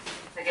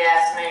the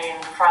gas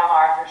main from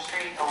Arthur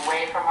Street,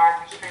 away from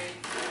Arthur Street.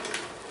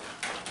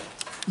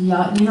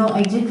 Yeah, you know,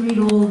 I did read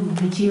all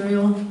the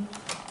material,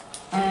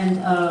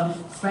 and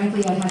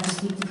frankly, I'd have to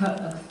speak to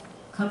a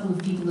couple of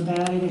people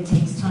about it. It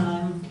takes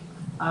time.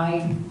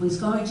 I was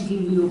going to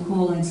give you a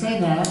call and say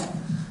that.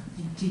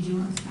 Did you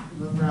want to?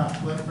 Let Ralph.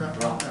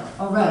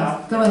 Oh,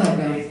 Ralph, go ahead,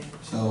 Ralph.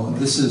 So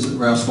this is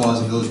Ralph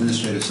Squazzi, Village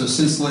Administrator. So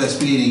since the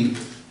last meeting,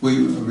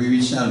 we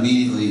reached out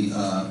immediately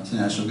to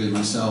National Grid,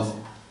 myself,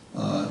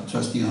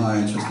 Trustee High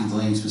and Trustee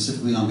Delaney,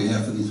 specifically on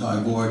behalf of the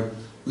entire board.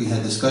 We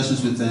had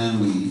discussions with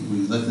them.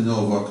 We let them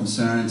know of our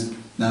concerns,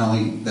 not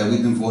only that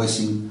we've been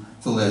voicing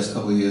for the last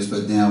couple of years,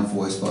 but now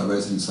voiced by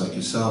residents like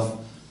yourself.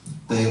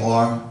 They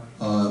are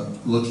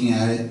looking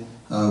at it.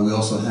 We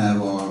also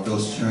have our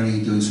village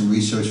attorney doing some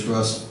research for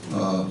us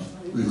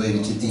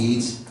related to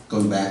deeds,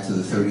 going back to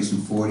the 30s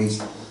and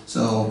 40s.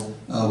 So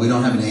we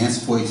don't have an answer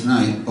for you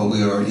tonight, but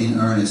we are in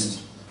earnest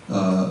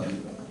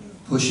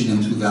pushing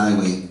them to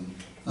evaluate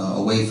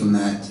away from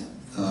that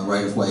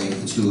right-of-way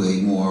to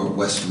a more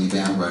westerly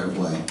bound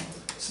right-of-way.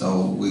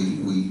 So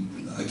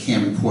I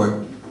can't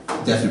report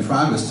definite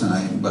progress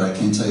tonight, but I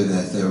can tell you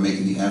that they are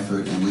making the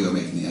effort, and we are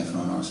making the effort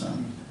on our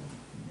side.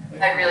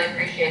 I really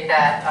appreciate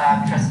that,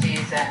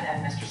 trustees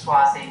and Mr.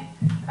 Swazi.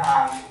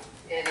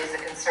 It is a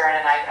concern,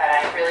 and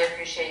I really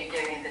appreciate you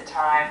giving me the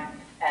time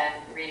and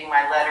reading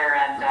my letter.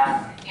 And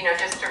you know,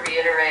 just to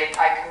reiterate,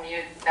 I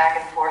commute back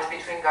and forth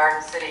between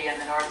Garden City and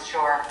the North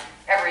Shore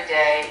every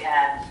day,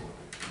 and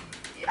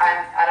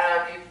I don't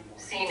know if you've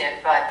seen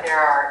it, but there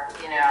are,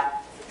 you know,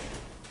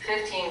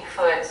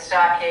 15-foot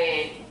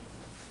stockade,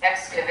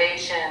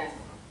 excavation,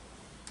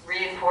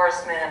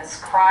 reinforcements,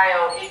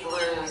 cryo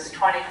igloos,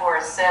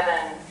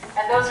 24/7,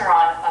 and those are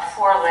on a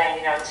 4-lane,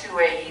 you know,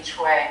 2-way each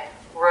way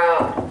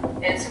road.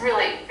 It's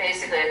really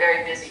basically a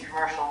very busy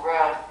commercial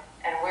road,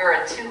 and we're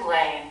a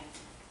 2-lane,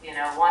 you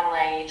know, 1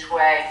 lane each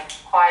way,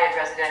 quiet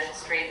residential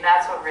street, and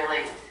that's what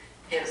really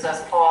gives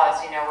us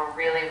pause. You know, we're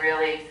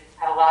really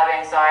have a lot of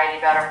anxiety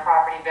about our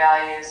property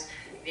values,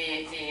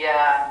 the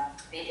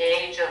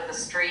age of the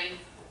street,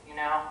 you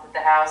know, with the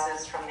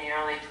houses from the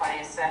early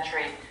 20th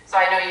century. So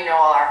I know you know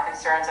all our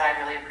concerns, and I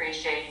really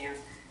appreciate you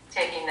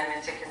taking them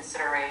into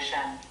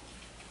consideration.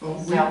 Well,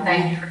 so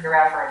thank you for your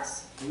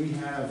efforts. We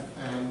have,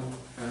 and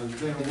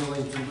they're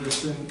willing to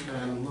listen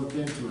and look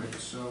into it.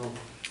 So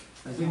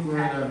I think we're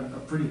in a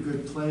pretty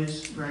good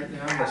place right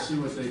now. We'll see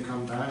what they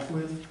come back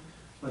with.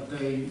 But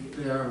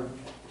they're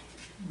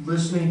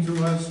listening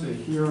to us, they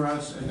hear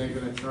us, and they're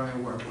going to try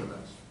and work with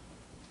us.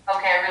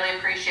 Okay, I really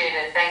appreciate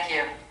it. Thank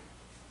you.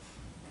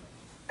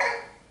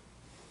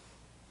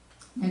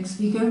 Next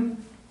speaker.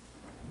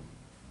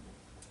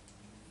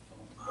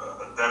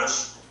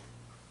 Dennis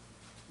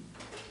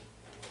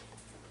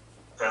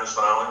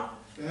Donnelly.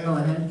 Go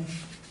ahead.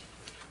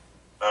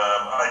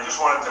 I just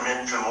wanted to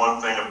mention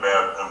one thing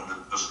about the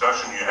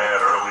discussion you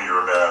had earlier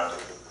about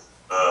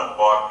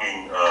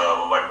parking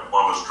like a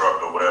plumber's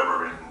truck or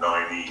whatever in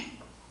 9E.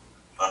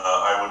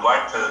 I would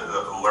like to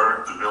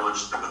alert the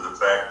village to the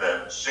fact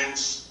that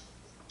since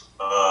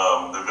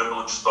the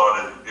village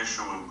started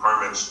issuing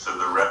permits to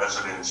the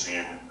residents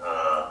in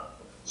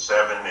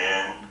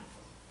 7N,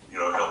 you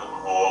know, Hilton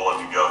Hall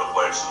and the other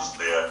places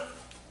there,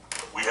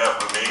 we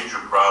have a major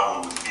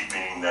problem with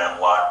keeping that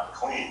lot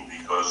clean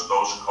because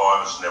those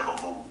cars never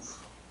move.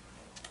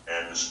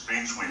 And the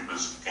street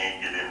sweepers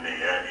can't get in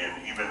there,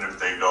 and even if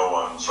they go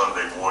on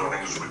Sunday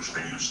mornings, which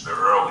they used to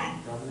early,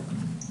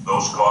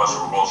 those cars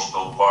are all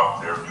still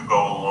parked there. If you go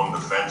along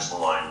the fence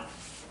line,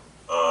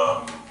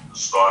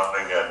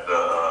 starting at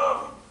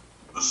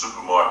the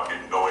supermarket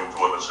and going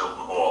towards Hilton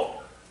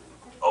Hall,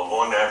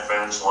 along that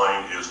fence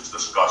line is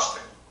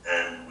disgusting.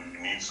 And we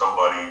need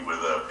somebody with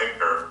a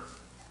picker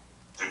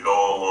to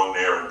go along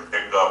there and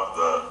pick up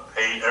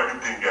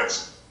everything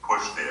gets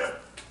pushed there.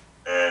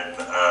 And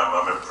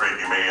I'm afraid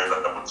you may end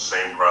up with the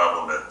same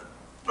problem at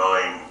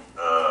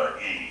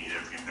 9E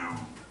if you do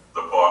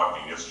the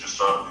parking. It's just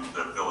something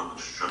that village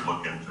should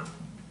look into.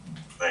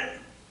 Thank you.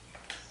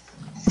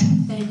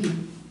 Thank you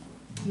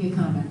for your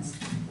comments.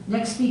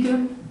 Next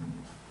speaker.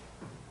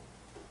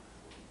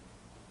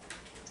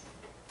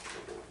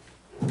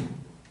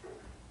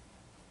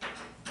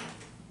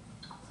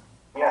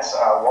 Yes,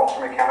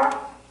 Walter McKenna.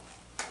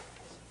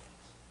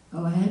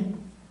 Go ahead.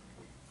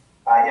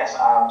 Yes,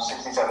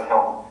 67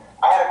 Hilton.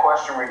 I had a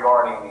question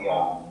regarding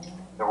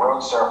the road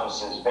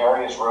surfaces,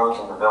 various roads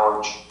in the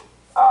village,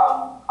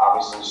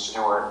 obviously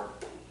Stewart,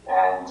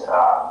 and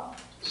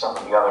some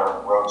of the other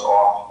roads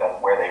off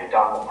that where they've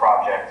done the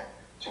project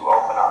to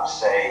open up,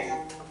 say,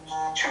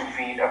 2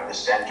 feet of the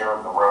center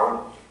of the road,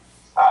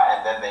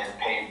 and then they've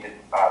paved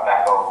it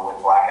back over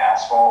with black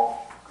asphalt.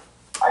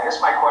 I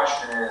guess my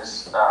question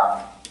is,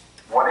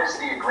 what is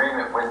the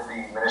agreement with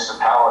the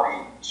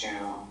municipality to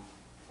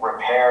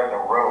repair the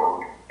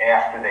road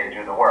after they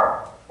do the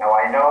work? Now,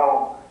 I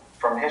know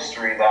from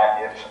history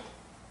that if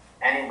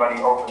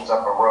anybody opens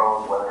up a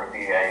road, whether it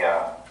be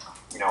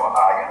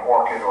an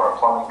Orchid or a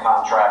plumbing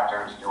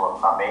contractor to do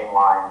a main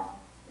line,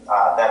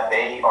 that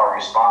they are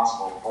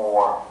responsible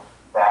for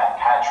that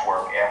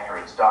patchwork after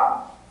it's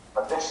done.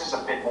 But this is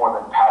a bit more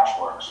than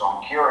patchwork, so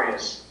I'm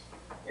curious,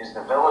 is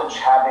the village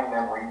having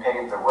them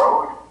repave the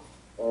road,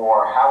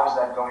 or how is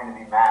that going to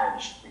be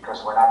managed?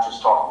 Because we're not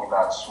just talking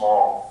about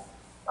small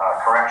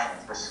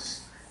corrections. This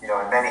is, in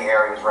many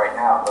areas right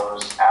now,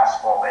 those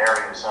asphalt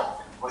areas have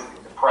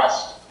completely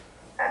depressed,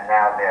 and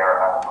now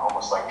they're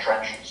almost like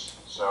trenches.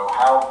 So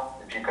how,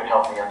 if you could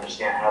help me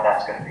understand how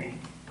that's going to be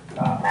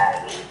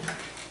managed.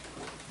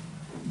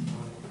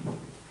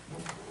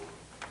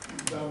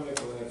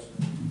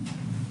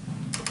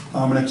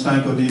 Dominic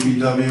Stanko,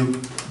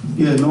 DPW.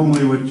 Yeah,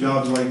 normally with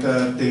jobs like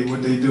that,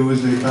 what they do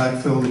is they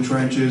backfill the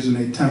trenches and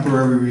they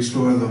temporarily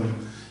restore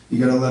them. You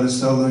gotta let a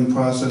settling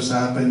process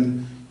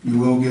happen. You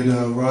will get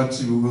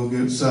ruts, you will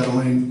get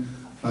settling.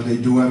 They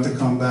do have to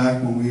come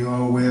back when we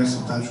are aware.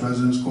 Sometimes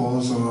residents call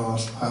us or our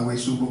highway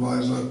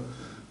supervisor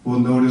will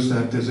notice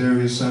that there's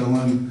areas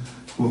settling.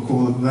 We'll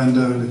call the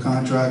vendor, the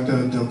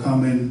contractor, they'll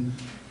come in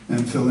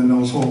and fill in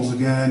those holes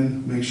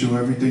again, make sure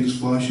everything's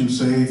flush and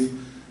safe.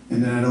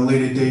 And then at a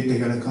later date, they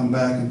gotta come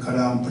back and cut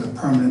out and put a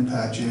permanent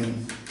patch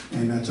in.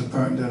 And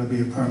that'll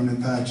be a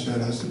permanent patch that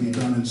has to be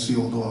done and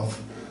sealed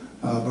off.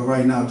 But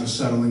right now, it's a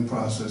settling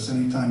process.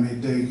 Anytime they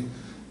dig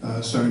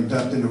a certain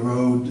depth in the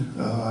road,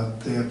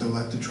 they have to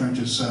let the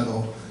trenches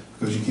settle,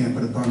 because you can't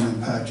put a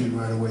permanent patch in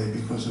right away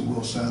because it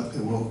will settle,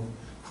 it will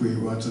create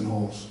ruts and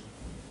holes.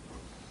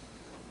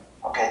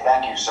 Okay,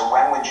 thank you. So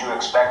when would you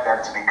expect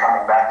them to be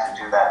coming back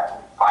to do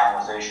that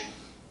finalization?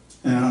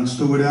 And on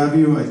Stewart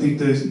Avenue, I think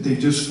they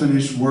just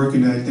finished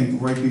working, I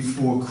think, right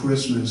before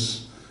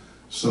Christmas.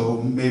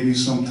 So maybe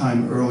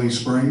sometime early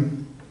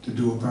spring to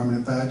do a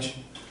permanent patch,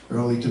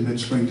 early to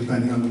mid-spring,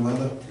 depending on the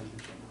weather.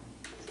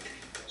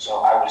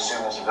 So I would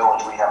assume as a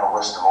village, we have a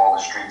list of all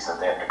the streets that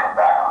they have to come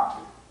back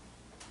on.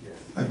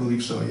 I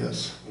believe so,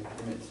 yes.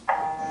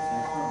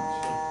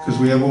 Because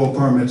we have all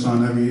permits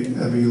on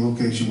every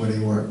location where they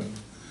work.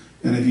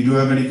 And if you do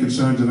have any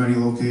concerns of any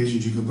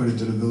locations, you can put it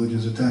to the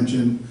village's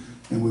attention,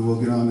 and we will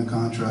get on the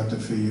contractor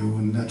for you,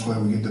 and that's why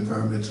we get the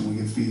permits and we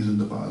get fees and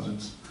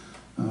deposits.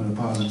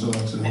 Deposits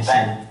also,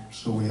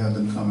 so we have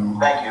them coming.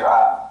 Thank you.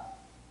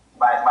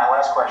 My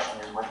last question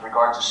is with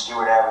regard to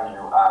Stewart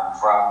Avenue,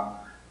 from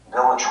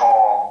Village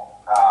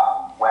Hall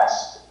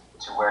west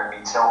to where it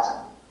meets Hilton.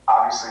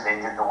 Obviously,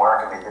 they did the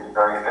work, and they did it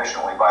very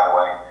efficiently, by the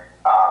way.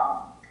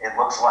 It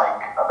looks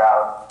like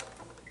about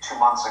 2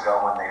 months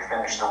ago when they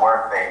finished the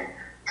work, they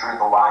drew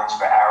the lines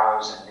for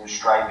arrows and new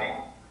striping,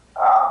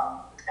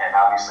 and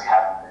obviously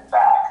haven't been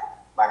back.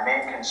 My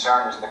main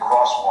concern is the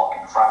crosswalk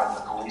in front of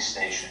the police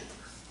station,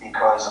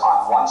 because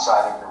on one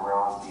side of the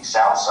road, the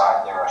south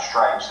side, there are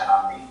stripes, and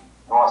on the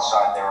north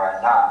side, there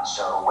are none.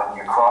 So when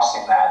you're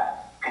crossing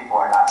that, people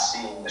are not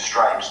seeing the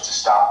stripes to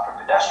stop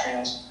for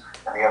pedestrians.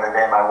 And the other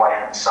day, my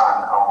wife and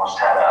son almost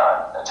had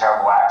a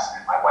terrible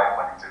accident. My wife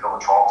went into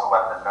Village Hall to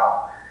let them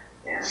know.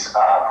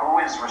 Who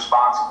is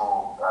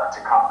responsible to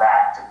come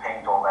back to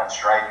paint all that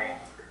striping?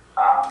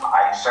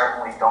 I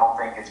certainly don't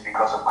think it's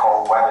because of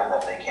cold weather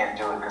that they can't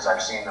do it, because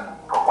I've seen them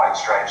put white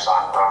stripes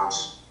on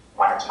roads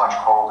when it's much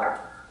colder.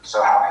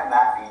 So how can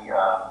that be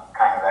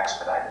kind of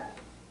expedited?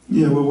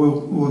 Yeah, well,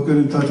 we'll get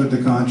in touch with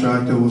the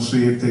contractor. We'll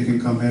see if they can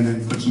come in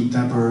and put some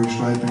temporary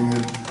striping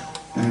in.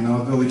 And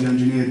our village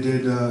engineer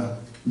did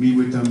meet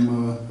with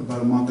them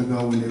about a month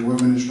ago when they were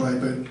going to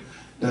stripe it.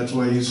 That's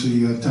why you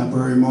see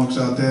temporary marks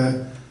out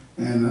there.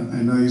 And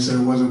I know you said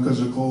it wasn't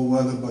because of cold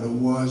weather, but it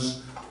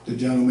was. The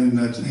gentleman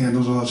that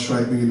handles all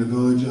striping in the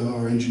village,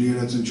 our engineer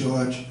that's in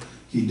charge,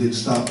 he did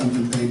stop them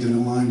from painting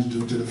the lines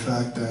due to the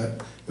fact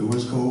that it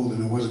was cold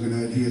and it wasn't going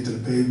to adhere to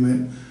the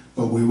pavement.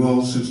 But we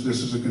will, since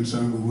this is a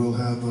concern, we will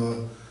have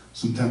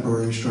some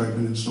temporary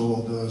striping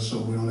installed so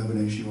we don't have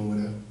an issue over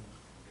there.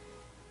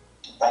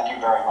 Thank you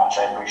very much.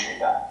 I appreciate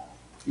that.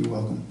 You're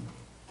welcome.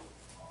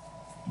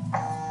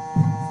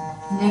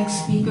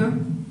 Next speaker.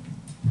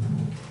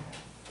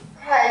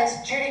 Hi,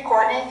 it's Judy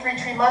Courtney, 3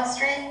 Tremont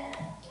Street.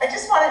 I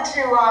just wanted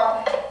to,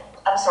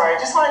 I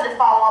just wanted to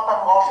follow up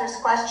on Walter's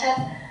question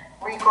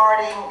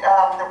regarding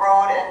the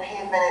road and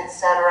pavement,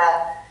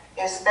 etc.,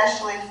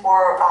 especially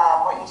for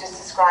what you just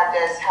described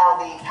as how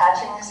the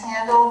patching is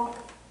handled.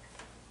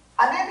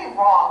 I may be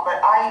wrong,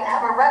 but I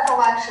have a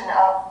recollection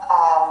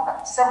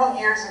of several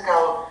years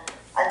ago,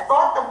 I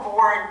thought the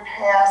board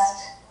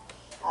passed,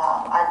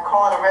 I'd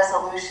call it a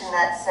resolution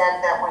that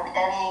said that when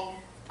any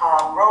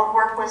road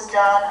work was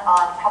done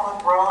on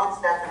public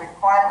roads, that the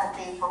requirement would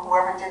be for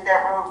whoever did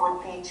that road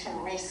would be to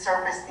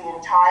resurface the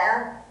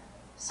entire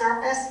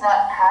surface,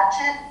 not patch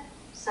it,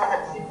 so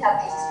that we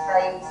have these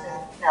stripes and,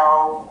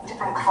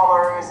 different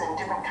colors and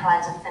different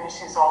kinds of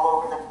finishes all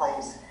over the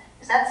place.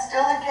 Is that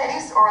still the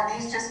case, or are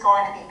these just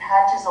going to be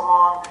patches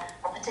along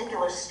a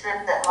particular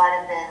strip that might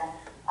have been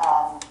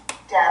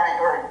damaged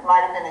or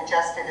might have been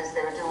adjusted as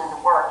they were doing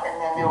the work, and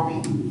then there'll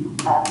be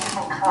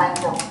different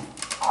kinds of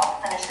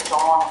finishes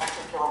along a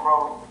particular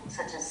road,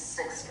 such as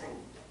 6th Street?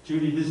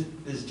 Judy, this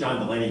is John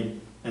Delaney,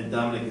 and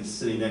Dominic is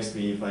sitting next to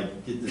me if I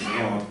get this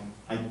wrong.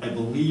 I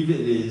believe it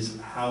is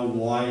how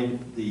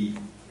wide the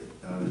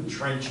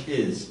trench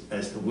is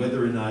as to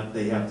whether or not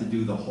they have to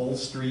do the whole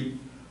street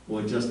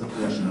or just a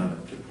portion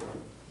of it.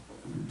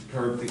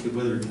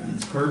 Whether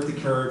it's curb to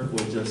curb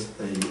or just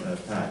a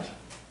patch.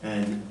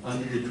 And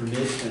under the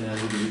permit and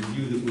under the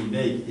review that we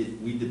make,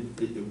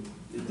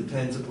 it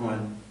depends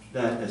upon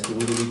that as to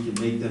whether we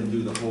can make them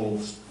do the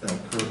whole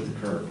curb to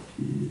curb.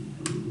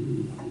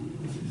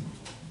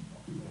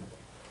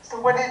 So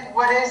what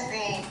is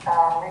the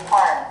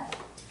requirement?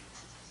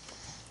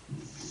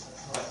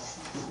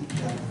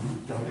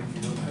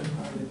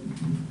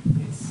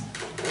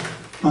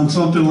 On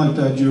something like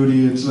that,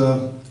 Judy, it's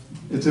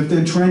if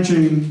they're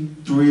trenching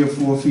 3 or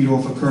 4 feet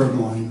off a curb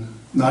line,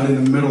 not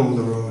in the middle of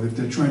the road. If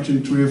they're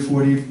trenching 3 or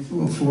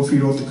 4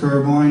 feet off the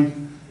curb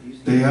line,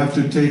 they have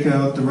to take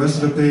out the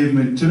rest of the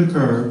pavement to the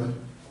curb,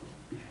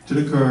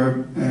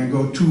 and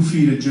go 2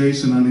 feet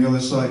adjacent on the other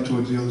side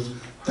towards the others.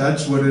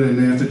 That's what it is, and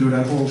they have to do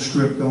that whole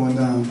strip going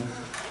down.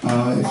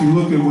 If you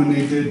look at when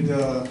they did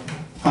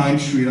Pine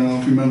Street, I don't know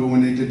if you remember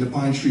when they did the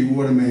Pine Street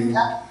water main,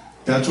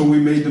 that's what we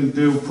made them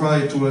do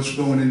prior to us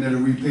going in there to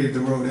repave the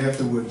road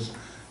afterwards.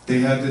 They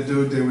had to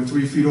do it, they were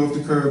 3 feet off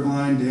the curb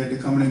line, they had to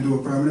come in and do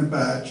a permanent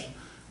patch,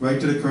 right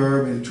to the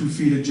curb, and 2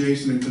 feet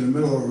adjacent into the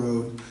middle of the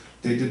road.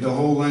 They did the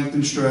whole length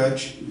and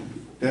stretch.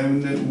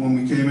 Then when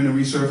we came in and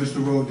resurfaced the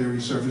road, they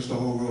resurfaced the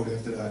whole road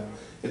after that.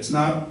 It's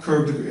not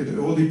curved, it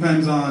all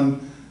depends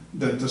on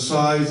the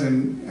size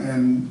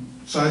and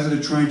size of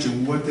the trench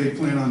and what they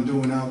plan on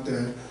doing out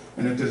there.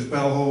 And if there's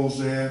bell holes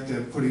there, if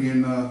they're putting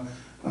in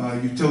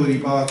utility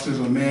boxes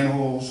or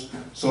manholes.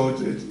 So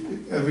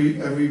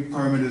every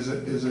permit is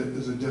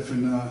a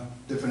different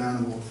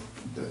animal.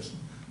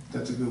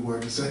 That's a good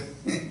word to say.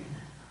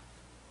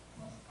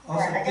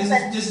 Also,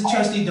 this is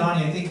Trustee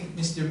Donnie. I think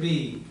Mr.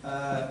 B.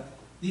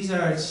 These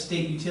are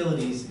state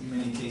utilities in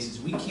many cases.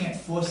 We can't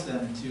force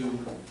them to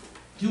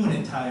do an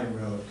entire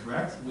road,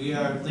 correct? We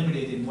are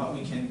limited in what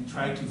we can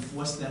try to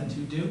force them to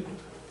do.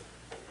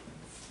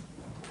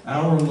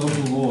 Our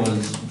local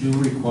laws do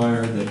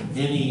require that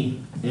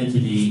any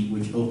entity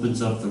which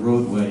opens up the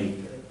roadway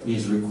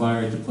is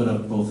required to put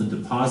up both a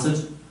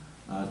deposit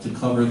to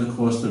cover the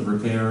cost of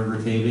repair and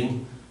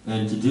repaving,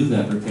 and to do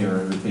that repair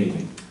and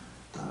repaving.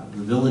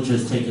 The village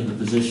has taken the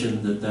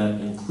position that that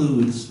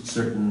includes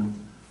certain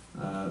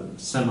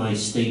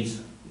semi-state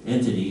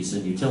entities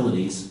and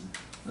utilities.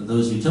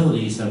 Those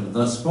utilities have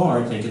thus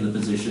far taken the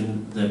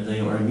position that they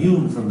are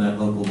immune from that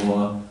local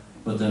law,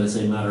 but that as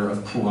a matter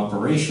of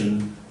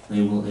cooperation,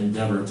 they will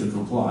endeavor to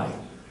comply.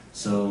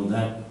 So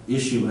that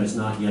issue has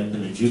not yet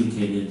been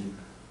adjudicated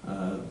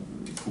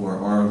for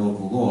our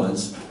local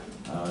laws,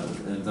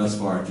 and thus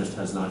far it just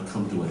has not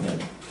come to a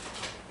head.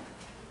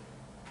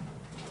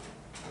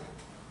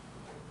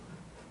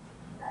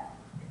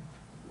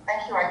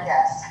 Thank you, I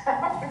guess.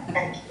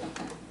 Thank you.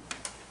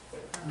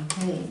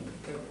 Okay.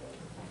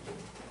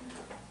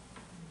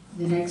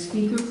 The next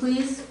speaker,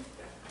 please.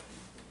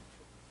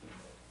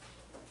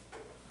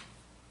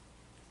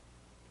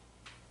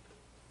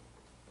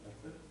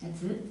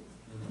 That's it?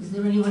 Is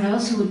there anyone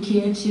else who would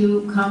care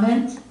to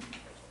comment?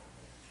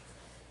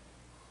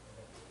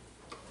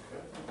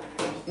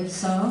 If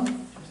so?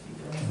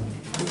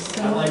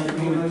 I'd like to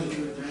move it.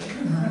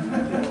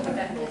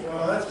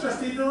 Well, that's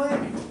Trustee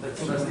Delaney.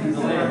 That's Trustee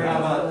Delaney. How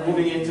about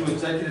moving into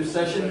executive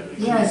session?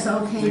 Yes,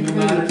 okay, Legal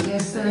great. matters?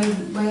 Yes, I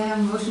have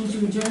a motion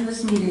to adjourn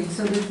this meeting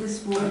so that this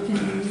board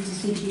can meet to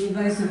seek the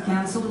advice of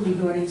counsel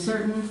regarding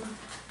certain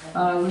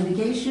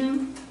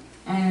litigation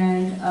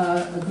and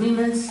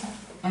agreements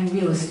and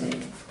real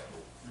estate.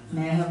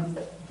 May I have a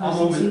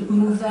I'll person to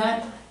move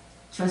that?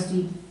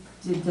 Trustee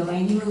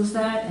Delaney moves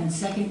that, and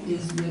second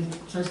is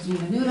with Trustee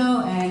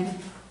Menudo, and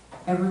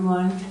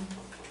everyone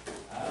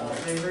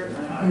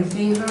in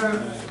favor,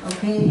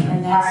 okay,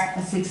 and that's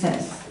a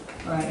success.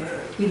 All right.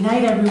 Good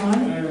night, everyone.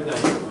 Good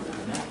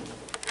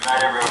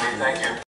night, everybody. Thank you.